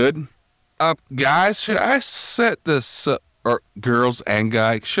not good. Guys, should I set this, or girls and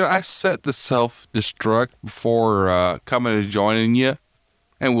guys, should I set the self-destruct before coming and joining you?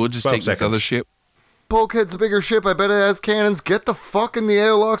 And we'll just 12 take this seconds. other ship? Bulkhead's a bigger ship. I bet it has cannons. Get the fuck in the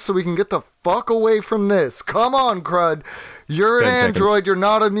airlock so we can get the fuck away from this. Come on, Crud. You're an 10 seconds. android. You're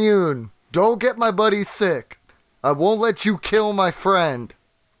not immune. Don't get my buddy sick. I won't let you kill my friend.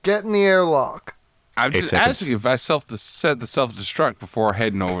 Get in the airlock. I'm 8 just seconds. asking if I set the self-destruct before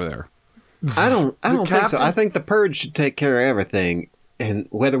heading over there. I don't think so. captain- I think the purge should take care of everything, and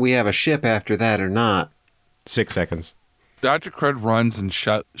whether we have a ship after that or not. 6 seconds. Dr. Crud runs and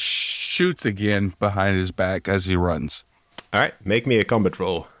shoots again behind his back as he runs. All right, make me a combat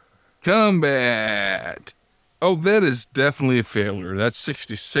roll. Combat. Oh, that is definitely a failure. That's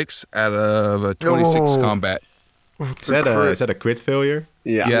 66 out of a 26 Oh. combat. Is that a crit failure?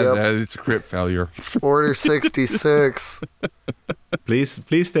 Yeah. Yeah, Yep. that is a crit failure. Order 66.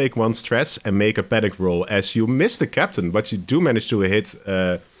 Please take one stress and make a panic roll as you miss the captain, but you do manage to hit.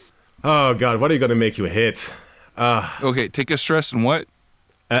 Oh god, what are you gonna make you hit? Okay, take a stress and what?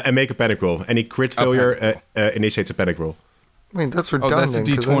 And make a panic roll. Any crit failure initiates a panic roll. I mean, that's Oh, redundant. that's a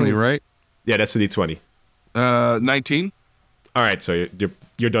 'cause then D20, you- right? Yeah, that's a d20. 19? All right, so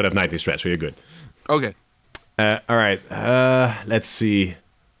you don't have 19 stress, so you're good. Okay. All right, let's see.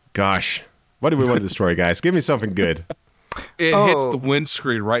 Gosh, what do we want to destroy, guys? Give me something good. It Oh. hits the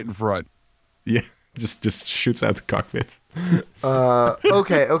windscreen right in front. Yeah, just shoots out the cockpit.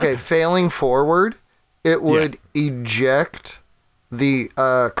 Okay. Failing forward, it would eject the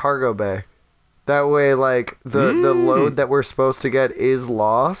cargo bay. That way, like, the load that we're supposed to get is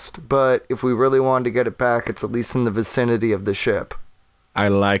lost, but if we really wanted to get it back, it's at least in the vicinity of the ship. I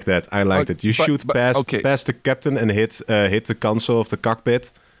like that. that. You but- shoot but- past okay. past the captain and hit the console of the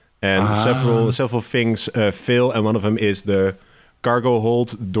cockpit, and several things fail, and one of them is the cargo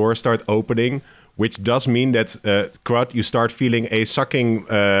hold door start opening, which does mean that Crud, you start feeling a sucking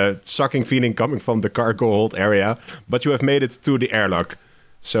feeling coming from the cargo hold area, but you have made it to the airlock.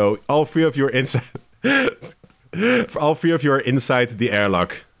 So all three of you are inside. All three of you are inside the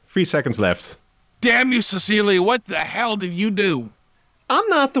airlock. 3 seconds left. Damn you, Cecilia. What the hell did you do? I'm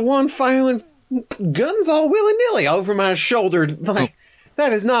not the one firing guns all willy-nilly over my shoulder. Like,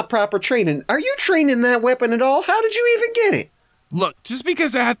 that is not proper training. Are you training that weapon at all? How did you even get it? Look, just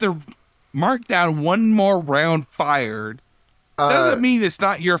because I have to mark down one more round fired doesn't mean it's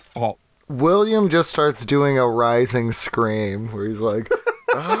not your fault. William just starts doing a rising scream where he's like,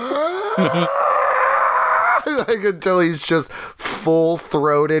 like until he's just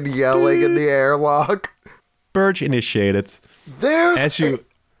full-throated yelling in the airlock. Purge initiated. There's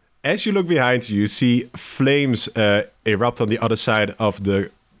As you look behind you, you see flames erupt on the other side of the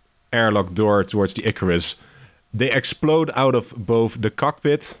airlock door towards the Icarus. They explode out of both the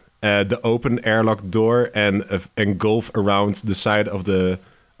cockpit, the open airlock door, and engulf around the side of the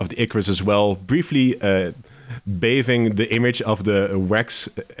Icarus as well, briefly bathing the image of the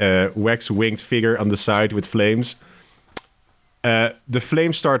wax-winged figure on the side with flames. The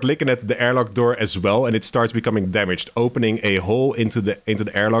flames start licking at the airlock door as well, and it starts becoming damaged, opening a hole into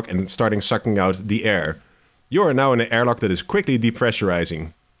the airlock and starting sucking out the air. You are now in an airlock that is quickly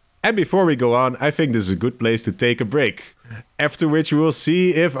depressurizing. And before we go on, I think this is a good place to take a break. After which we will see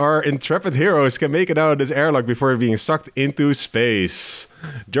if our intrepid heroes can make it out of this airlock before being sucked into space.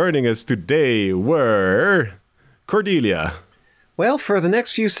 Joining us today were Cordelia, Well, for the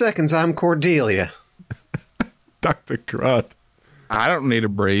next few seconds, I'm Cordelia. Dr. Crud. I don't need to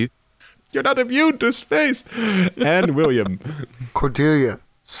breathe. You're not immune to space. And William. Cordelia,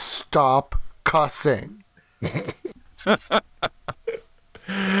 stop cussing. All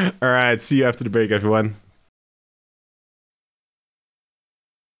right, see you after the break, everyone.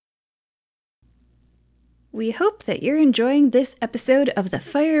 We hope that you're enjoying this episode of the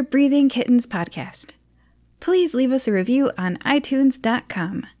Fire Breathing Kittens podcast. please leave us a review on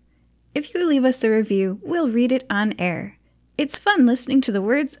iTunes.com. If you leave us a review, we'll read it on air. It's fun listening to the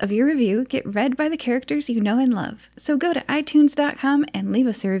words of your review get read by the characters you know and love, so go to iTunes.com and leave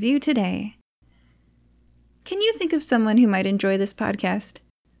us a review today. Can you think of someone who might enjoy this podcast?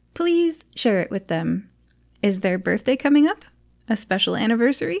 Please share it with them. Is their birthday coming up? A special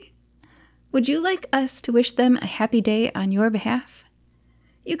anniversary? Would you like us to wish them a happy day on your behalf?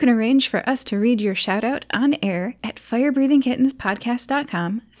 You can arrange for us to read your shout-out on air at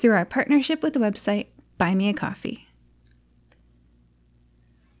firebreathingkittenspodcast.com through our partnership with the website Buy Me a Coffee.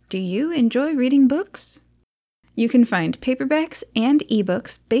 Do you enjoy reading books? You can find paperbacks and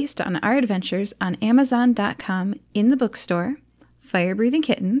ebooks based on our adventures on Amazon.com in the bookstore, Fire Breathing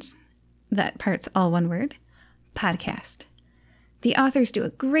Kittens, that part's all one word, podcast. The authors do a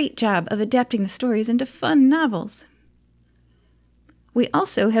great job of adapting the stories into fun novels. We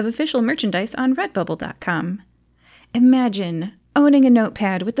also have official merchandise on Redbubble.com. Imagine owning a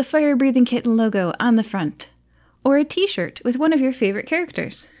notepad with the Fire Breathing Kitten logo on the front, or a t-shirt with one of your favorite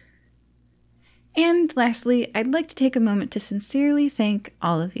characters. And lastly, I'd like to take a moment to sincerely thank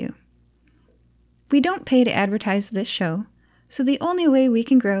all of you. We don't pay to advertise this show, so the only way we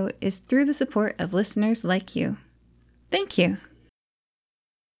can grow is through the support of listeners like you. Thank you.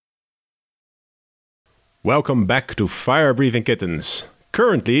 Welcome back to Fire Breathing Kittens.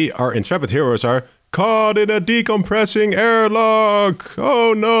 Currently, our intrepid heroes are caught in a decompressing airlock.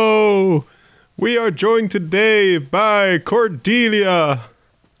 Oh no! We are joined today by Cordelia,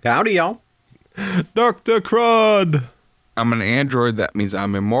 Howdy, y'all. Dr. Crud, I'm an android. That means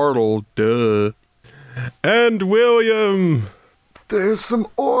I'm immortal. Duh. and William. There's some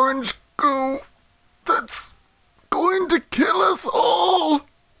orange goo that's going to kill us all.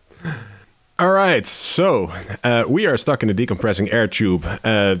 All right, so we are stuck in a decompressing air tube.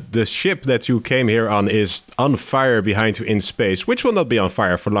 The ship that you came here on is on fire behind you in space, which will not be on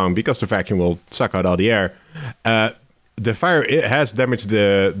fire for long because the vacuum will suck out all the air. The fire it has damaged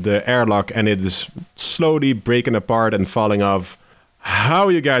the airlock and it is slowly breaking apart and falling off. How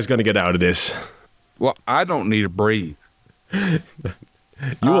are you guys going to get out of this? Well, I don't need to breathe. You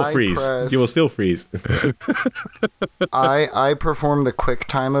will freeze. press- You will still freeze. I perform the quick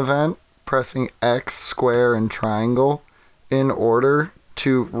time event, pressing X, square, and triangle in order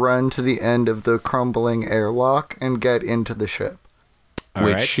to run to the end of the crumbling airlock and get into the ship. All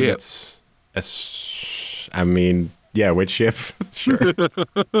Which right, ship? Which ship? Sure.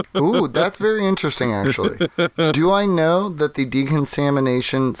 Ooh, that's very interesting, actually. Do I know that the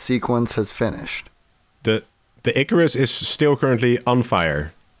decontamination sequence has finished? The Icarus is still currently on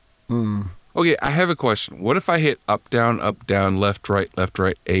fire. Okay, I have a question. What if I hit up, down, left,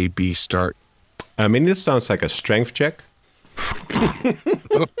 right, A, B, start? I mean, this sounds like a strength check.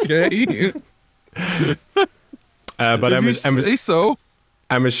 Okay. But If you say so.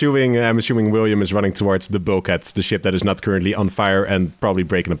 I'm assuming William is running towards the bulkhead, the ship that is not currently on fire and probably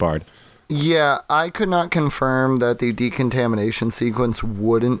breaking apart. Yeah, I could not confirm that the decontamination sequence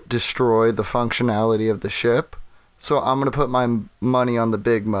wouldn't destroy the functionality of the ship, so I'm going to put my money on the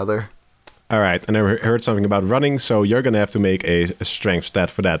big mother. All right, and I heard something about running, so you're going to have to make a strength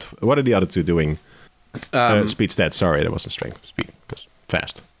stat for that. What are the other two doing? Speed stat, sorry, that wasn't strength. Speed, because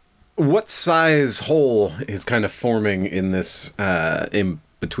fast. What size hole is kind of forming in this, in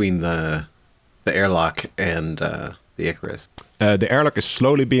between the airlock and the Icarus? The airlock is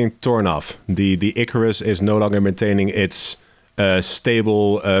slowly being torn off. The Icarus is no longer maintaining its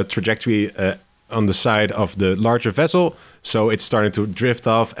stable trajectory on the side of the larger vessel, so it's starting to drift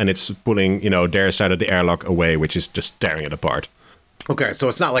off, and it's pulling, their side of the airlock away, which is just tearing it apart. Okay, so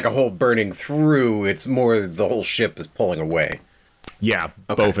it's not like a hole burning through, it's more the whole ship is pulling away. Yeah,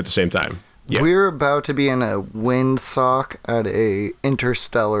 both at the same time. Yeah. We're about to be in a windsock at a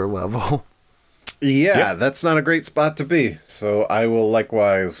interstellar level. Yeah, that's not a great spot to be. So I will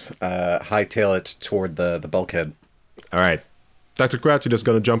likewise hightail it toward the bulkhead. All right. Dr. Crouch, you're just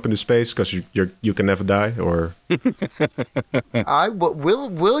going to jump into space because you can never die, or...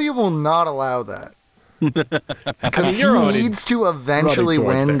 William will not allow that. Because he already needs to eventually running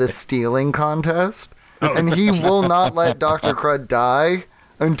towards win that. the stealing contest. And he will not let Dr. Crud die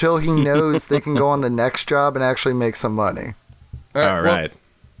until he knows they can go on the next job and actually make some money. All right.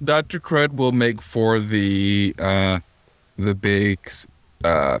 Dr. Crud will make for the big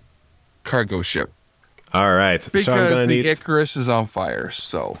cargo ship. All right. So I'm Because gonna the need... Icarus is on fire,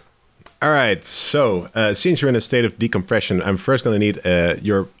 so... All right. So since you're in a state of decompression, I'm first going to need...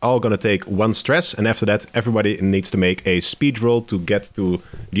 you're all going to take one stress, and after that, everybody needs to make a speed roll to get to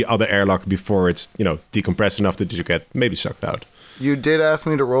the other airlock before it's, decompressed enough that you get maybe sucked out. You did ask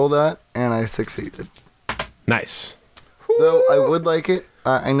me to roll that, and I succeeded. Nice. Though I would like it.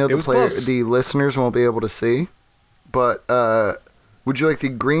 I know was close. the listeners won't be able to see, but would you like the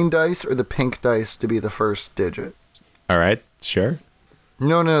green dice or the pink dice to be the first digit? All right, sure.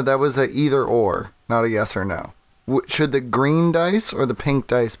 No, that was a either or, not a yes or no. Should the green dice or the pink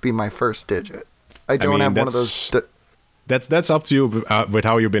dice be my first digit? I don't have one of those. That's up to you with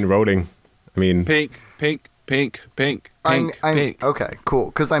how you've been rolling. I mean, Pink. Okay, cool.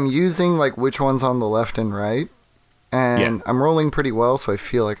 Because I'm using like which one's on the left and right, and Yeah. I'm rolling pretty well, so I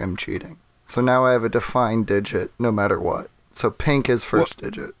feel like I'm cheating. So now I have a defined digit no matter what. So pink is first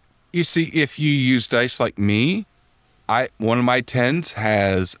digit. You see, if you use dice like me, one of my 10s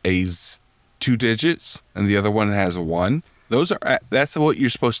has 2 digits and the other one has a 1. That's what you're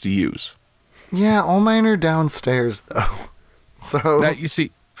supposed to use. Yeah, all mine are downstairs though. So Now you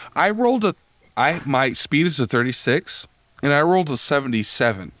see, my speed is a 36 and I rolled a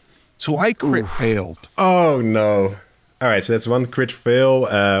 77. So I crit failed. oh no. All right, so that's one crit fail,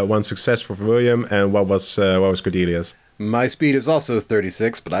 one success for William, and what was Cordelia's? My speed is also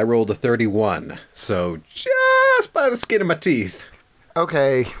 36, but I rolled a 31. So just by the skin of my teeth.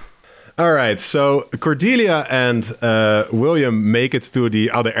 okay. All right, so Cordelia and William make it to the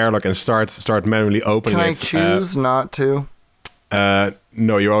other airlock and start manually opening Can I it. choose not to?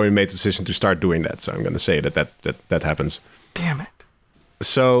 No, you already made the decision to start doing that, so I'm going to say that happens. Damn it.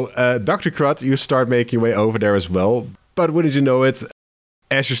 So, Dr. Crud, you start making your way over there as well. But wouldn't you know it,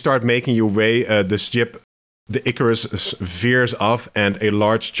 as you start making your way, the ship, the Icarus, veers off, and a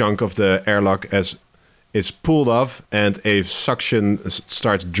large chunk of the airlock is pulled off, and a suction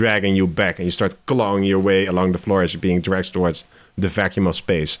starts dragging you back, and you start clawing your way along the floor as you're being dragged towards the vacuum of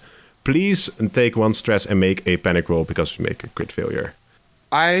space. Please take 1 stress and make a panic roll because you make a crit failure.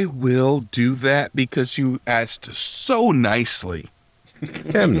 I will do that because you asked so nicely.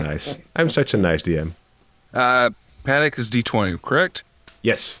 I'm nice. I'm such a nice DM. Panic is D20, correct?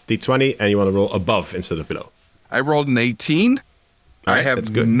 Yes, D20, and you want to roll above instead of below. I rolled an 18. All I right, have that's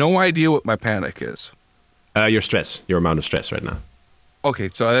good. no idea what my panic is. Your amount of stress right now. Okay,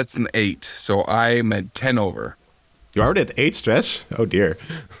 so that's an 8. So I'm at 10 over. You're already at 8 stress? Oh dear.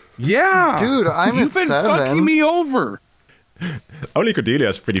 Yeah. Dude, I'm You've at been 7. fucking me over. Only Cordelia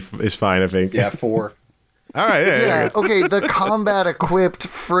is fine, I think. Yeah, 4. All right, yeah. Yeah, okay, the combat-equipped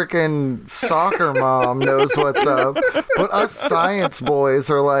frickin' soccer mom knows what's up, but us science boys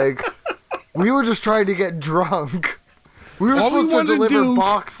are like, we were just trying to get drunk. We were All we supposed to wanted to deliver do-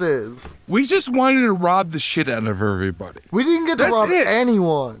 boxes. We just wanted to rob the shit out of everybody. We didn't get to That's rob it.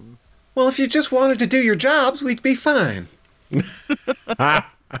 anyone. Well, if you just wanted to do your jobs, we'd be fine.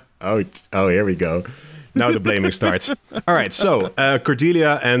 Oh, here we go. Now the blaming starts. All right, so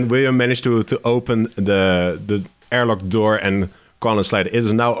Cordelia and William managed to open the airlock door and Colin slide. It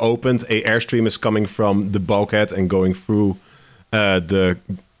is now opened. A airstream is coming from the bulkhead and going through the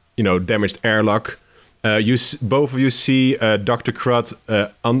damaged airlock. Both of you see Dr. Crud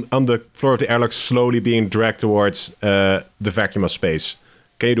on the floor of the airlock slowly being dragged towards the vacuum of space.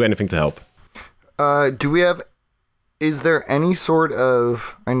 Can you do anything to help? Is there any sort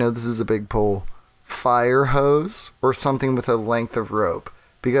of, I know this is a big pull, fire hose or something with a length of rope?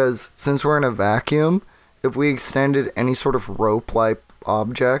 Because since we're in a vacuum, if we extended any sort of rope-like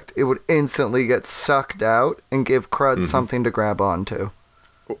object, it would instantly get sucked out and give Crud something to grab onto.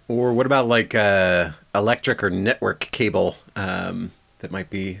 Or what about like electric or network cable that might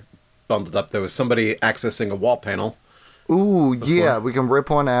be bundled up? There was somebody accessing a wall panel. Ooh, yeah, we can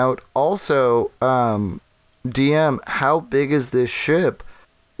rip one out. Also, DM, how big is this ship?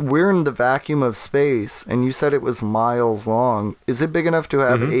 We're in the vacuum of space, and you said it was miles long. Is it big enough to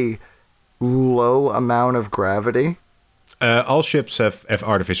have a low amount of gravity? All ships have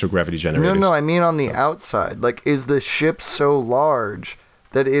artificial gravity generators. No, I mean on the outside. Like, is the ship so large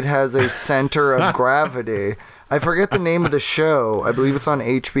that it has a center of gravity? I forget the name of the show. I believe it's on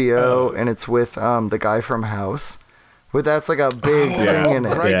HBO, and it's with the guy from House. But that's like a big thing in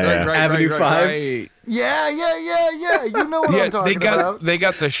it. Right, Yeah. Avenue 5? right. Yeah. You know what I'm talking about. They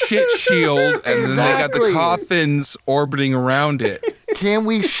got the shit shield, and then they got the Exactly. coffins orbiting around it. Can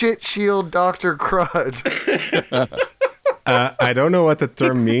we shit shield Dr. Crud? I don't know what the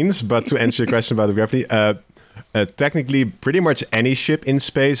term means, but to answer your question about the gravity, technically, pretty much any ship in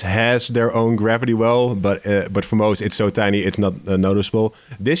space has their own gravity well, but for most, it's so tiny, it's not noticeable.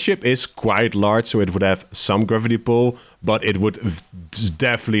 This ship is quite large, so it would have some gravity pull, but it would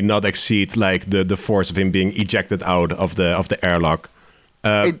definitely not exceed like the force of him being ejected out of the airlock.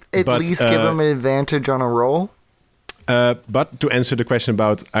 At but, least give him an advantage on a roll? But to answer the question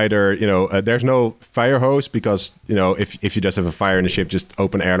about either, there's no fire hose because, if you just have a fire in the ship, just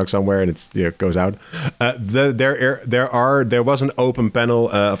open airlock somewhere and it goes out. There was an open panel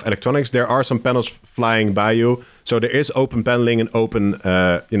of electronics. There are some panels flying by you. So there is open paneling and open,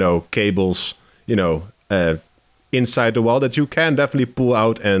 cables, inside the wall that you can definitely pull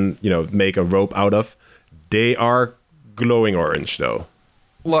out and, make a rope out of. They are glowing orange, though.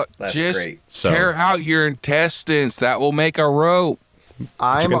 Look, That's just great. tear out your intestines. That will make a rope.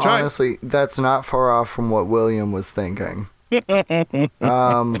 I'm can try. honestly, that's not far off from what William was thinking. That's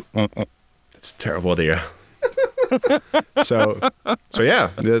a terrible idea. so yeah,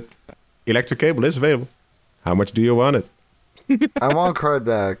 the electric cable is available. How much do you want it? I want Crud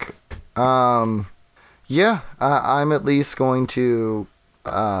back. Yeah, I'm at least going to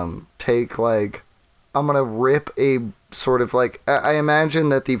take, I'm going to rip a sort of I imagine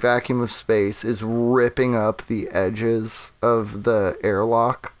that the vacuum of space is ripping up the edges of the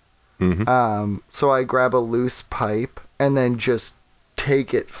airlock. Mm-hmm. So I grab a loose pipe and then just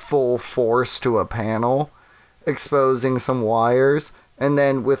take it full force to a panel, exposing some wires, and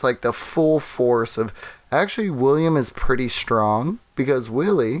then with the full force of... Actually, William is pretty strong because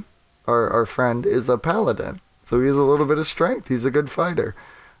Willie, our friend, is a paladin. So he has a little bit of strength. He's a good fighter.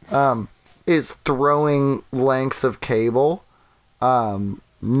 Is throwing lengths of cable,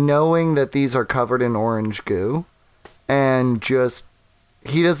 knowing that these are covered in orange goo, and just...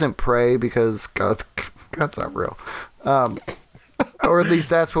 He doesn't pray because God's not real. Or at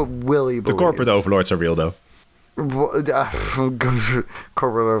least that's what Willie believes. The corporate overlords are real, though. Corporate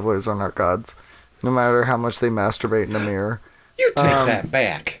overlords are not gods, no matter how much they masturbate in the mirror. You take that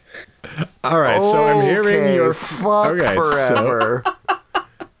back. All right, so I'm hearing your... fuck forever.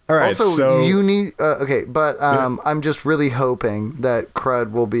 All right, Also, so... you need... I'm just really hoping that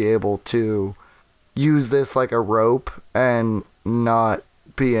Crud will be able to use this like a rope and not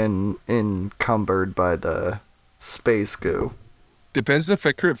be encumbered by the space goo. Depends if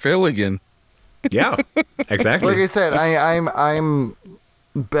I crit fail again. Yeah, exactly. Like I said, I'm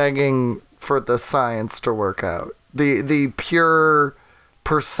begging for the science to work out. The pure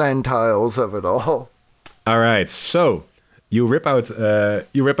percentiles of it all. All right, so you rip out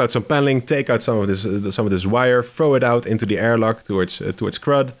some paneling, take out some of this wire, throw it out into the airlock towards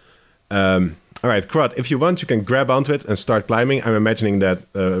Crud. All right, Crud, if you want, you can grab onto it and start climbing. I'm imagining that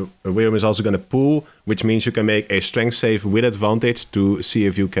William is also going to pull, which means you can make a strength save with advantage to see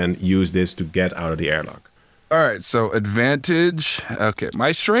if you can use this to get out of the airlock. All right, so advantage. Okay,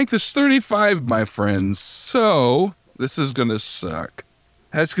 my strength is 35, my friends. So this is going to suck.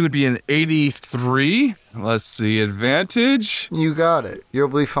 That's going to be an 83. Let's see, advantage. You got it. You'll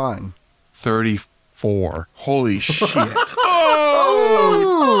be fine. 34. Holy shit.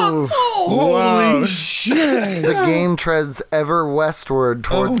 Oh! Holy shit. The game treads ever westward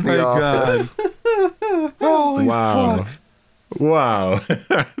towards the office. Holy Wow. fuck. Wow.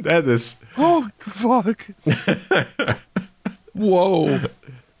 That is... Oh, fuck. Whoa.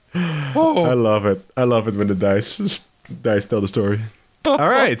 I Oh, love it. I love it when the dice tell the story. All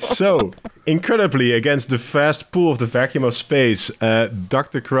right, so incredibly, against the fast pull of the vacuum of space,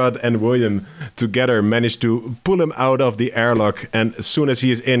 Dr. Crud and William together managed to pull him out of the airlock. And as soon as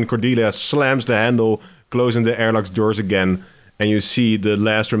he is in, Cordelia slams the handle, closing the airlock's doors again. And you see the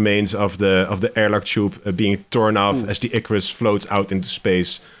last remains of the airlock tube being torn off as the Icarus floats out into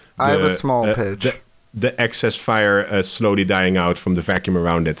space. I have a small pitch. The excess fire slowly dying out from the vacuum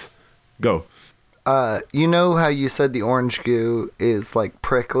around it. Go. You know how you said the orange goo is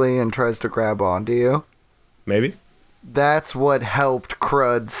prickly and tries to grab onto you? Maybe? That's what helped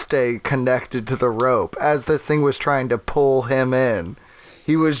Crud stay connected to the rope. As this thing was trying to pull him in,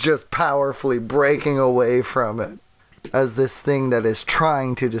 he was just powerfully breaking away from it. As this thing that is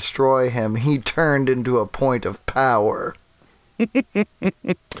trying to destroy him, he turned into a point of power.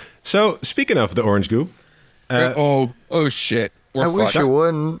 So, speaking of the orange goo, oh shit. We're I wish fucked. you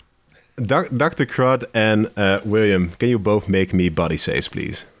wouldn't. Dr. Crud and William, can you both make me body saves,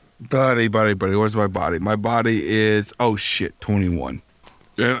 please? Buddy. Where's my body? My body is, 21.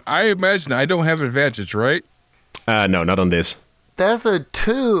 And I imagine I don't have advantage, right? No, not on this. That's a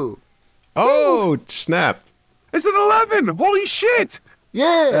 2. Oh, snap. It's an 11. Holy shit.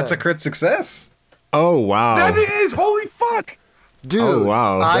 Yeah. That's a crit success. Oh, wow. That is. Holy fuck. Dude, Oh,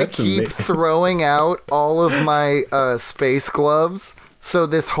 wow, I that's keep throwing out all of my space gloves, so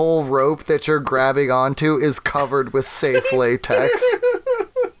this whole rope that you're grabbing onto is covered with safe latex.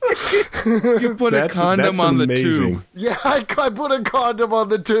 You put a condom on the amazing. tube. Yeah, I put a condom on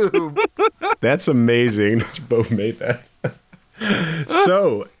the tube. That's amazing that you both made that.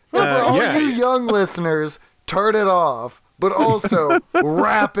 So, For all yeah. you young listeners, turn it off, but also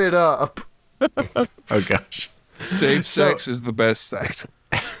wrap it up. Oh gosh. Safe sex is the best sex.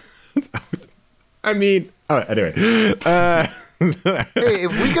 I mean, anyway. Hey,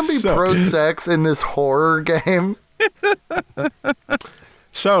 if we can be pro-sex in this horror game.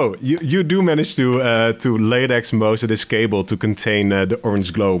 So you do manage to latex most of this cable to contain the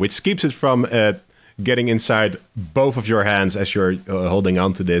orange glow, which keeps it from getting inside both of your hands as you're holding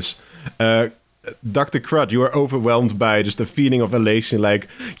on to this. Dr. Crud, you are overwhelmed by just a feeling of elation, like,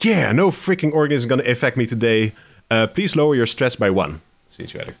 yeah, no freaking organ is going to affect me today. Please lower your stress by 1.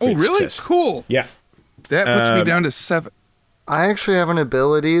 Since you had a Oh, really? success. Cool. Yeah. That puts me down to 7. I actually have an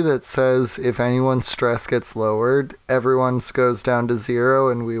ability that says if anyone's stress gets lowered, everyone's goes down to 0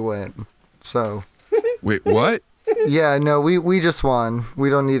 and we win. So, Wait, what? yeah, no, we just won.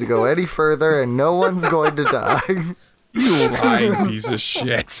 We don't need to go any further and no one's going to die. You lying piece of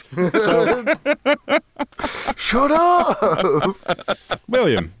shit. Shut up!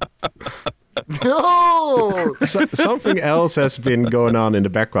 William, No! something else has been going on in the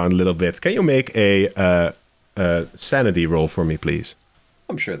background a little bit. Can you make a sanity roll for me, please?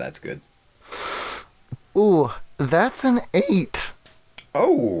 I'm sure that's good. Ooh, that's an 8.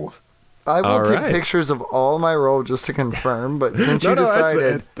 Oh, I will All take right. pictures of all my roll just to confirm, but since you that's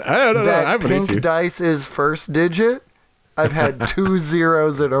decided I don't know. I that believe pink you. dice is first digit, I've had 2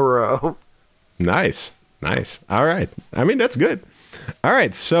 zeros in a row. Nice. All right. I mean, that's good. All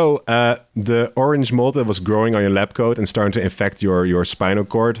right. So the orange mold that was growing on your lab coat and starting to infect your spinal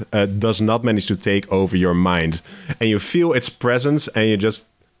cord does not manage to take over your mind. And you feel its presence and you just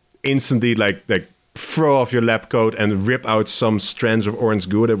instantly like throw off your lab coat and rip out some strands of orange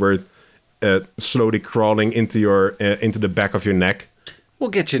goo that were slowly crawling into the back of your neck. we'll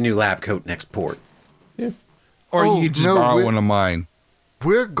get you a new lab coat next port. Or Oh, you just no, borrow we- one of mine.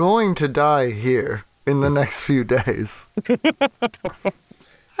 We're going to die here in the next few days.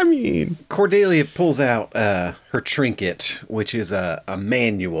 I mean, Cordelia pulls out her trinket, which is a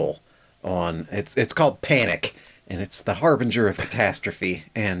manual on it's called Panic, and it's the harbinger of catastrophe.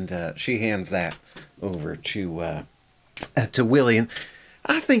 And she hands that over to William.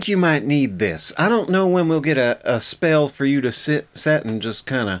 I think you might need this. I don't know when we'll get a spell for you to set and just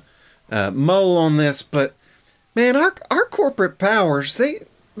kind of mull on this, but man, our corporate powers they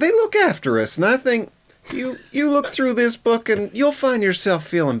look after us, and I think. You look through this book and you'll find yourself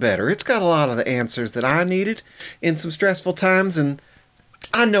feeling better. It's got a lot of the answers that I needed in some stressful times, and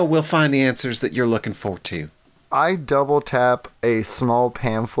I know we'll find the answers that you're looking for too. I double tap a small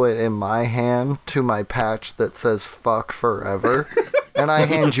pamphlet in my hand to my patch that says fuck forever. And I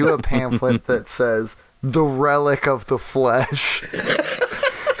hand you a pamphlet that says the relic of the flesh.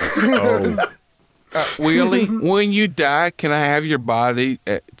 oh, Willie, when you die, can I have your body?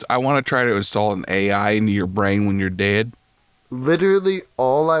 I want to try to install an AI into your brain when you're dead. Literally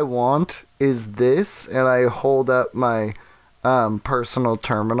all I want is this, and I hold up my personal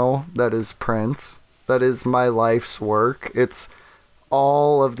terminal that is Prince. That is my life's work. It's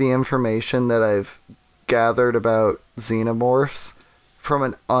all of the information that I've gathered about xenomorphs from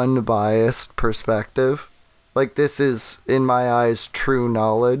an unbiased perspective. Like, this is, in my eyes, true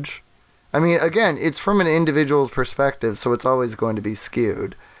knowledge. I mean, again, it's from an individual's perspective, so it's always going to be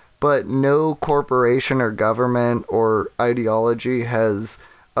skewed. But no corporation or government or ideology has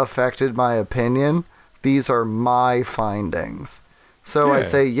affected my opinion. These are my findings. So I Yeah.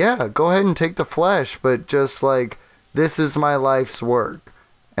 say, yeah, go ahead and take the flesh, but just like, this is my life's work.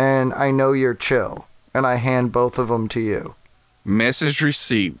 And I know you're chill. And I hand both of them to you. Message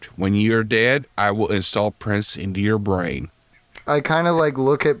received. When you're dead, I will install Prince into your brain. I kind of like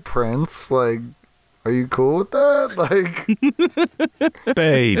look at Prince, like, are you cool with that? Like,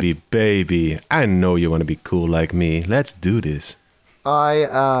 baby, I know you want to be cool like me. Let's do this. I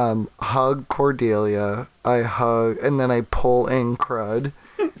hug Cordelia. I hug, and then I pull in Crud,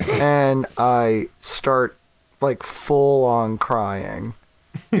 and I start like full on crying.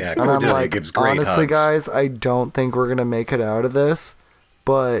 Yeah, And I'm Cordelia like, gives great honestly, hugs. guys, I don't think we're gonna make it out of this.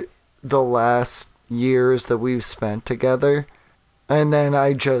 But the last years that we've spent together, and then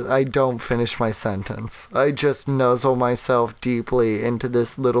I don't finish my sentence. I just nuzzle myself deeply into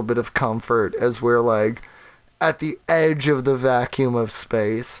this little bit of comfort as we're like at the edge of the vacuum of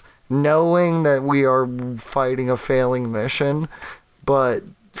space, knowing that we are fighting a failing mission, but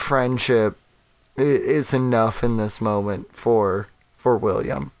friendship is enough in this moment for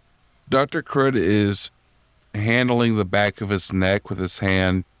William. Dr. Crud is handling the back of his neck with his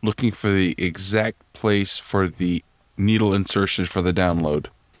hand, looking for the exact place for the needle insertion for the download.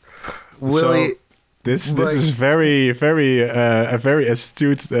 Willie, This Like- is very, very a very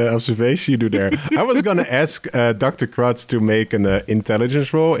astute observation you do there. I was gonna ask Dr. Krutz to make an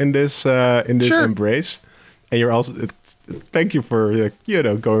intelligence roll in this Sure. embrace, and you're also thank you for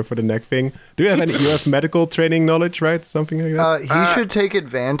going for the neck thing. Do you have any? You have medical training knowledge, right? Something like that. He should take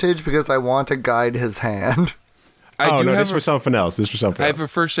advantage because I want to guide his hand. I do no, have this was something else. This was something I else. have a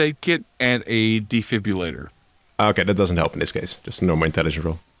first aid kit and a defibrillator. Okay, that doesn't help in this case. Just a normal intelligence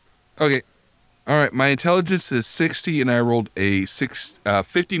roll. Okay. All right. My intelligence is 60, and I rolled a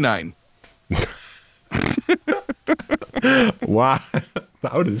 59. Wow,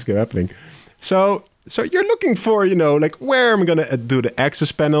 how did this keep happening? So you're looking for, like where am I gonna do the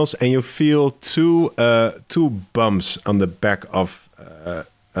access panels, and you feel two bumps on the back of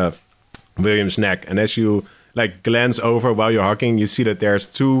William's neck, and as you like glance over while you're hugging, you see that there's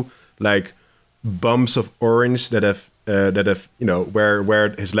two like bumps of orange that have where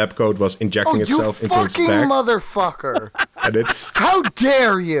his lab coat was injecting Oh, you itself into his fucking back, motherfucker! and it's. How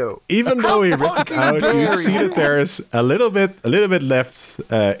dare you? Even though he ripped it fucking out, you dare see you. that there's a little bit left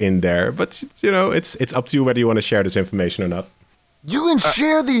in there. But it's up to you whether you want to share this information or not. You can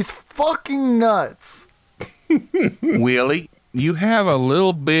share these fucking nuts. Willie, you have a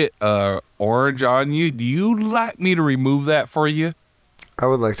little bit orange on you. Do you like me to remove that for you? I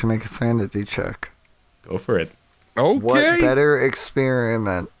would like to make a sanity check. Go for it. Okay. What better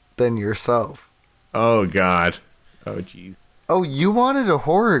experiment than yourself? Oh God. Oh jeez. Oh, you wanted a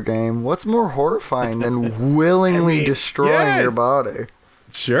horror game. What's more horrifying than willingly destroying yeah. your body?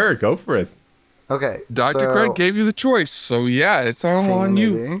 Sure, go for it. Okay, Dr. so Craig gave you the choice, so yeah, it's all on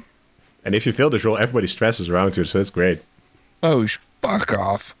you. sanity. And if you fail this roll, everybody stresses around you, so that's great. Oh, fuck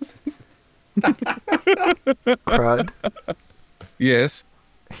off. Crud. Yes.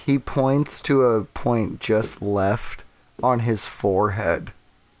 He points to a point just left on his forehead.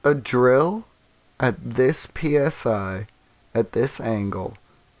 A drill at this PSI, at this angle,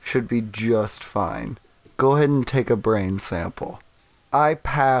 should be just fine. Go ahead and take a brain sample. I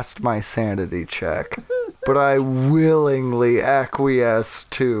passed my sanity check, but I willingly acquiesce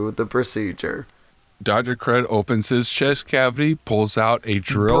to the procedure. Dr. Craig opens his chest cavity, pulls out a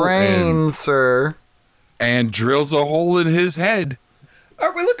drill, Brain, sir. and drills a hole in his head.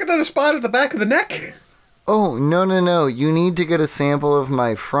 Are we looking at a spot at the back of the neck? Oh, no. You need to get a sample of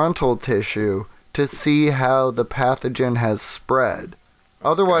my frontal tissue to see how the pathogen has spread.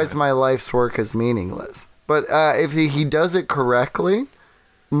 Otherwise, my life's work is meaningless. But if he does it correctly,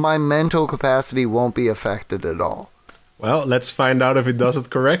 my mental capacity won't be affected at all. Well, let's find out if it does it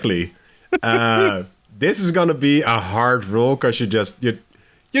correctly. This is gonna be a hard roll because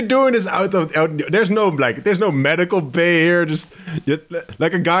you're doing this out. There's no medical bay here. Just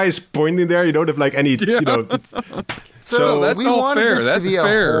like a guy is pointing there. You don't have like any. So that's we all wanted fair. this That's to be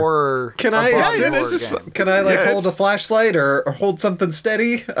fair. a horror. Can I? a body Yeah, horror this is game. Can I Yeah, hold a it's- flashlight or hold something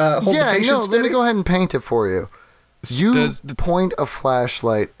steady? Hold the Yeah, patient no. steady. Let me go ahead and paint it for you. You Does- point a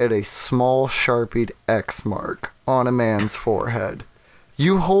flashlight at a small sharpied X mark on a man's forehead.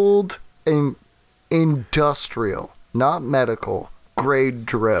 You hold an industrial, not medical, grade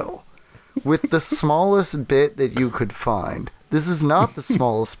drill with the smallest bit that you could find. This is not the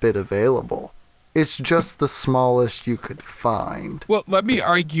smallest bit available. It's just the smallest you could find. Well, let me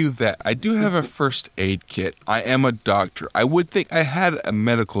argue that I do have a first aid kit. I am a doctor. I would think I had a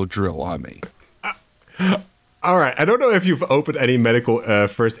medical drill on me. All right. I don't know if you've opened any medical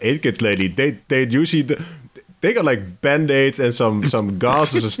first aid kits lately. They usually they got like band-aids and some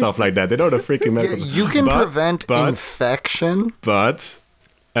gauzes and stuff like that. They don't have freaking Yeah, medical. you can prevent infection. But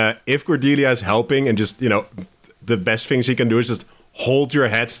if Cordelia is helping and just the best things he can do is just hold your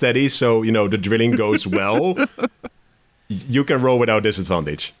head steady so the drilling goes well. You can roll without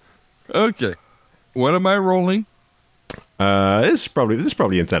disadvantage. Okay. What am I rolling? This is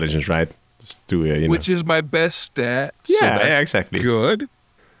probably intelligence, right? Just to Which is my best stat. Yeah, that's yeah, exactly. Good.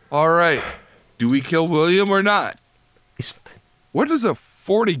 All right. Do we kill William or not? He's fine. What does a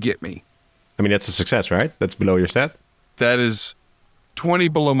 40 get me? I mean, that's a success, right? That's below your stat. That is 20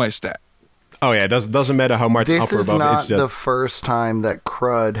 below my stat. Oh yeah, it doesn't matter how much This upper is above. not It's just the first time that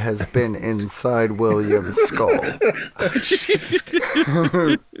Crud has been inside William's skull.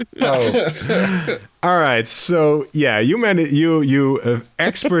 all right. So yeah, you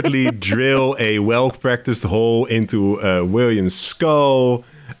expertly drill a well-practiced hole into William's skull.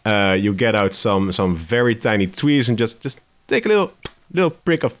 You get out some very tiny tweezers and just take a little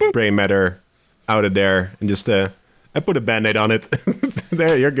prick of brain matter out of there and just I put a band-aid on it.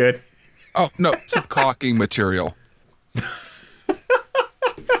 There, you're good. Oh, no. It's a caulking material.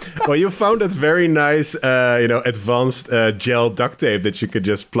 Well, you found that very nice, advanced gel duct tape that you could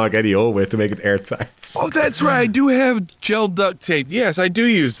just plug any hole with to make it airtight. Oh, that's right. I do have gel duct tape. Yes, I do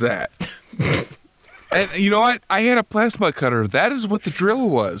use that. And you know what? I had a plasma cutter. That is what the drill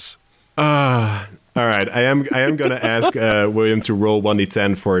was. All right, I am going to ask William to roll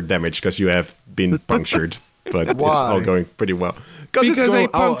 1d10 for damage because you have been punctured, but it's all going pretty well. Because I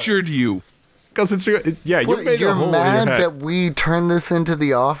punctured you. Because it's you What, made a you're hole in mad your head. that we turned this into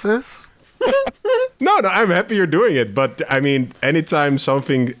the office? No, I'm happy you're doing it, but I mean, anytime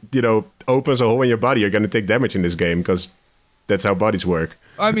something opens a hole in your body, you're going to take damage in this game because that's how bodies work.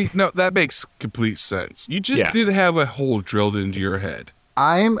 I mean, no, that makes complete sense. You just did have a hole drilled into your head.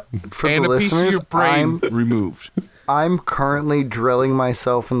 I'm, for And the a piece of listeners, your brain removed. I'm currently drilling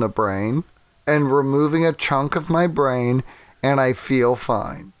myself in the brain and removing a chunk of my brain, and I feel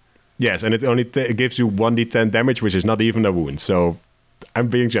fine. Yes, and it only gives you 1d10 damage, which is not even a wound. So I'm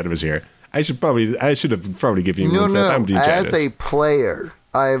being generous here. I should have probably given you No, I'm being generous. as a player,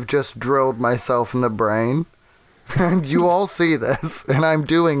 I have just drilled myself in the brain, and you all see this, and I'm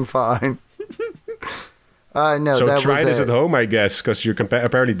doing fine. No, So that try was this it. at home, I guess, because you can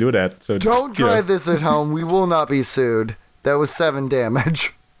apparently do that. So Don't try this at home. We will not be sued. That was 7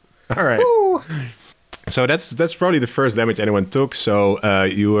 damage. All right. So that's probably the first damage anyone took. So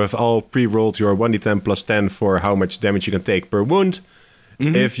you have all pre-rolled your 1d10 plus 10 for how much damage you can take per wound.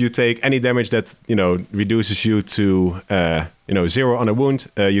 Mm-hmm. If you take any damage that reduces you to 0 on a wound,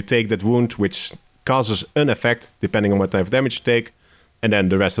 you take that wound, which causes an effect depending on what type of damage you take, and then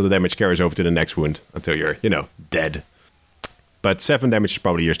the rest of the damage carries over to the next wound until you're dead. But 7 damage is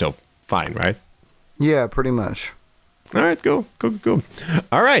probably you're still fine, right? Yeah, pretty much. All right, go.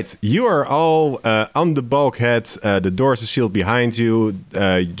 All right, you are all on the bulkhead. The doors are sealed behind you.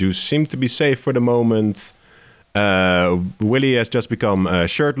 You seem to be safe for the moment. Willie has just become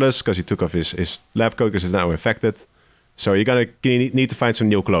shirtless because he took off his lab coat because he's now infected. So you're going to need to find some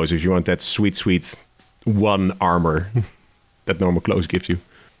new clothes if you want that sweet one armor that normal clothes gives you.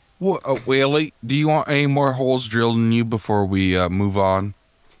 Willie, do you want any more holes drilled in you before we move on?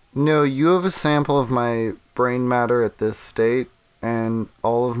 No, you have a sample of my brain matter at this state, and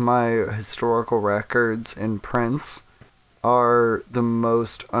all of my historical records and prints are the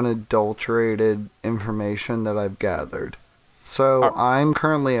most unadulterated information that I've gathered. So I'm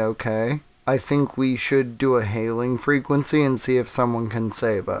currently okay. I think we should do a hailing frequency and see if someone can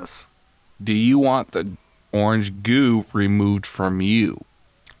save us. Do you want the orange goo removed from you?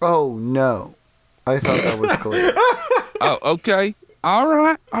 Oh, no. I thought that was clear. Oh, okay. All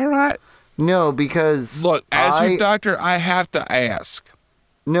right. No, because... Look, as your doctor, I have to ask.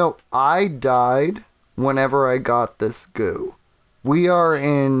 No, I died whenever I got this goo. We are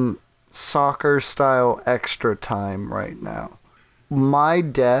in soccer-style extra time right now. My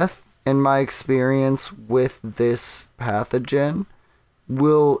death and my experience with this pathogen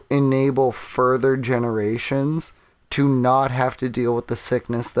will enable further generations to not have to deal with the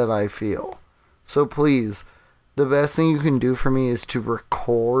sickness that I feel. So please, the best thing you can do for me is to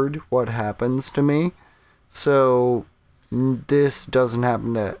record what happens to me so this doesn't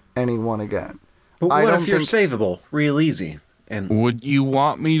happen to anyone again. But I what don't if you're think- savable? Real easy. And Would you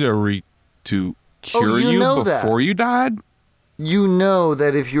want me to cure you you know that. before you died? You know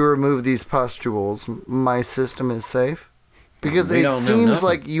that if you remove these pustules, my system is safe? Because We it don't know seems nothing.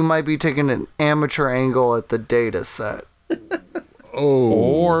 like you might be taking an amateur angle at the data set.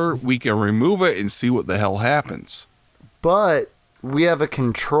 Or we can remove it and see what the hell happens. But we have a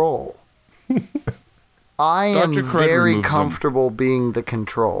control. I am Dr. Crud very removes them. comfortable being the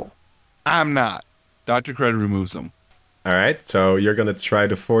control. I'm not. Dr. Crud removes them. All right, so you're going to try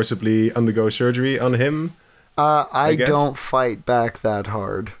to forcibly undergo surgery on him. I guess. don't fight back that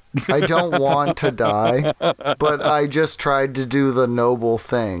hard. I don't want to die, but I just tried to do the noble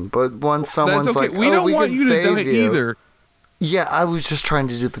thing. But once someone's That's okay. like, We "Oh, don't we want can you to save die you," either. yeah, I was just trying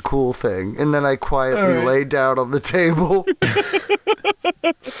to do the cool thing, and then I quietly laid down on the table.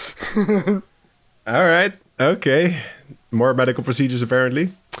 All right, okay. More medical procedures,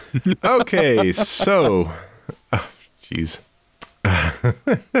 apparently. Okay, so... Oh, jeez.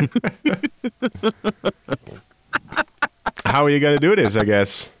 How are you going to do this, I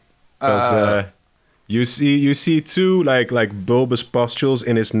guess? Because you see two like bulbous pustules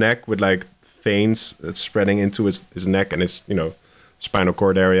in his neck with like veins that's spreading into his neck and his spinal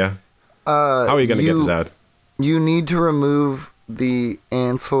cord area. How are you going to get this out? You need to remove the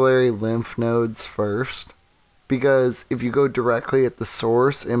ancillary lymph nodes first, because if you go directly at the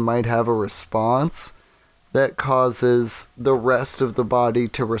source, it might have a response that causes the rest of the body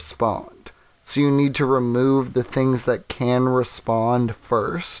to respond. So you need to remove the things that can respond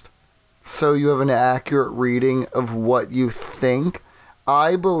first. so you have an accurate reading of what you think.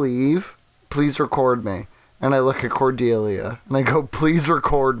 I believe, please record me. And I look at Cordelia, and I go, please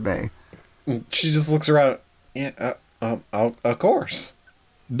record me. She just looks around. Yeah, of course.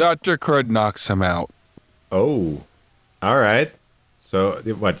 Dr. Crud knocks him out. Oh, all right. So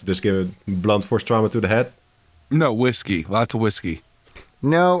what? Just give a blunt force trauma to the head? No, whiskey. Lots of whiskey.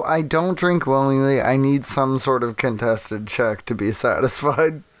 No, I don't drink willingly. I need some sort of contested check to be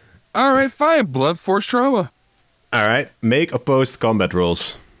satisfied. All right, fine. Blood force trauma. All right. Make opposed combat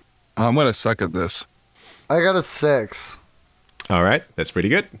rolls. I'm going to suck at this. I got a 6. All right. That's pretty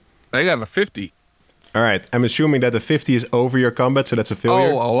good. I got a 50. All right. I'm assuming that the 50 is over your combat, so that's a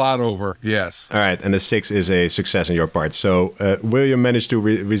failure. Oh, a lot over. Yes. All right. And the 6 is a success on your part. So William managed to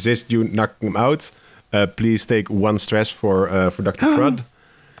resist you, knock him out. Please take 1 stress for Dr. Crud.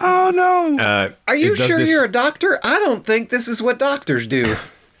 Oh, no. Are you sure you're a doctor? I don't think this is what doctors do.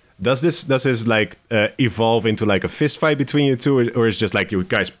 Does this like evolve into like a fist fight between you two, or is it just like you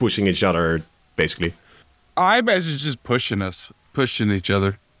guys pushing each other, basically? I imagine it's just pushing each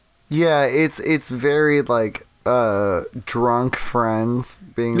other. Yeah, it's very like drunk friends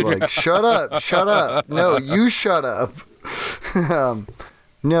being like, shut up. No, you shut up.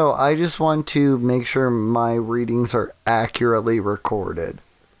 No, I just want to make sure my readings are accurately recorded.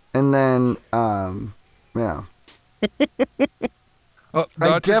 And then, yeah. Oh,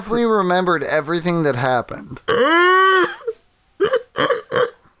 I definitely remembered everything that happened.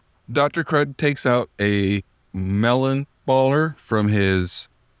 Dr. Crud takes out a melon baller from his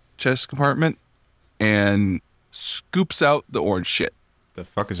chest compartment and scoops out the orange shit. The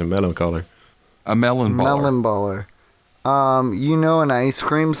fuck is a melon color? A melon baller. Melon baller. You know an ice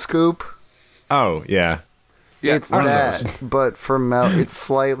cream scoop? Oh yeah. Yeah, It's one of that, those. but for it's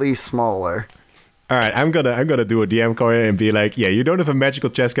slightly smaller. All right, I'm gonna do a DM call and be like, yeah, you don't have a magical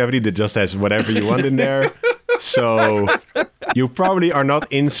chest cavity that just has whatever you want in there, so you probably are not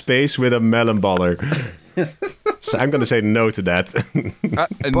in space with a melon baller. So I'm gonna say no to that.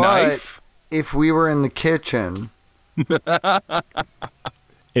 A But knife. if we were in the kitchen,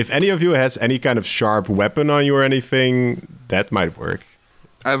 If any of you has any kind of sharp weapon on you or anything, that might work.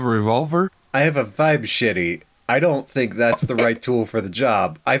 I have a revolver. I have a vibe shitty. I don't think that's the right tool for the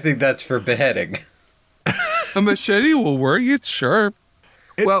job. I think that's for beheading. A machete will work. It's sharp.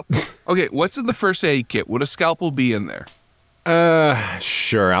 Well, okay, what's in the first aid kit? Would a scalpel be in there?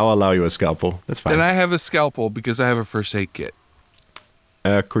 Sure, I'll allow you a scalpel. That's fine. Then I have a scalpel because I have a first aid kit.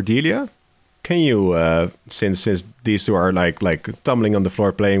 Cordelia, can you, since these two are like tumbling on the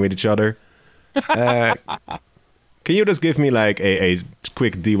floor playing with each other, can you just give me like a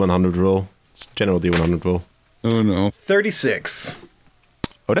quick D100 roll, general D100 roll? Oh, no. 36.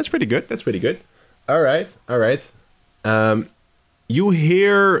 Oh, that's pretty good. That's pretty good. All right. You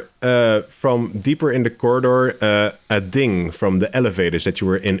hear from deeper in the corridor a ding from the elevators that you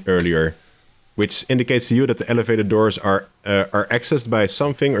were in earlier, which indicates to you that the elevator doors are accessed by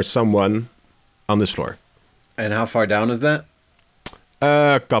something or someone on this floor. And how far down is that?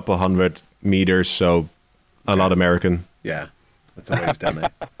 A couple 100 meters, so a lot American. Yeah, that's always down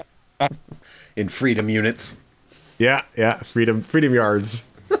there. In freedom units. Yeah, freedom yards.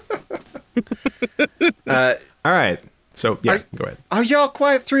 All right. So, yeah, go ahead. Are y'all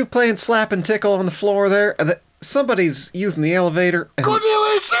quiet through playing slap and tickle on the floor there? Somebody's using the elevator. And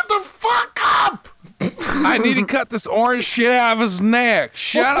Cordelia, shut the fuck up! I need to cut this orange shit out of his neck.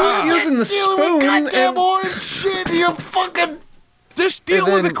 Shut stop up. using the Dealing with spoon goddamn and... orange shit, you fucking... Just deal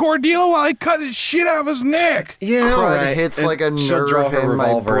And with the then- Cordelia while I cut his shit out of his neck. Yeah, Crud all right. hits And like a she'll draw nerve her in my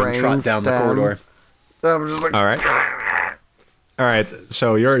revolver and trot down the brainstem. corridor. I'm just like... All right.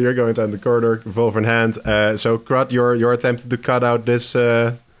 So you're going down the corridor, revolver in hand. So Crud, you're attempting to cut out this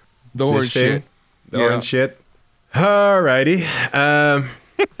The orange thing, shit. the Yeah. orange shit. Alrighty.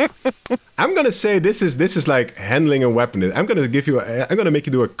 I'm gonna say this is like handling a weapon. I'm gonna make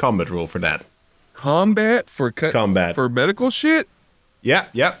you do a combat roll for that. Combat for Combat. for medical shit? Yeah.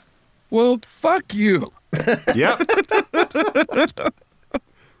 Well, fuck you.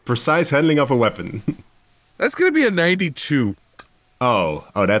 Precise handling of a weapon. That's gonna be a 92. Oh,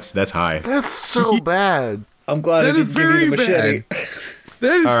 that's high. That's so bad. I'm glad I That is didn't give you the very machete.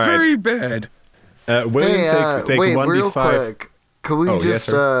 That is All right. very bad. William, take wait, 1d5. real quick. Could we Oh, yes, just,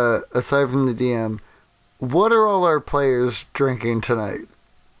 sir. aside from the DM, what are all our players drinking tonight?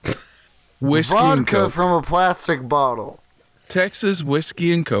 Whiskey and Vodka Coke. from a plastic bottle. Texas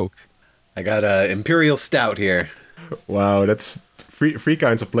whiskey and Coke. I got a Imperial Stout here. Wow, that's three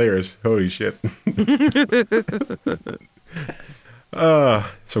kinds of players. Holy shit.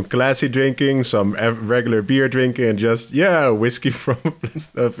 Some classy drinking, some regular beer drinking, and just whiskey from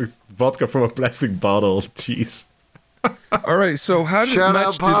vodka from a plastic bottle. Jeez. All right, so Shout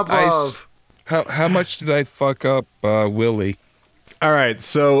out Popov. how much did I fuck up Willie? All right,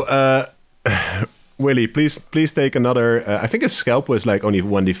 so Willie, please take another. I think his scalpel is like only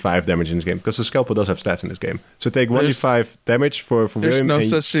 1d5 damage in this game because the scalpel does have stats in this game. So take 1d5 damage for There's William. no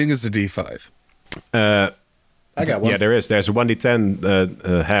such thing as a D5. I got one. Yeah, there is. There's a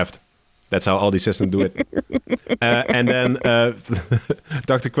 1d10 halved. That's how all these systems do it. And then,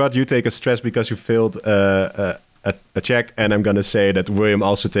 Dr. Crud, you take a stress because you failed a check. And I'm going to say that William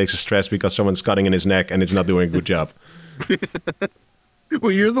also takes a stress because someone's cutting in his neck and it's not doing a good job.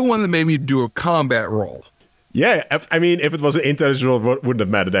 Well, you're the one that made me do a combat roll. Yeah, I mean, if it was an intelligence roll, it wouldn't have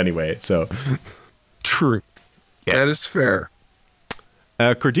mattered anyway. So, True. Yeah. That is fair.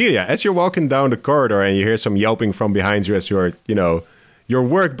 Cordelia, as you're walking down the corridor and you hear some yelping from behind you as your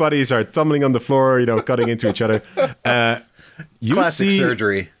work buddies are tumbling on the floor, cutting into each other. You Classic see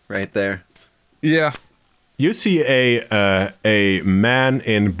surgery right there. Yeah. You see a man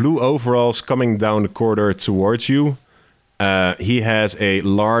in blue overalls coming down the corridor towards you. He has a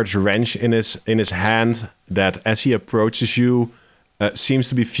large wrench in his hand that, as he approaches you, seems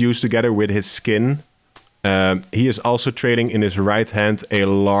to be fused together with his skin. He is also trailing in his right hand a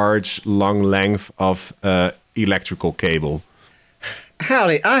large, long length of electrical cable.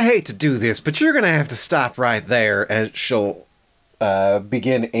 Howdy, I hate to do this, but you're going to have to stop right there as she'll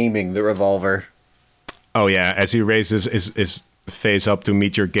begin aiming the revolver. Oh, yeah. As he raises his face up to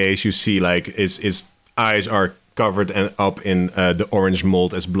meet your gaze, you see like his eyes are covered and up in the orange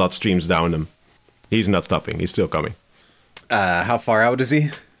mold as blood streams down them. He's not stopping. He's still coming. How far out is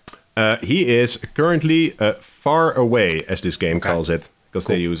he? He is currently far away, as this game calls it, because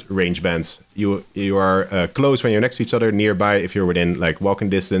they use range bands. You are close when you're next to each other, nearby if you're within like walking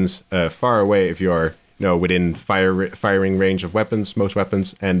distance, far away if you're within firing range of weapons, most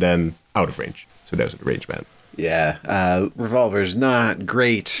weapons, and then out of range. So those are the range band. Yeah, revolver's not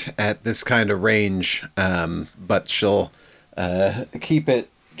great at this kind of range, but she'll keep it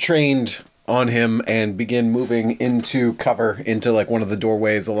trained on him and begin moving into cover, into like one of the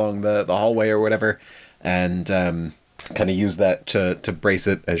doorways along the hallway or whatever, and kind of use that to brace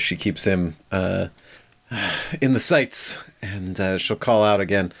it as she keeps him in the sights. And she'll call out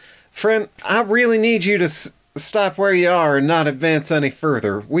again, "Friend, I really need you to stop where you are and not advance any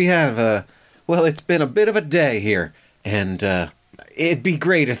further. We have well, it's been a bit of a day here, and it'd be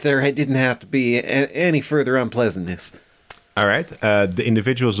great if there didn't have to be any further unpleasantness." All right. The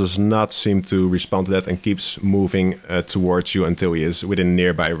individual does not seem to respond to that and keeps moving towards you until he is within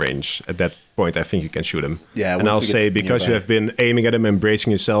nearby range. At that point, I think you can shoot him. Yeah, and once I'll he say, gets because you nearby. have been aiming at him and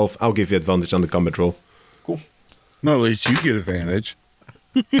bracing yourself, I'll give you advantage on the combat roll. Cool. No, at least you get advantage.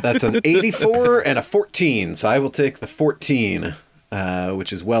 That's an 84 and a 14, so I will take the 14,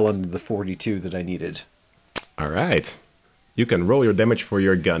 which is well under the 42 that I needed. All right. You can roll your damage for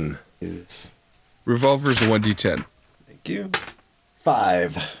your gun. Revolver's a 1d10. Thank you.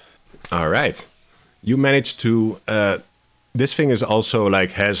 5. All right. You manage to... this thing is also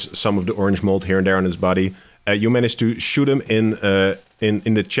like has some of the orange mold here and there on his body. You manage to shoot him in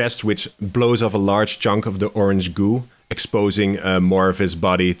the chest, which blows off a large chunk of the orange goo, exposing more of his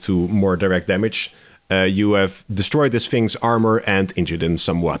body to more direct damage. You have destroyed this thing's armor and injured him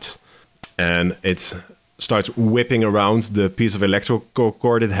somewhat. And it starts whipping around the piece of electrical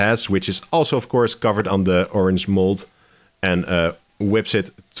cord it has, which is also, of course, covered on the orange mold, and whips it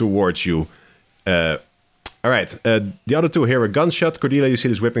towards you. All right. The other two hear a gunshot. Cordelia, you see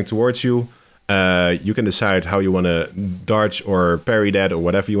this whipping towards you. You can decide how you want to dodge or parry that or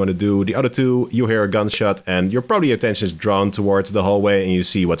whatever you want to do. The other two, you hear a gunshot, and your probably attention is drawn towards the hallway, and you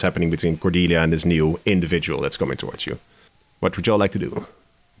see what's happening between Cordelia and this new individual that's coming towards you. What would y'all like to do?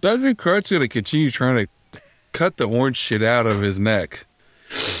 Dr. Crud's going to continue trying to cut the orange shit out of his neck.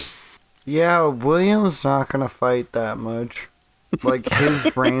 Yeah, William's not gonna fight that much. Like, his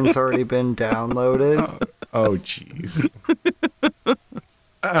brain's already been downloaded. Oh, jeez.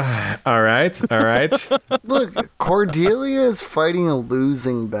 All right. Look, Cordelia is fighting a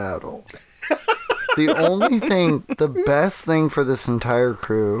losing battle. The best thing for this entire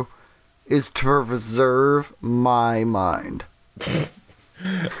crew is to preserve my mind.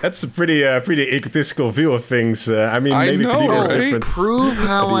 That's a pretty egotistical view of things. I mean, I maybe know, Cordelia is right? different. Prove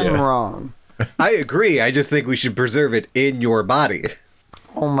how Yeah. I'm wrong. I agree. I just think we should preserve it in your body.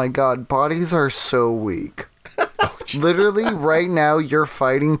 Oh my god, bodies are so weak. Literally, right now, you're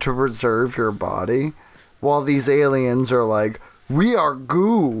fighting to preserve your body, while these aliens are like, we are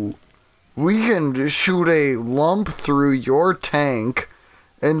goo. We can shoot a lump through your tank,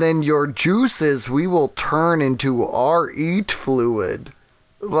 and then your juices we will turn into our eat fluid.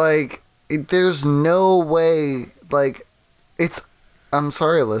 Like, there's no way, like, I'm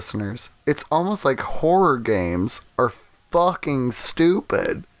sorry, listeners. It's almost like horror games are fucking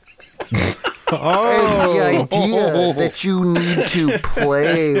stupid. And the idea that you need to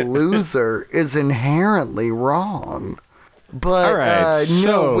play loser is inherently wrong. But, All right,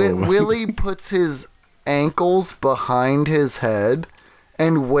 Willie puts his ankles behind his head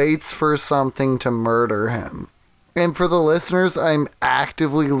and waits for something to murder him. And for the listeners, I'm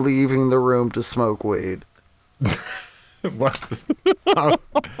actively leaving the room to smoke weed. What?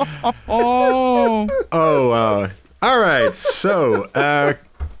 Oh, All right. So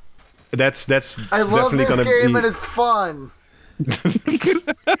that's I love definitely this gonna game be. and it's fun.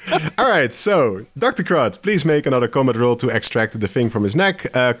 All right. So Dr. Crud, please make another combat roll to extract the thing from his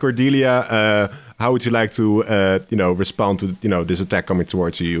neck. Cordelia, how would you like to respond to this attack coming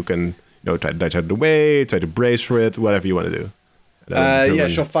towards you? You can try to dodge out of the way, try to brace for it, whatever you want to do. Yeah,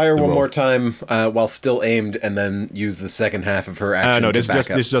 she'll fire the one roll. more time while still aimed, and then use the second half of her action. No, to this back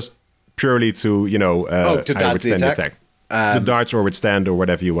up. is just purely to to either dodge the withstand the attack? attack. The dodge or withstand or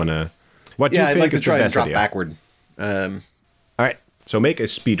whatever you want to. What Yeah, you I'd think like to is try the and best drop idea. backward. All right. So make a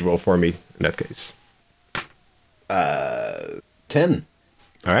speed roll for me in that case. 10.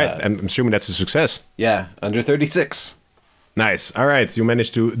 All right. I'm assuming that's a success. Yeah, under 36. Nice. All right. You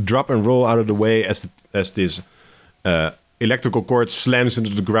managed to drop and roll out of the way as this electrical cord slams into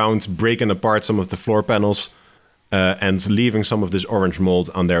the ground, breaking apart some of the floor panels and leaving some of this orange mold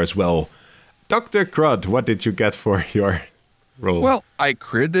on there as well. Dr. Crud, what did you get for your roll? well, I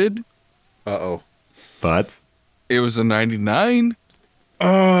critted. Uh-oh. But... It was a 99.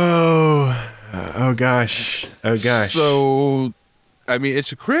 Oh gosh. So, I mean,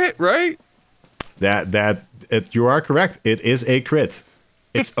 it's a crit, right? You are correct. It is a crit.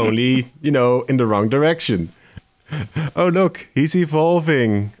 It's only, in the wrong direction. Oh, look, he's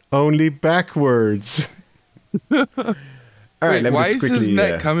evolving. Only backwards. All right, Wait, let me why just is quickly. his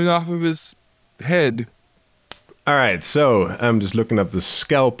neck coming off of his head? All right, so I'm just looking up the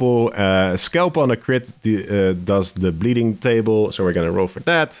scalpel. Scalpel on a crit does the bleeding table, so we're gonna roll for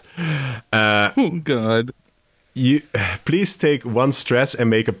that. Oh, God. You please take one stress and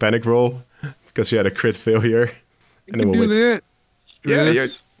make a panic roll because you had a crit failure. You can do that. Yeah,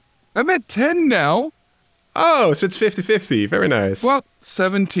 Stress. I'm at 10 now. Oh, so it's 50-50. Very nice. Well,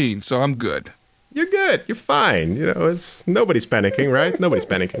 17, so I'm good. You're good. You're fine. It's nobody's panicking, right? Nobody's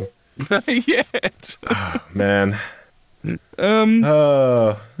panicking. Not yet. Man.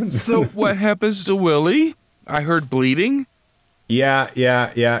 So what happens to Willie? I heard bleeding.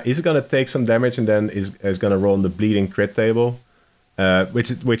 Yeah. He's gonna take some damage and then he's gonna roll on the bleeding crit table,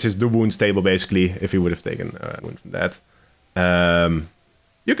 which is the wounds table basically. If he would have taken a wound from that,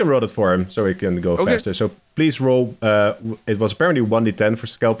 you can roll it for him so he can go Okay. faster. So please roll. It was apparently 1d10 for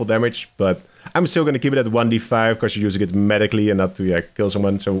scalpel damage, but I'm still gonna keep it at 1d5 because you're using it medically and not to kill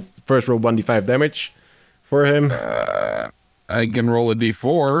someone. So first roll 1d5 damage for him. I can roll a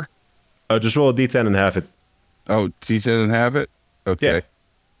d4. Just roll a d10 and half it. Oh, T10 and have it? Okay.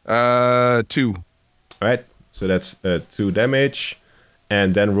 2. All right, so that's 2 damage.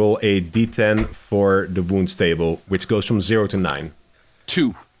 And then roll a d10 for the wounds table, which goes from 0 to 9.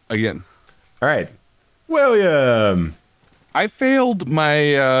 2 again. All right. William. I failed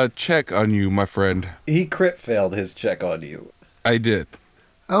my check on you, my friend. He crit failed his check on you. I did.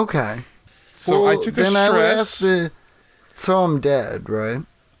 Okay. So I took a then I would ask stress. so I'm dead, right?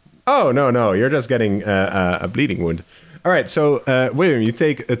 Oh, no. You're just getting a bleeding wound. All right, so William, you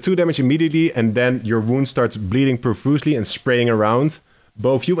take 2 damage immediately, and then your wound starts bleeding profusely and spraying around.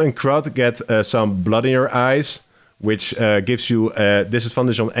 Both you and Crud get some blood in your eyes, which gives you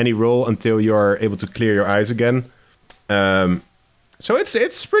disadvantage on any roll until you are able to clear your eyes again. So it's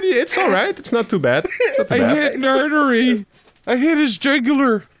all right. It's not too bad. It's not too I bad. hit an artery. I hit his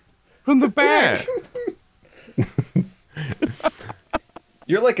jugular from the back. Yeah.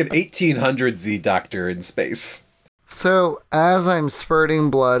 You're like an 1800s doctor in space. So, as I'm spurting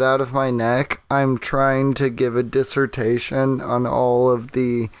blood out of my neck, I'm trying to give a dissertation on all of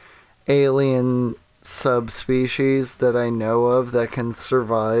the alien subspecies that I know of that can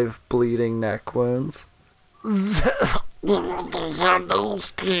survive bleeding neck wounds. Those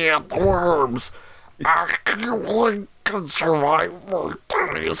worms actually can survive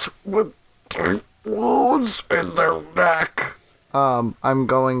days with deep wounds in their neck. I'm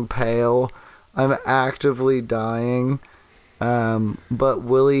going pale. I'm actively dying, but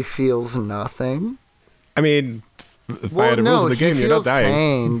Willie feels nothing. I mean, Well, the rules no, of the game, he you're not feels dying.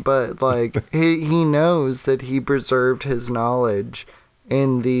 pain, but like he knows that he preserved his knowledge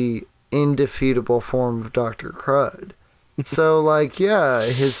in the indefeatable form of Dr. Crud. So, like, yeah,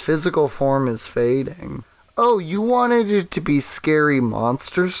 his physical form is fading. Oh, you wanted it to be scary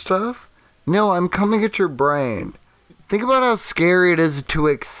monster stuff? No, I'm coming at your brain. Think about how scary it is to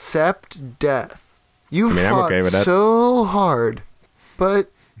accept death. You I'm fought okay with that. so hard,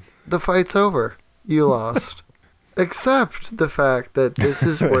 but the fight's over. You lost. Accept the fact that this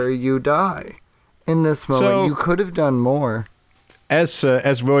is where you die. In this moment, So- you could have done more. As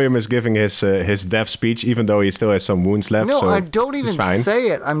William is giving his death speech, even though he still has some wounds left. No, so I don't it's even fine. say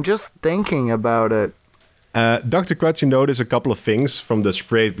it. I'm just thinking about it. Dr. Crutch, you notice a couple of things from the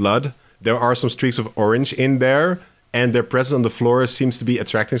sprayed blood. There are some streaks of orange in there, and their presence on the floor seems to be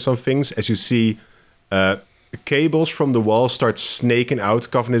attracting some things. As you see, cables from the wall start snaking out,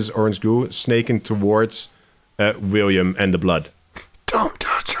 covering his orange goo, snaking towards William and the blood. Don't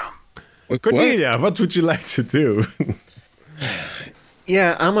touch him. What? Cordelia, what would you like to do?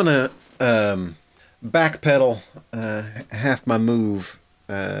 Yeah, I'm gonna backpedal half my move.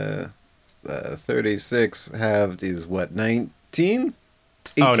 36 halved is what, 19?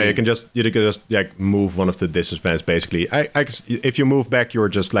 Oh no, 18. you can just like move one of the distance bands basically. If you move back, you're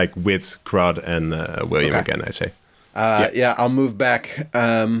just like with Crud and William again. I say. Yeah, I'll move back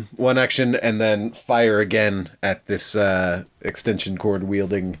one action and then fire again at this extension cord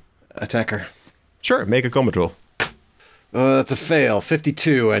wielding attacker. Sure, make a combat roll. Oh, that's a fail.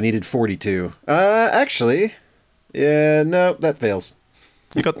 52. I needed 42. Actually, yeah, no, that fails.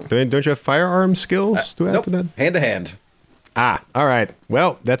 You got? Don't you have firearm skills to add Nope. to that? Hand to hand. Ah, all right.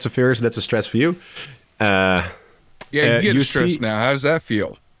 Well, that's a fear. That's a stress for you. Yeah, you get you stressed see- now. How does that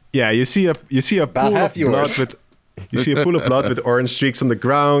feel? Yeah, you see a pool half of blood yours. with. You see a pool of blood with orange streaks on the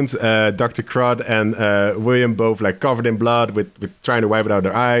ground. Dr. Crud and William both like covered in blood with trying to wipe it out of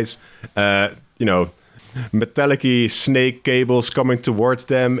their eyes. Metallic-y snake cables coming towards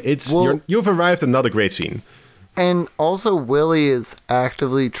them. You've arrived at another great scene. And also, Willie is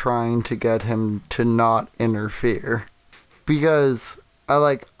actively trying to get him to not interfere. Because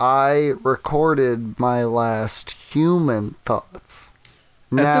I recorded my last human thoughts.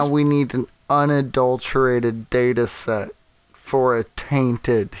 Now we need an unadulterated data set for a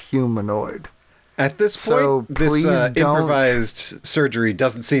tainted humanoid. At this So point, this please don't- improvised surgery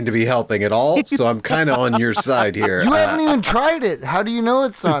doesn't seem to be helping at all, so I'm kind of on your side here. You haven't even tried it. How do you know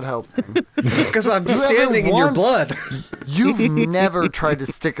it's not helping? Because I'm You haven't standing in your once- blood. You've never tried to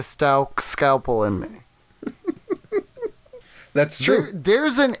stick a scalpel in me. That's true.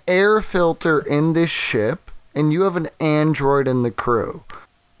 There's an air filter in this ship, and you have an android in the crew.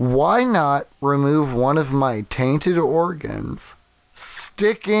 Why not remove one of my tainted organs,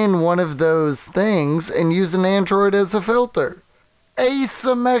 stick in one of those things, and use an android as a filter?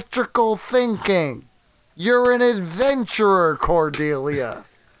 Asymmetrical thinking. You're an adventurer, Cordelia.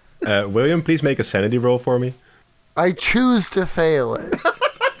 William, please make a sanity roll for me. I choose to fail it.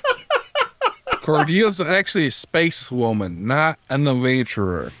 Cordelia's actually a space woman, not an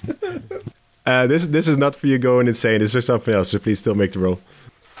adventurer. This is not for you going insane. This is something else. So please still make the roll.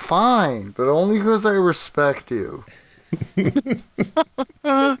 Fine, but only because I respect you.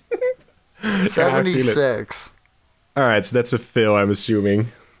 76. All right, so that's a fail, I'm assuming.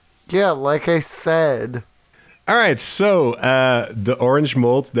 Yeah, like I said. All right, so the orange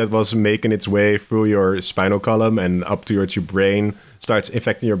mold that was making its way through your spinal column and up towards your brain starts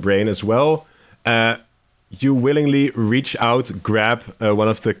infecting your brain as well. You willingly reach out, grab one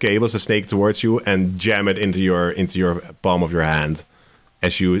of the cables, a snake towards you, and jam it into your palm of your hand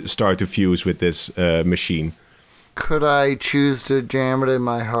as you start to fuse with this machine. Could I choose to jam it in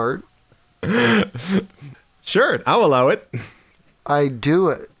my heart? Sure, I'll allow it. I do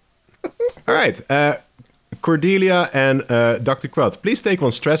it. All right. Cordelia and Dr. Crud, please take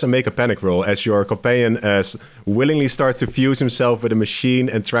one stress and make a panic roll as your companion willingly starts to fuse himself with a machine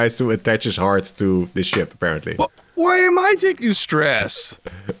and tries to attach his heart to this ship, apparently. Why am I taking stress?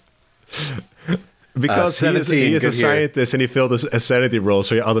 Because he is 17, a good here. scientist and he failed a sanity roll,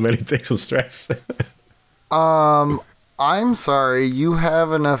 so he automatically takes some stress. I'm sorry, you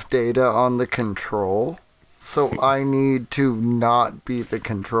have enough data on the control, so I need to not be the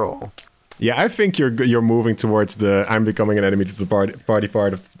control. Yeah, I think you're moving towards the I'm becoming an enemy to the party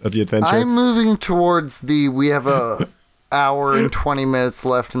part of the adventure. I'm moving towards we have a hour and 20 minutes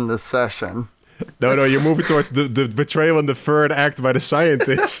left in this session. No, you're moving towards the betrayal in the third act by the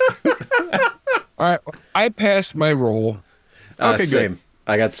scientist. All right, I passed my roll. Okay, good. Same.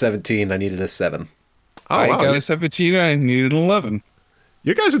 I got 17. I needed a 7. Oh, I wow. got a 17 and I needed an 11.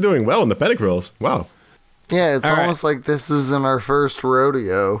 You guys are doing well in the panic rolls. Wow. Yeah, it's All right. almost like this isn't our first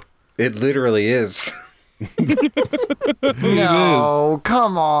rodeo. It literally is. No,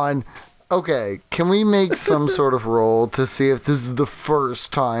 come on. Okay, can we make some sort of roll to see if this is the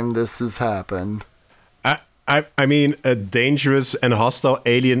first time this has happened? I mean, a dangerous and hostile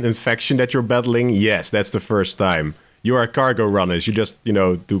alien infection that you're battling, yes, that's the first time. You are cargo runners. You just,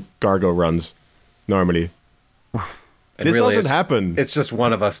 do cargo runs normally. This really, doesn't happen. It's just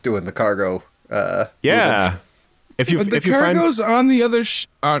one of us doing the cargo. Yeah. But the cargo's on the other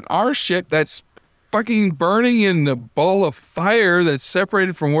on our ship that's fucking burning in the ball of fire that's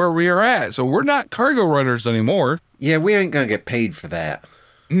separated from where we are at. So we're not cargo runners anymore. Yeah, we ain't gonna get paid for that.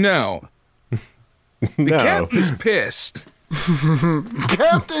 No. The captain's pissed.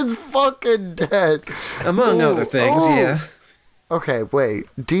 Captain's fucking dead. Among other things, yeah. Okay, wait.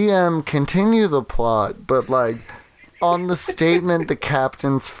 DM, continue the plot, but on the statement the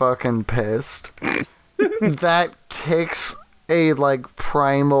captain's fucking pissed, that kicks a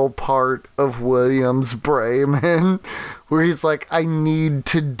primal part of William's brain in, where he's like, I need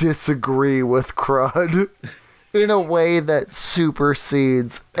to disagree with Crud in a way that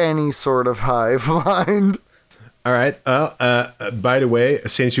supersedes any sort of hive mind. All right. By the way,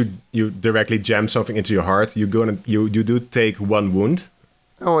 since you directly jam something into your heart, you do take 1 wound.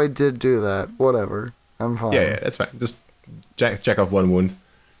 Oh, I did do that. Whatever. I'm fine. Yeah, that's fine. Just check off 1 wound.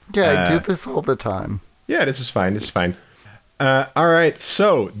 Yeah, I do this all the time. Yeah, this is fine. All right,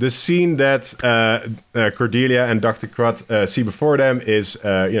 so the scene that Cordelia and Dr. Crud see before them is,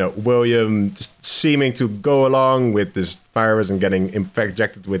 William just seeming to go along with this virus and getting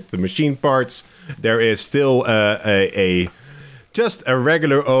injected with the machine parts. There is still just a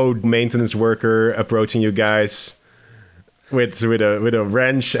regular old maintenance worker approaching you guys with a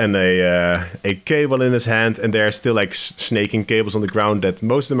wrench and a cable in his hand, and they're still snaking cables on the ground that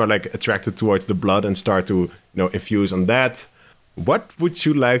most of them are attracted towards the blood and start to infuse on that. What would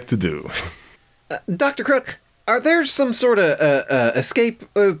you like to do? Dr. Crud, are there some sort of escape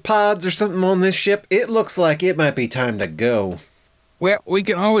pods or something on this ship? It looks like it might be time to go. Well, we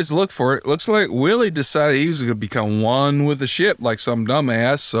can always look for it. Looks like Willie decided he was going to become one with the ship like some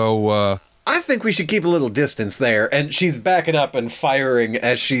dumbass, so... I think we should keep a little distance there. And she's backing up and firing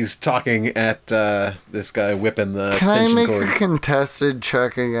as she's talking at this guy whipping the extension cord. Can I make a contested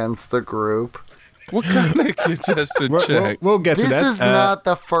check against the group? What kind of contested check? We'll get to that. This is not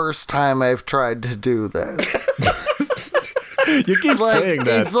the first time I've tried to do this. You keep saying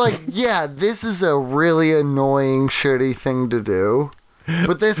that. It's this is a really annoying, shitty thing to do.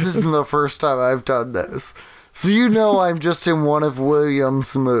 But this isn't the first time I've done this. So I'm just in one of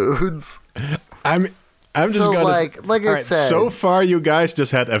William's moods. I'm just gonna... Like I said... So far, you guys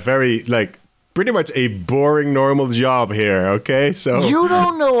just had a very, pretty much a boring, normal job here, okay? So you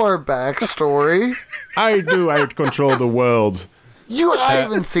don't know our backstory. I do. I control the world. I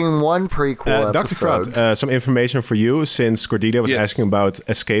haven't seen one prequel episode. Dr. Crud, some information for you, since Cordelia was asking about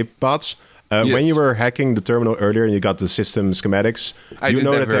escape pods. When you were hacking the terminal earlier and you got the system schematics, you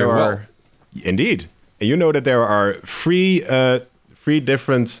know that there are... Indeed. And you know that there are three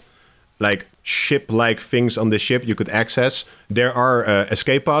different, ship-like things on the ship you could access. There are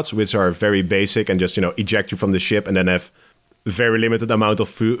escape pods, which are very basic and just, eject you from the ship and then have very limited amount of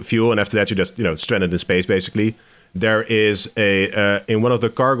fuel. And after that, you're just, stranded in space, basically. There is in one of the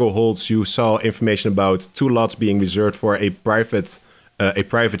cargo holds, you saw information about 2 lots being reserved for a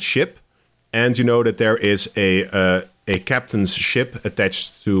private ship. And you know that there is a captain's ship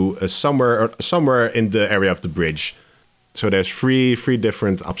attached to somewhere in the area of the bridge. So there's three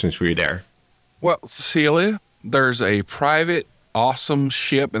different options for you there. Well, Cecilia, there's a private, awesome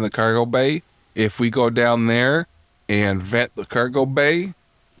ship in the cargo bay. If we go down there and vet the cargo bay,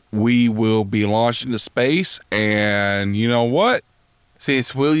 we will be launched into space. And you know what?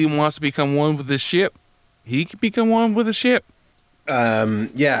 Since William wants to become one with the ship, he can become one with the ship.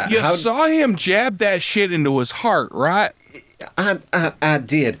 Yeah. You saw him jab that shit into his heart, right? I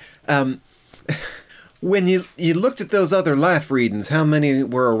did. When you looked at those other life readings, how many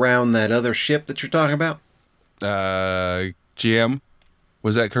were around that other ship that you're talking about? Jim,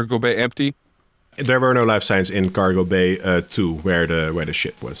 was that cargo bay empty? There were no life signs in cargo bay 2, where the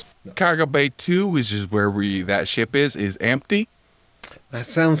ship was. Cargo bay 2, which is where that ship is empty. That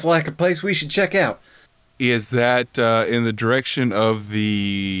sounds like a place we should check out. Is that in the direction of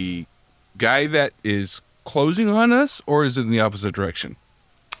the guy that is closing on us, or is it in the opposite direction?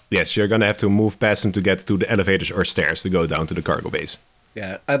 Yes, you're going to have to move past him to get to the elevators or stairs to go down to the cargo base.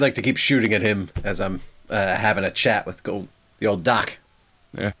 Yeah, I'd like to keep shooting at him as I'm having a chat with the old doc.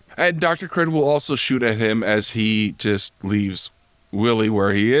 Yeah, and Dr. Crud will also shoot at him as he just leaves Willie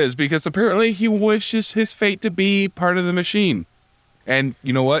where he is, because apparently he wishes his fate to be part of the machine. And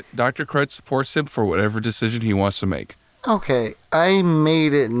you know what? Dr. Crud supports him for whatever decision he wants to make. Okay, I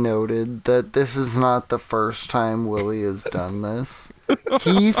made it noted that this is not the first time Willie has done this.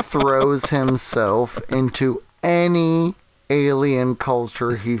 He throws himself into any alien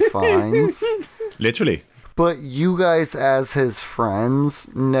culture he finds, Literally. but you guys, as his friends,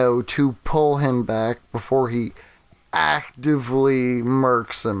 know to pull him back before he actively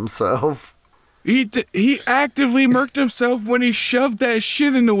murks himself. He actively murked himself when he shoved that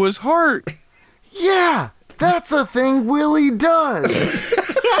shit into his heart. Yeah, that's a thing Willie does.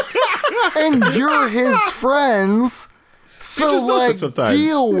 And you're his friends, so just does it sometimes.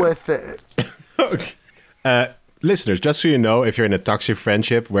 deal with it. Okay. Listeners, just so you know, if you're in a toxic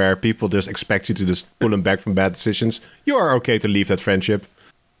friendship where people just expect you to just pull them back from bad decisions, you are okay to leave that friendship.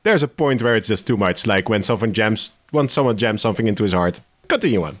 There's a point where it's just too much, like when someone jams something into his heart.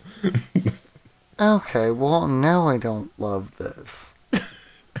 Continue on. Okay, well, now I don't love this.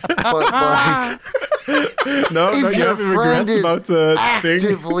 But, like, No, if you your have friend regrets is about the thing.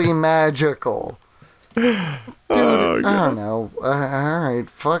 actively magical. Dude, Oh, I don't know. Alright,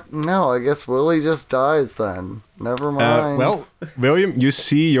 fuck, no, I guess Willie just dies then. Never mind. Well, William, you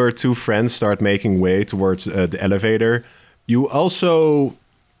see your two friends start making way towards the elevator. You also,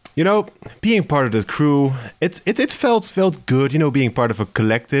 being part of the crew, it felt good, being part of a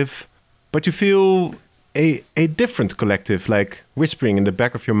collective. But you feel a different collective, like whispering in the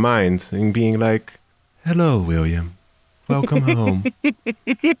back of your mind and being like, "Hello, William. Welcome home."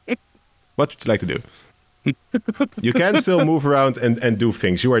 What would you like to do? You can still move around and do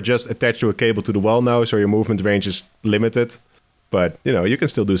things. You are just attached to a cable to the wall now, so your movement range is limited. But, you can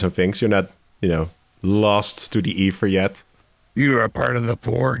still do some things. You're not, lost to the ether yet. You are a part of the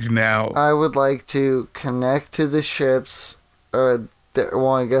Borg now. I would like to connect to the ships.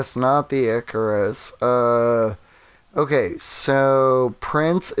 Well, I guess not the Icarus. Okay, so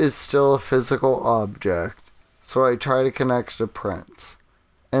Prince is still a physical object. So I try to connect to Prince.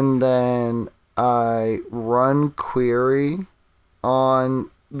 And then I run query on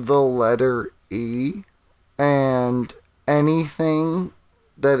the letter E. And anything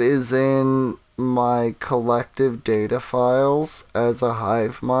that is in my collective data files as a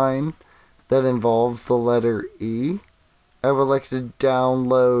hive mind that involves the letter E, I would like to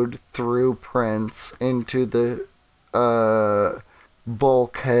download through Prince into the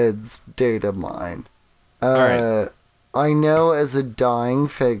Bulkhead's data mine. Alright. I know as a dying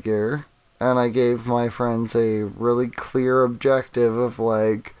figure, and I gave my friends a really clear objective of,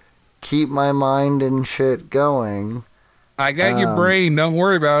 like, keep my mind and shit going. I got your brain. Don't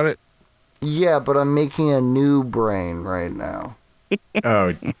worry about it. Yeah, but I'm making a new brain right now.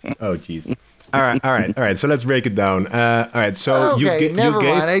 Oh, jeez. All right. So let's break it down. All right. So Never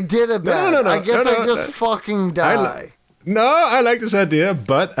mind. I did it bad. No. I guess No, I just fucking die. I like this idea,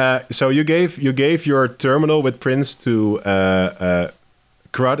 but so you gave your terminal with Prince to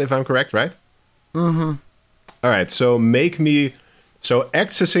Crud, if I'm correct, right? Mm-hmm. All right. So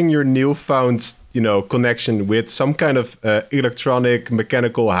accessing your newfound, connection with some kind of electronic,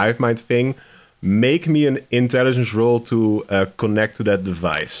 mechanical hive mind thing. Make me an intelligence roll to connect to that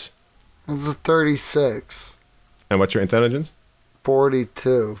device. This is 36. And what's your intelligence?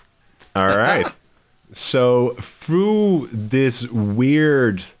 42. All right. So through this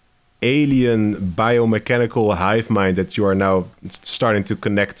weird alien biomechanical hive mind that you are now starting to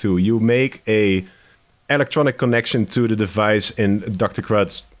connect to, you make a electronic connection to the device in Dr.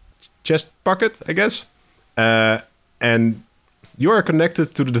 Crud's chest pocket, I guess. And you are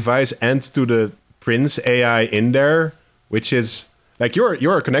connected to the device and to the Prince AI in there, which is like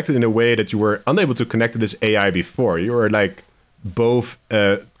you're connected in a way that you were unable to connect to this AI before. You are like both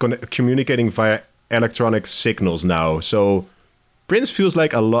communicating via electronic signals now. So Prince feels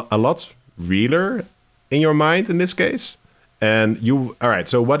like a lot realer in your mind in this case. And all right.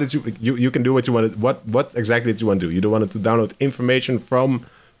 So what did you can do what you wanted. What exactly did you want to do? You wanted to download information from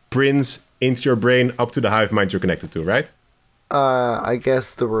Prince into your brain up to the hive mind you're connected to, right? I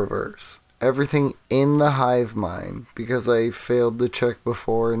guess the reverse. Everything in the hive mind, because I failed to check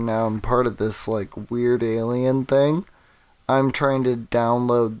before and now I'm part of this like weird alien thing. I'm trying to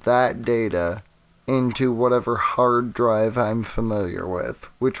download that data into whatever hard drive I'm familiar with,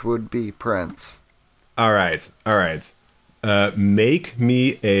 which would be Prince. All right. Make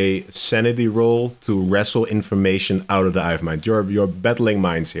me a sanity roll to wrestle information out of the hive mind. You're battling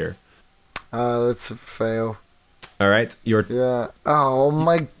minds here. That's a fail. All right. Yeah. Oh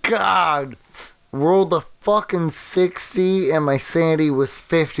my god! Rolled a fucking 60 and my sanity was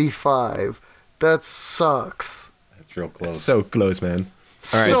 55. That sucks. That's real close. So close, man.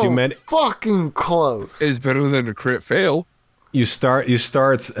 All right, so fucking close. It's better than a crit fail. You start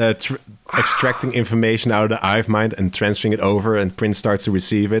extracting information out of the hive mind and transferring it over, and Prince starts to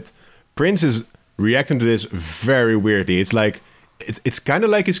receive it. Prince is reacting to this very weirdly. It's like it's kind of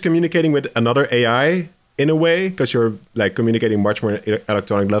like he's communicating with another AI in a way, because you're like communicating much more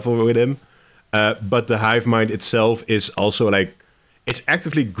electronic level with him. But the hive mind itself is also like it's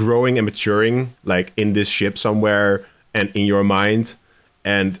actively growing and maturing, like in this ship somewhere and in your mind.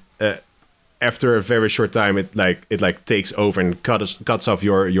 And after a very short time, it takes over and cuts off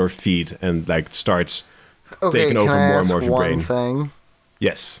your feed and like starts taking over more and more of your brain. Thing?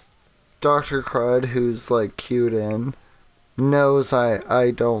 Yes. Dr. Crud, who's like cued in, knows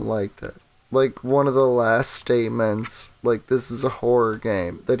I don't like that. Like one of the last statements, like this is a horror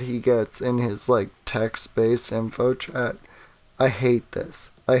game, that he gets in his like text-based info chat. I hate this.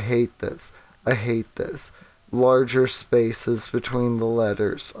 I hate this. I hate this. Larger spaces between the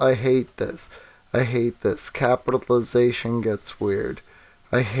letters. I hate this. I hate this. Capitalization gets weird.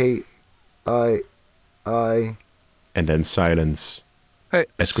 I hate... And then silence. Hey,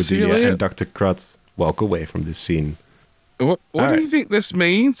 As Cordelia Celia, and Dr. Crud walk away from this scene. what do Alright. you think this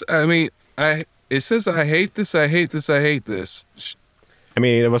means? I mean, it says I hate this, I hate this, I hate this. I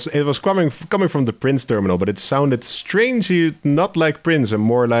mean, it was coming from the Prince terminal, but it sounded strangely not like Prince and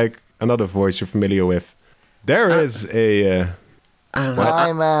more like another voice you're familiar with. There is a... I don't know.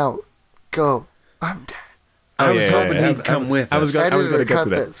 I'm out. Go. I'm dead. I was hoping yeah. he'd come with I was us. gonna- Editor, get cut to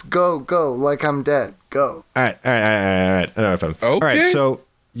that. this. Go. Like I'm dead. Go. All right. Okay. All right. So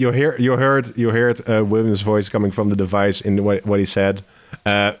you heard William's voice coming from the device in what he said,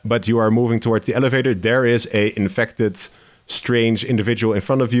 but you are moving towards the elevator. There is a infected, strange individual in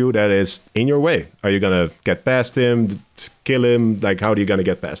front of you that is in your way. Are you gonna get past him, kill him? Like, how are you gonna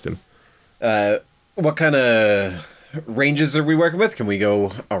get past him? What kind of ranges are we working with? Can we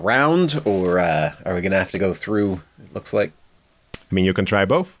go around, or are we going to have to go through, it looks like? I mean, you can try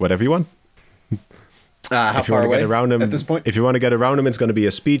both, whatever you want. How If you far want to away get around him, at this point? if you want to get around him, it's going to be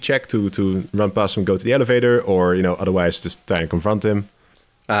a speed check to run past him, go to the elevator, or otherwise just try and confront him.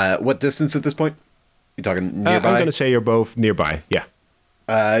 What distance at this point? You talking I'm nearby? going to say you're both nearby. Yeah.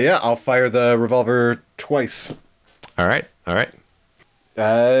 Yeah, I'll fire the revolver twice. All right.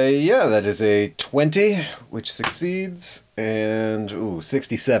 Yeah, that is a 20, which succeeds, and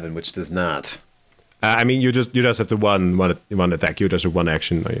 67, which does not. I mean, you just have to one attack. You just have one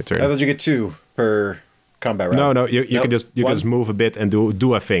action on your turn. I thought you get 2 per combat round. No, you Nope, can just one. move a bit and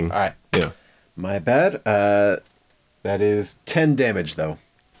do a thing. All right. Yeah. My bad. That is 10 damage, though.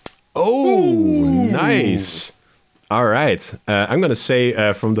 Oh, nice. All right. I'm gonna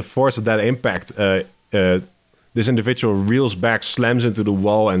say from the force of that impact, this individual reels back, slams into the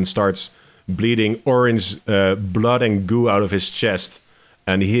wall, and starts bleeding orange blood and goo out of his chest.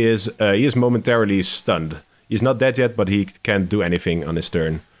 And he is momentarily stunned. He's not dead yet, but he can't do anything on his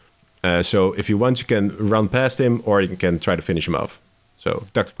turn. So if you want, you can run past him, or you can try to finish him off. So,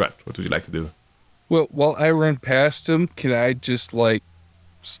 Dr. Crud, what would you like to do? Well, while I run past him, can I just like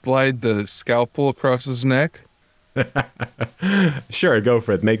slide the scalpel across his neck? Sure, go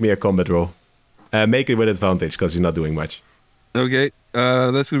for it. Make me a combat roll. Make it with advantage, because you're not doing much. Okay,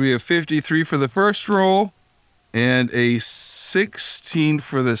 that's going to be a 53 for the first roll and a 16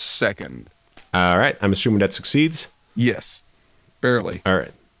 for the second. All right, I'm assuming that succeeds. Yes, barely, All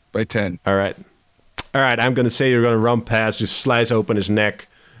right. by 10. All right. I'm going to say you're going to run past, just slice open his neck.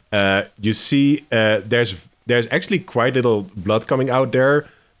 You see there's actually quite little blood coming out there,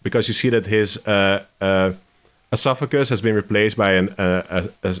 because you see that his esophagus has been replaced by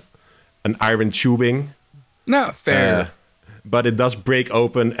an iron tubing. Not fair. But it does break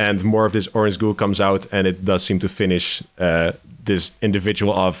open, and more of this orange goo comes out, and it does seem to finish this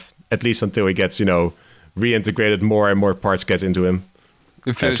individual off, at least until he gets, reintegrated, more and more parts get into him.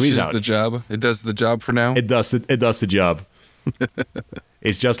 It so he's finishes out. the job. It does the job for now. It does the job.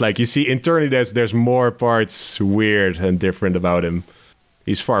 It's just like you see internally there's more parts weird and different about him.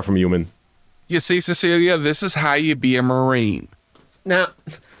 He's far from human. You see, Cecilia, this is how you be a Marine. Now,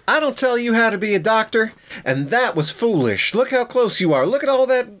 I don't tell you how to be a doctor, and that was foolish. Look how close you are. Look at all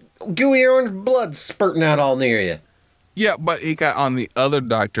that gooey orange blood spurting out all near you. Yeah, but he got on the other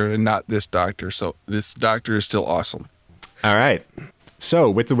doctor and not this doctor, so this doctor is still awesome. All right.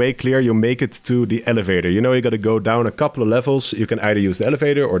 So, with the way clear, you make it to the elevator. You got to go down a couple of levels. You can either use the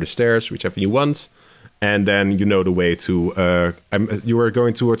elevator or the stairs, whichever you want. And then you know the way to... you were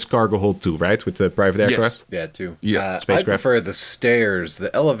going towards cargo hold 2, right? With the private aircraft? Yeah, too. Yeah, I spacecraft. prefer the stairs.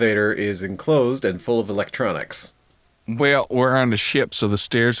 The elevator is enclosed and full of electronics. Well, we're on the ship, so the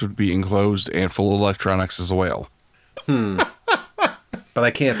stairs would be enclosed and full of electronics as well. But I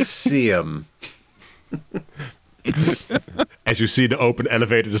can't see them. As you see the open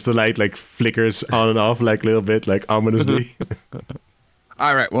elevator, just the light like flickers on and off like a little bit, like ominously.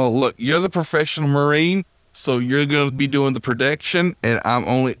 All right. Well, look, you're the professional Marine, so you're going to be doing the protection, and I'm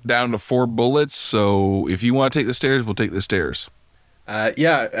only down to 4 bullets. So if you want to take the stairs, we'll take the stairs. I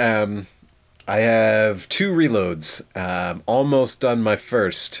have 2 reloads. Almost done my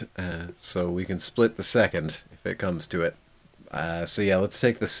first, so we can split the second if it comes to it. So yeah, let's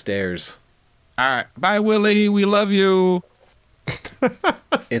take the stairs. All right. Bye, Willie. We love you.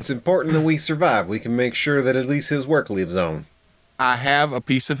 It's important that we survive. We can make sure that at least his work lives on. I have a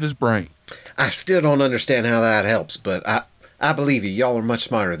piece of his brain. I still don't understand how that helps, but I believe you. Y'all are much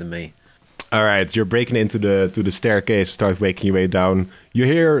smarter than me. All right, you're breaking into the staircase, start making your way down. You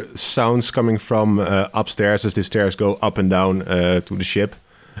hear sounds coming from upstairs as the stairs go up and down to the ship.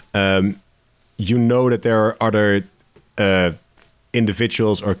 You know that there are other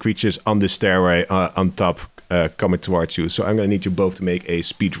individuals or creatures on the stairway on top coming towards you. So I'm going to need you both to make a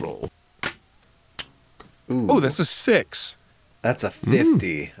speed roll. Ooh, Oh, that's a 6. that's a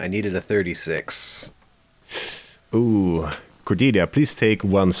 50. I needed a 36. Ooh, Cordelia, please take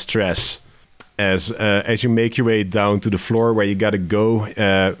 1 stress. As you make your way down to the floor where you gotta go,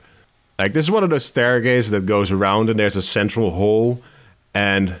 like this is one of those staircases that goes around and there's a central hole,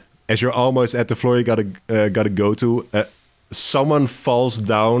 and as you're almost at the floor you gotta go to, someone falls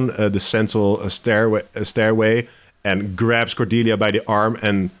down the central stairway and grabs Cordelia by the arm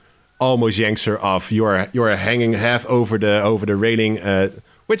and almost yanks her off. You're hanging half over the railing,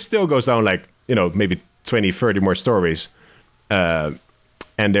 which still goes down like maybe 20, 30 more stories.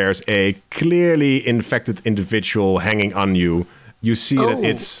 And there's a clearly infected individual hanging on you. You see that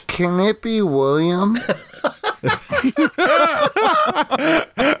it's... Can it be William?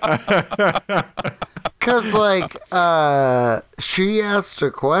 Because, she asked a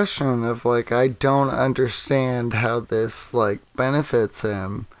question of, I don't understand how this, benefits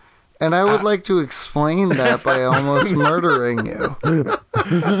him. And I would like to explain that by almost murdering you.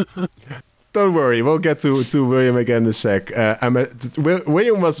 Don't worry, we'll get to William again in a sec.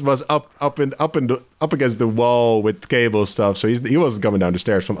 William was up against the wall with cable stuff, so he wasn't coming down the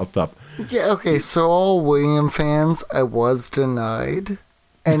stairs from up top. Yeah, okay, so all William fans, I was denied,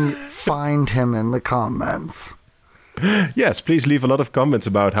 and find him in the comments. Yes, please leave a lot of comments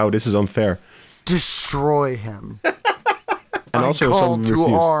about how this is unfair. Destroy him. And also I call some to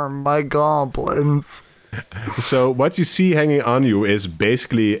reviews. arm my goblins. So what you see hanging on you is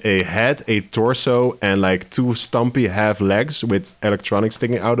basically a head, a torso, and 2 stumpy half legs with electronics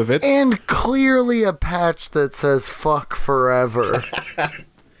sticking out of it. And clearly a patch that says "fuck forever."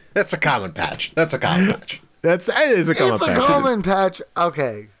 That's a common patch. It's a common patch. It's a common It's a patch. common patch.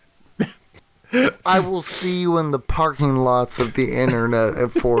 Okay. I will see you in the parking lots of the internet at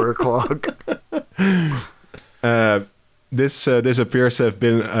 4:00. This appears to have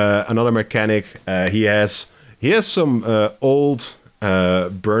been another mechanic. He has some old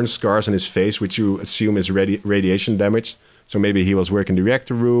burn scars on his face, which you assume is radiation damage. So maybe he was working in the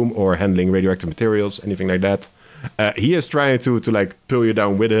reactor room or handling radioactive materials, anything like that. He is trying to pull you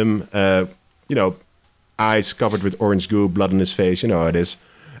down with him. Eyes covered with orange goo, blood on his face. You know how it is.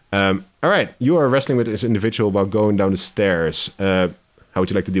 All right, you are wrestling with this individual while going down the stairs. How would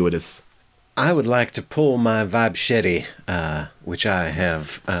you like to deal with this? I would like to pull my Vibeshetti, which I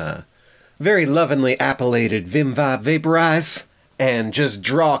have very lovingly appellated Vim Vibe Vaporize, and just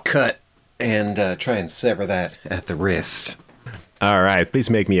draw cut and try and sever that at the wrist. All right, please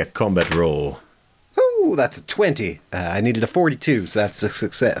make me a combat roll. Ooh, that's a 20. I needed a 42, so that's a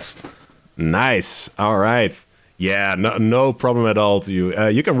success. Nice. All right. Yeah, no problem at all to you.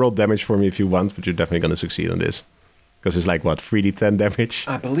 You can roll damage for me if you want, but you're definitely going to succeed on this. Because it's 3d10 damage?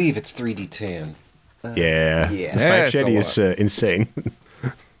 I believe it's 3d10. Yeah. yeah. Five That's a Shetty is insane.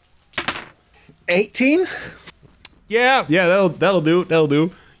 18? yeah, that'll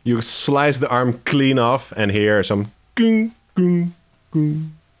do. You slice the arm clean off and hear some gung, gung, gung,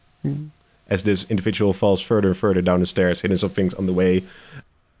 gung, as this individual falls further and further down the stairs, hitting some things on the way.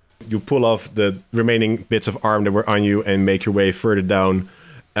 You pull off the remaining bits of arm that were on you and make your way further down.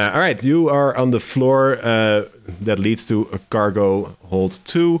 All right, you are on the floor that leads to a cargo hold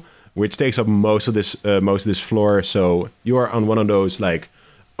 2, which takes up most of this floor. So you are on one of those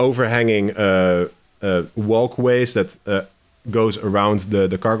overhanging walkways that goes around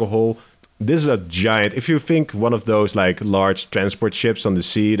the cargo hold. This is a giant. If you think one of those large transport ships on the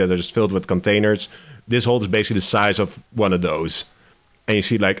sea that are just filled with containers, this hold is basically the size of one of those. And you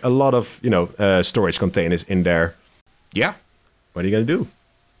see a lot of storage containers in there. Yeah, what are you gonna do?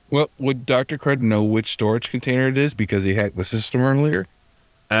 Well, would Dr. Crud know which storage container it is because he hacked the system earlier?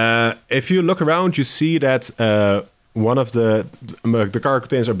 If you look around, you see that one of the cargo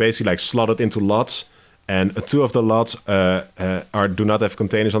containers are basically like slotted into lots, and two of the lots do not have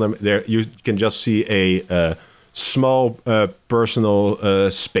containers on them. There, you can just see a small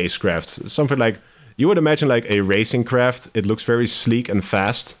personal spacecraft, something like you would imagine like a racing craft. It looks very sleek and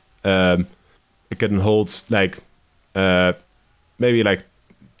fast. It can hold like maybe like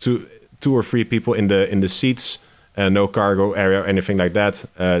two or three people in the seats. No cargo area or anything like that.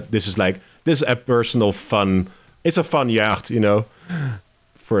 This is a personal fun. It's a fun yacht,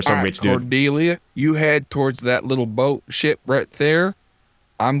 for some rich dude. Cordelia, you head towards that little boat ship right there.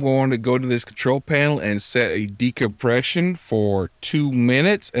 I'm going to go to this control panel and set a decompression for 2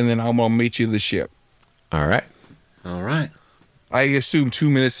 minutes, and then I'm going to meet you at the ship. All right. I assume 2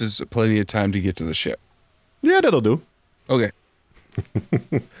 minutes is plenty of time to get to the ship. Yeah, that'll do. Okay.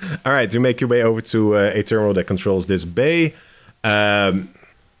 All right, you make your way over to a terminal that controls this bay.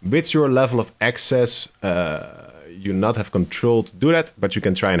 With your level of access, you not have control to do that, but you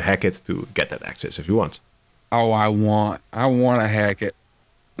can try and hack it to get that access if you want. Oh, I want to hack it.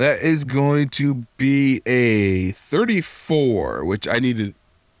 That is going to be a 34, which I needed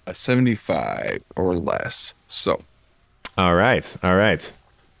a 75 or less. So. All right.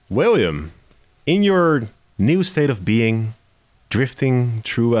 William, in your new state of being, drifting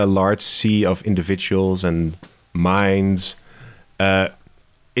through a large sea of individuals and minds,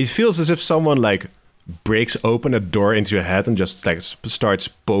 it feels as if someone like breaks open a door into your head and just like starts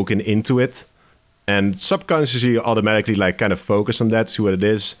poking into it, and subconsciously you automatically like kind of focus on that, see what it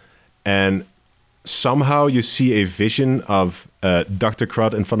is, and somehow you see a vision of Dr.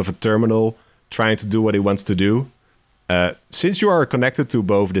 Crud in front of a terminal trying to do what he wants to do. Since you are connected to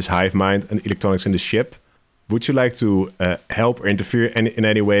both this hive mind and electronics in the ship, would you like to help or interfere in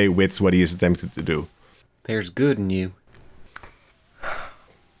any way with what he is attempting to do? There's good in you.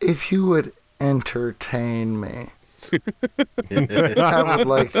 If you would entertain me, I would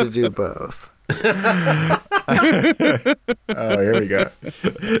like to do both. Oh, here we go.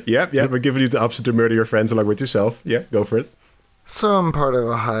 Yep, we're giving you the option to murder your friends along with yourself. Yeah, go for it. So I'm part of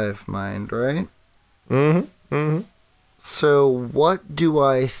a hive mind, right? Mm-hmm. So what do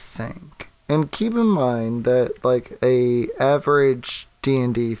I think? And keep in mind that like a average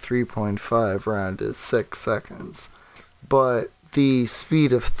D&D 3.5 round is 6 seconds, but the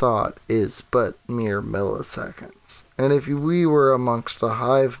speed of thought is but mere milliseconds. And if we were amongst a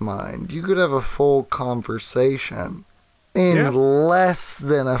hive mind, you could have a full conversation in less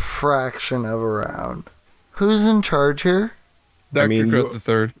than a fraction of a round. Who's in charge here? Dr. Crud the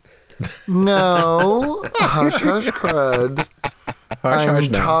Third. No, hush, crud.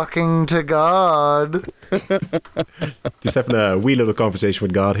 I'm talking to God. Just having a wee little conversation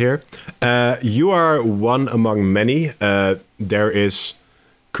with God here. You are one among many. There is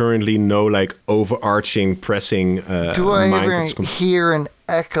currently no like overarching pressing Do I mind ever hear an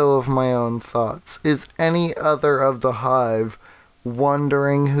echo of my own thoughts? Is any other of the hive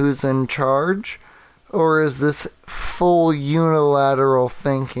wondering who's in charge? Or is this full unilateral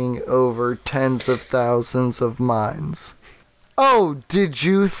thinking over tens of thousands of minds? Oh, did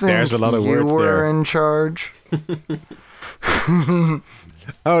you think There's a lot of you words were there. in charge?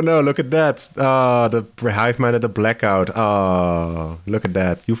 Oh no, look at that. The hive mind at the blackout. Oh, look at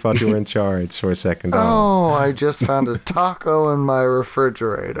that. You thought you were in charge for a second. Oh, I just found a taco in my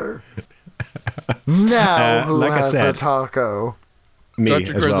refrigerator. Now who like I has a said, taco? Me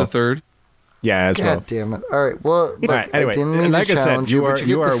Dr. as Crud well. the Third. Yeah, as well. God damn it. All right, well, look, right, anyway, I didn't mean like to I said, challenge you, but you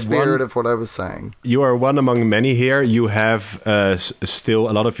you get the are spirit one- of what I was saying. You are one among many here. You have still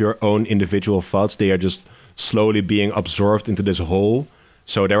a lot of your own individual thoughts. They are just slowly being absorbed into this whole.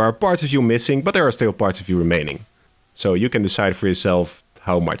 So there are parts of you missing, but there are still parts of you remaining. So you can decide for yourself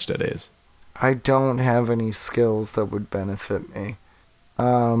how much that is. I don't have any skills that would benefit me.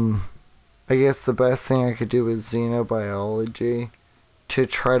 I guess the best thing I could do is xenobiology to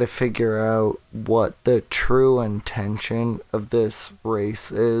try to figure out what the true intention of this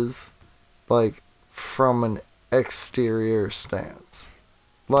race is, like, from an exterior stance.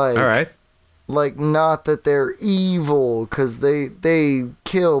 Like, All right. like, not that they're evil because they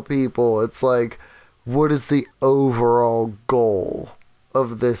kill people. It's like, what is the overall goal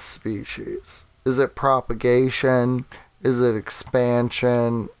of this species? Is it propagation? Is it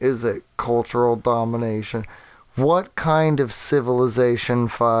expansion? Is it cultural domination? What kind of Civilization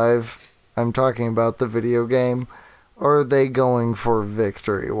 5, I'm talking about the video game, are they going for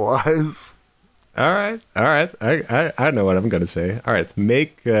victory-wise? All right. I know what I'm gonna say. All right,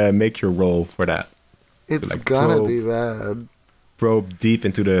 make your roll for that. It's like gonna probe. be bad. Probe deep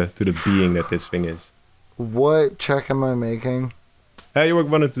into the being that this thing is. What check am I making? You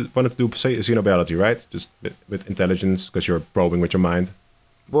wanted to do xenobiology, right? Just with intelligence, because you're probing with your mind.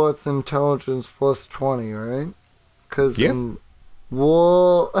 Well, it's intelligence plus 20, right? Because Yeah.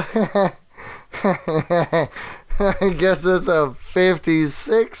 well, I guess it's a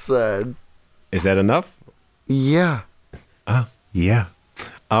 56 then. Is that enough? Yeah. Yeah.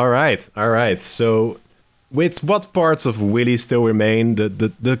 All right. So, with what parts of Willy still remain?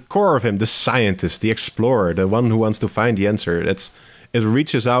 The core of him, the scientist, the explorer, the one who wants to find the answer. It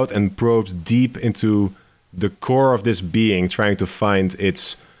reaches out and probes deep into the core of this being, trying to find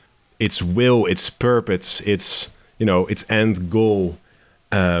its will, its purpose, its end goal.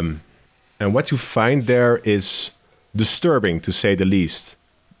 And what you find there is disturbing, to say the least.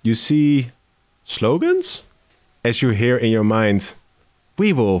 You see slogans as you hear in your mind,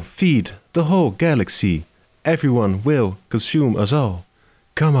 "We will feed the whole galaxy. Everyone will consume us all.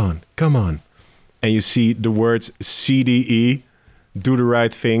 Come on, come on." And you see the words CDE, do the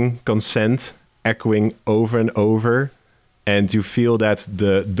right thing, consent, echoing over and over. And you feel that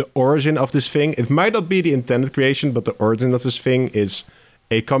the origin of this thing, it might not be the intended creation, but the origin of this thing is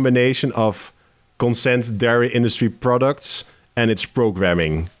a combination of consent dairy industry products and its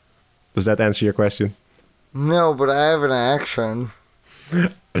programming. Does that answer your question? No, but I have an action.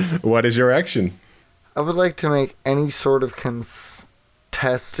 What is your action? I would like to make any sort of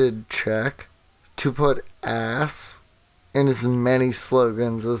contested check to put ass in as many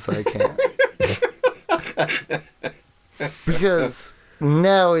slogans as I can. Because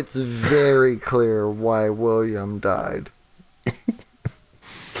now it's very clear why William died.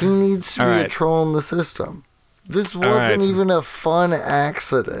 He needs to be a troll in the system. This wasn't even a fun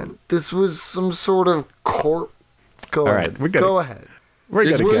accident. This was some sort of Go ahead. Go ahead. We're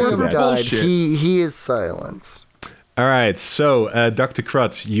going to get to William that. died. He is silenced. All right. So, Dr.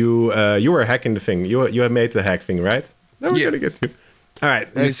 Krutz, you were hacking the thing. You had made the hack thing, right? No, we're going to get to. All right.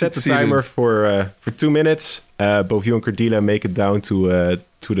 You set the timer for 2 minutes. Both you and Cordelia make it down to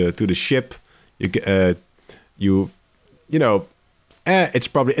the ship. It's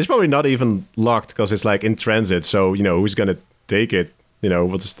probably not even locked because it's like in transit. So who's gonna take it?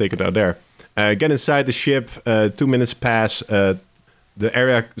 We'll just take it out there. Get inside the ship. 2 minutes pass. The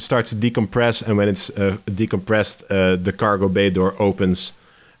area starts to decompress, and when it's decompressed, the cargo bay door opens.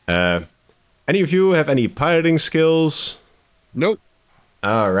 Any of you have any piloting skills? Nope.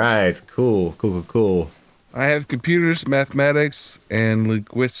 All right. Cool. I have computers, mathematics, and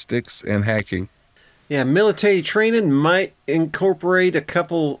linguistics, and hacking. Yeah, military training might incorporate a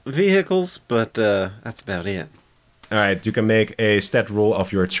couple vehicles, but that's about it. All right, you can make a stat roll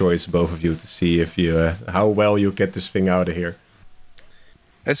of your choice, both of you, to see if you how well you get this thing out of here.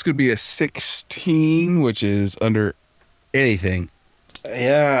 That's going to be a 16, which is under anything.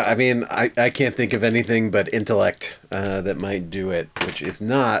 Yeah, I mean, I can't think of anything but intellect that might do it, which is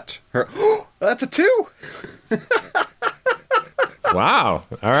not her. That's a 2! Wow!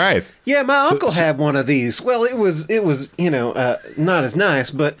 All right. Yeah, my uncle had one of these. Well, it was not as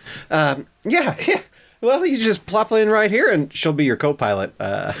nice, but yeah. Well, you just plop in right here, and she'll be your co-pilot.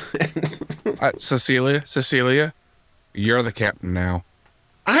 Cecilia, you're the captain now.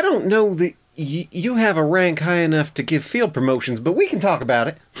 I don't know that you have a rank high enough to give field promotions, but we can talk about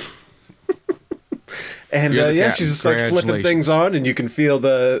it. And she just starts flipping things on, and you can feel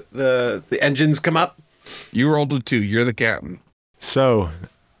the engines come up. You rolled a 2. You're the captain. So,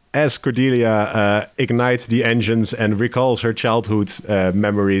 as Cordelia ignites the engines and recalls her childhood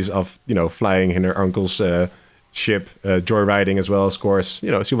memories of flying in her uncle's ship, joyriding as well, of course.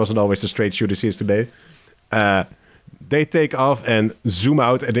 She wasn't always the straight shooter she is today. They take off and zoom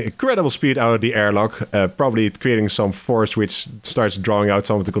out at an incredible speed out of the airlock, probably creating some force which starts drawing out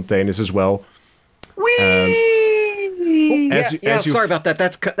some of the containers as well. Sorry about that.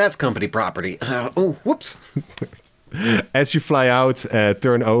 That's company property. Whoops. As you fly out,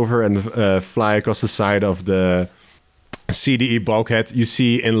 turn over and fly across the side of the CDE bulkhead, you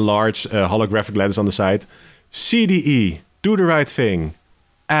see in large holographic letters on the side, CDE, do the right thing.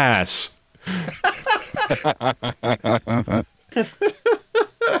 Ass.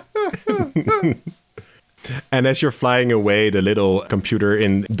 And as you're flying away, the little computer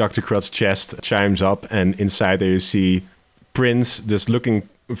in Dr. Krutz's chest chimes up, and inside there you see Prince just looking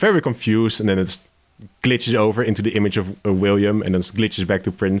very confused, and then it glitches over into the image of William, and then glitches back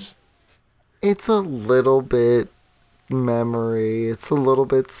to Prince. It's a little bit memory, it's a little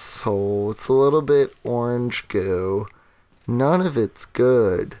bit soul, it's a little bit orange goo. None of it's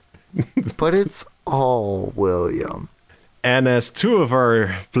good, but it's all William. And as 2 of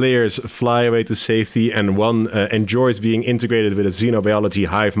our players fly away to safety and 1 enjoys being integrated with a xenobiology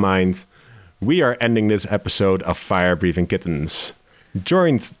hive mind, we are ending this episode of Fire Breathing Kittens.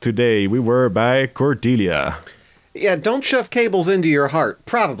 Joined today we were by Cordelia. Yeah, don't shove cables into your heart,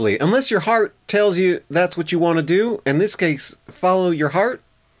 probably. Unless your heart tells you that's what you want to do. In this case, follow your heart.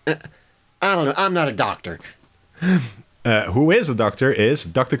 I don't know. I'm not a doctor. Who is a doctor is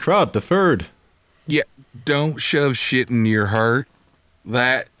Dr. Crud the Third. Yeah, don't shove shit in your heart.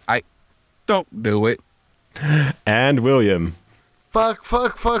 Don't do it. And William. Fuck.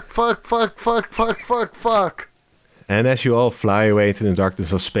 And as you all fly away into the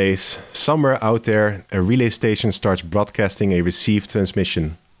darkness of space, somewhere out there, a relay station starts broadcasting a received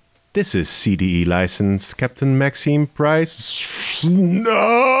transmission. This is CDE license Captain Maxime Price.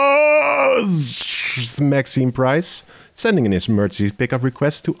 No! Maxime Price, sending an emergency pickup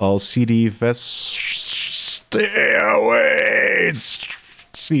request to all CDE Stay away!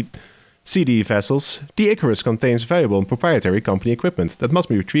 CDE vessels. The Icarus contains valuable and proprietary company equipment that must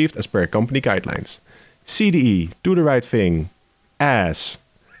be retrieved as per company guidelines. CDE, do the right thing. Ass.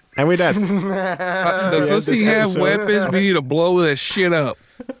 And with that... Does he have weapons? We need to blow that shit up.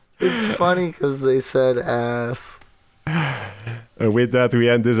 It's funny because they said ass. And with that, we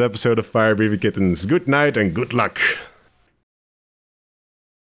end this episode of Fire Breathing Kittens. Good night and good luck.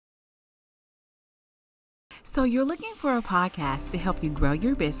 So you're looking for a podcast to help you grow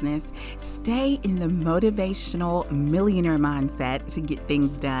your business, stay in the motivational millionaire mindset to get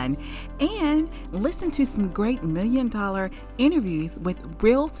things done, and listen to some great $1 million interviews with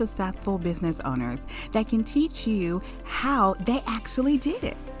real successful business owners that can teach you how they actually did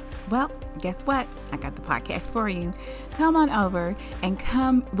it. Well, guess what? I got the podcast for you. Come on over and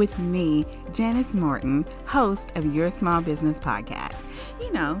come with me, Janice Morton, host of Your Small Business Podcast.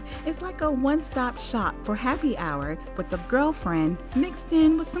 You know, it's like a one-stop shop for happy hour with a girlfriend mixed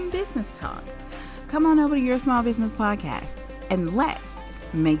in with some business talk. Come on over to Your Small Business Podcast and let's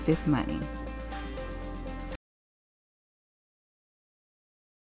make this money.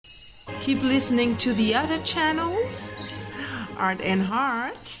 Keep listening to the other channels, Art and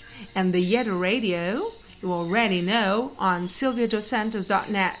Heart, and the Yeti Radio. You already know on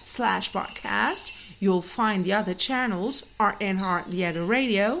silviadosantos.net/podcast. You'll find the other channels, Art and Heart, the Yeti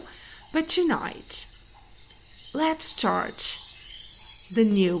Radio. But tonight, let's start the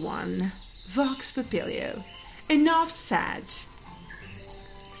new one, Vox Papilio. Enough said.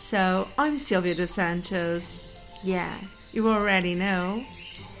 So, I'm Silvia Dos Santos. Yeah, you already know.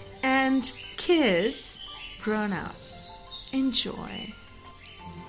 And kids, grown-ups, enjoy.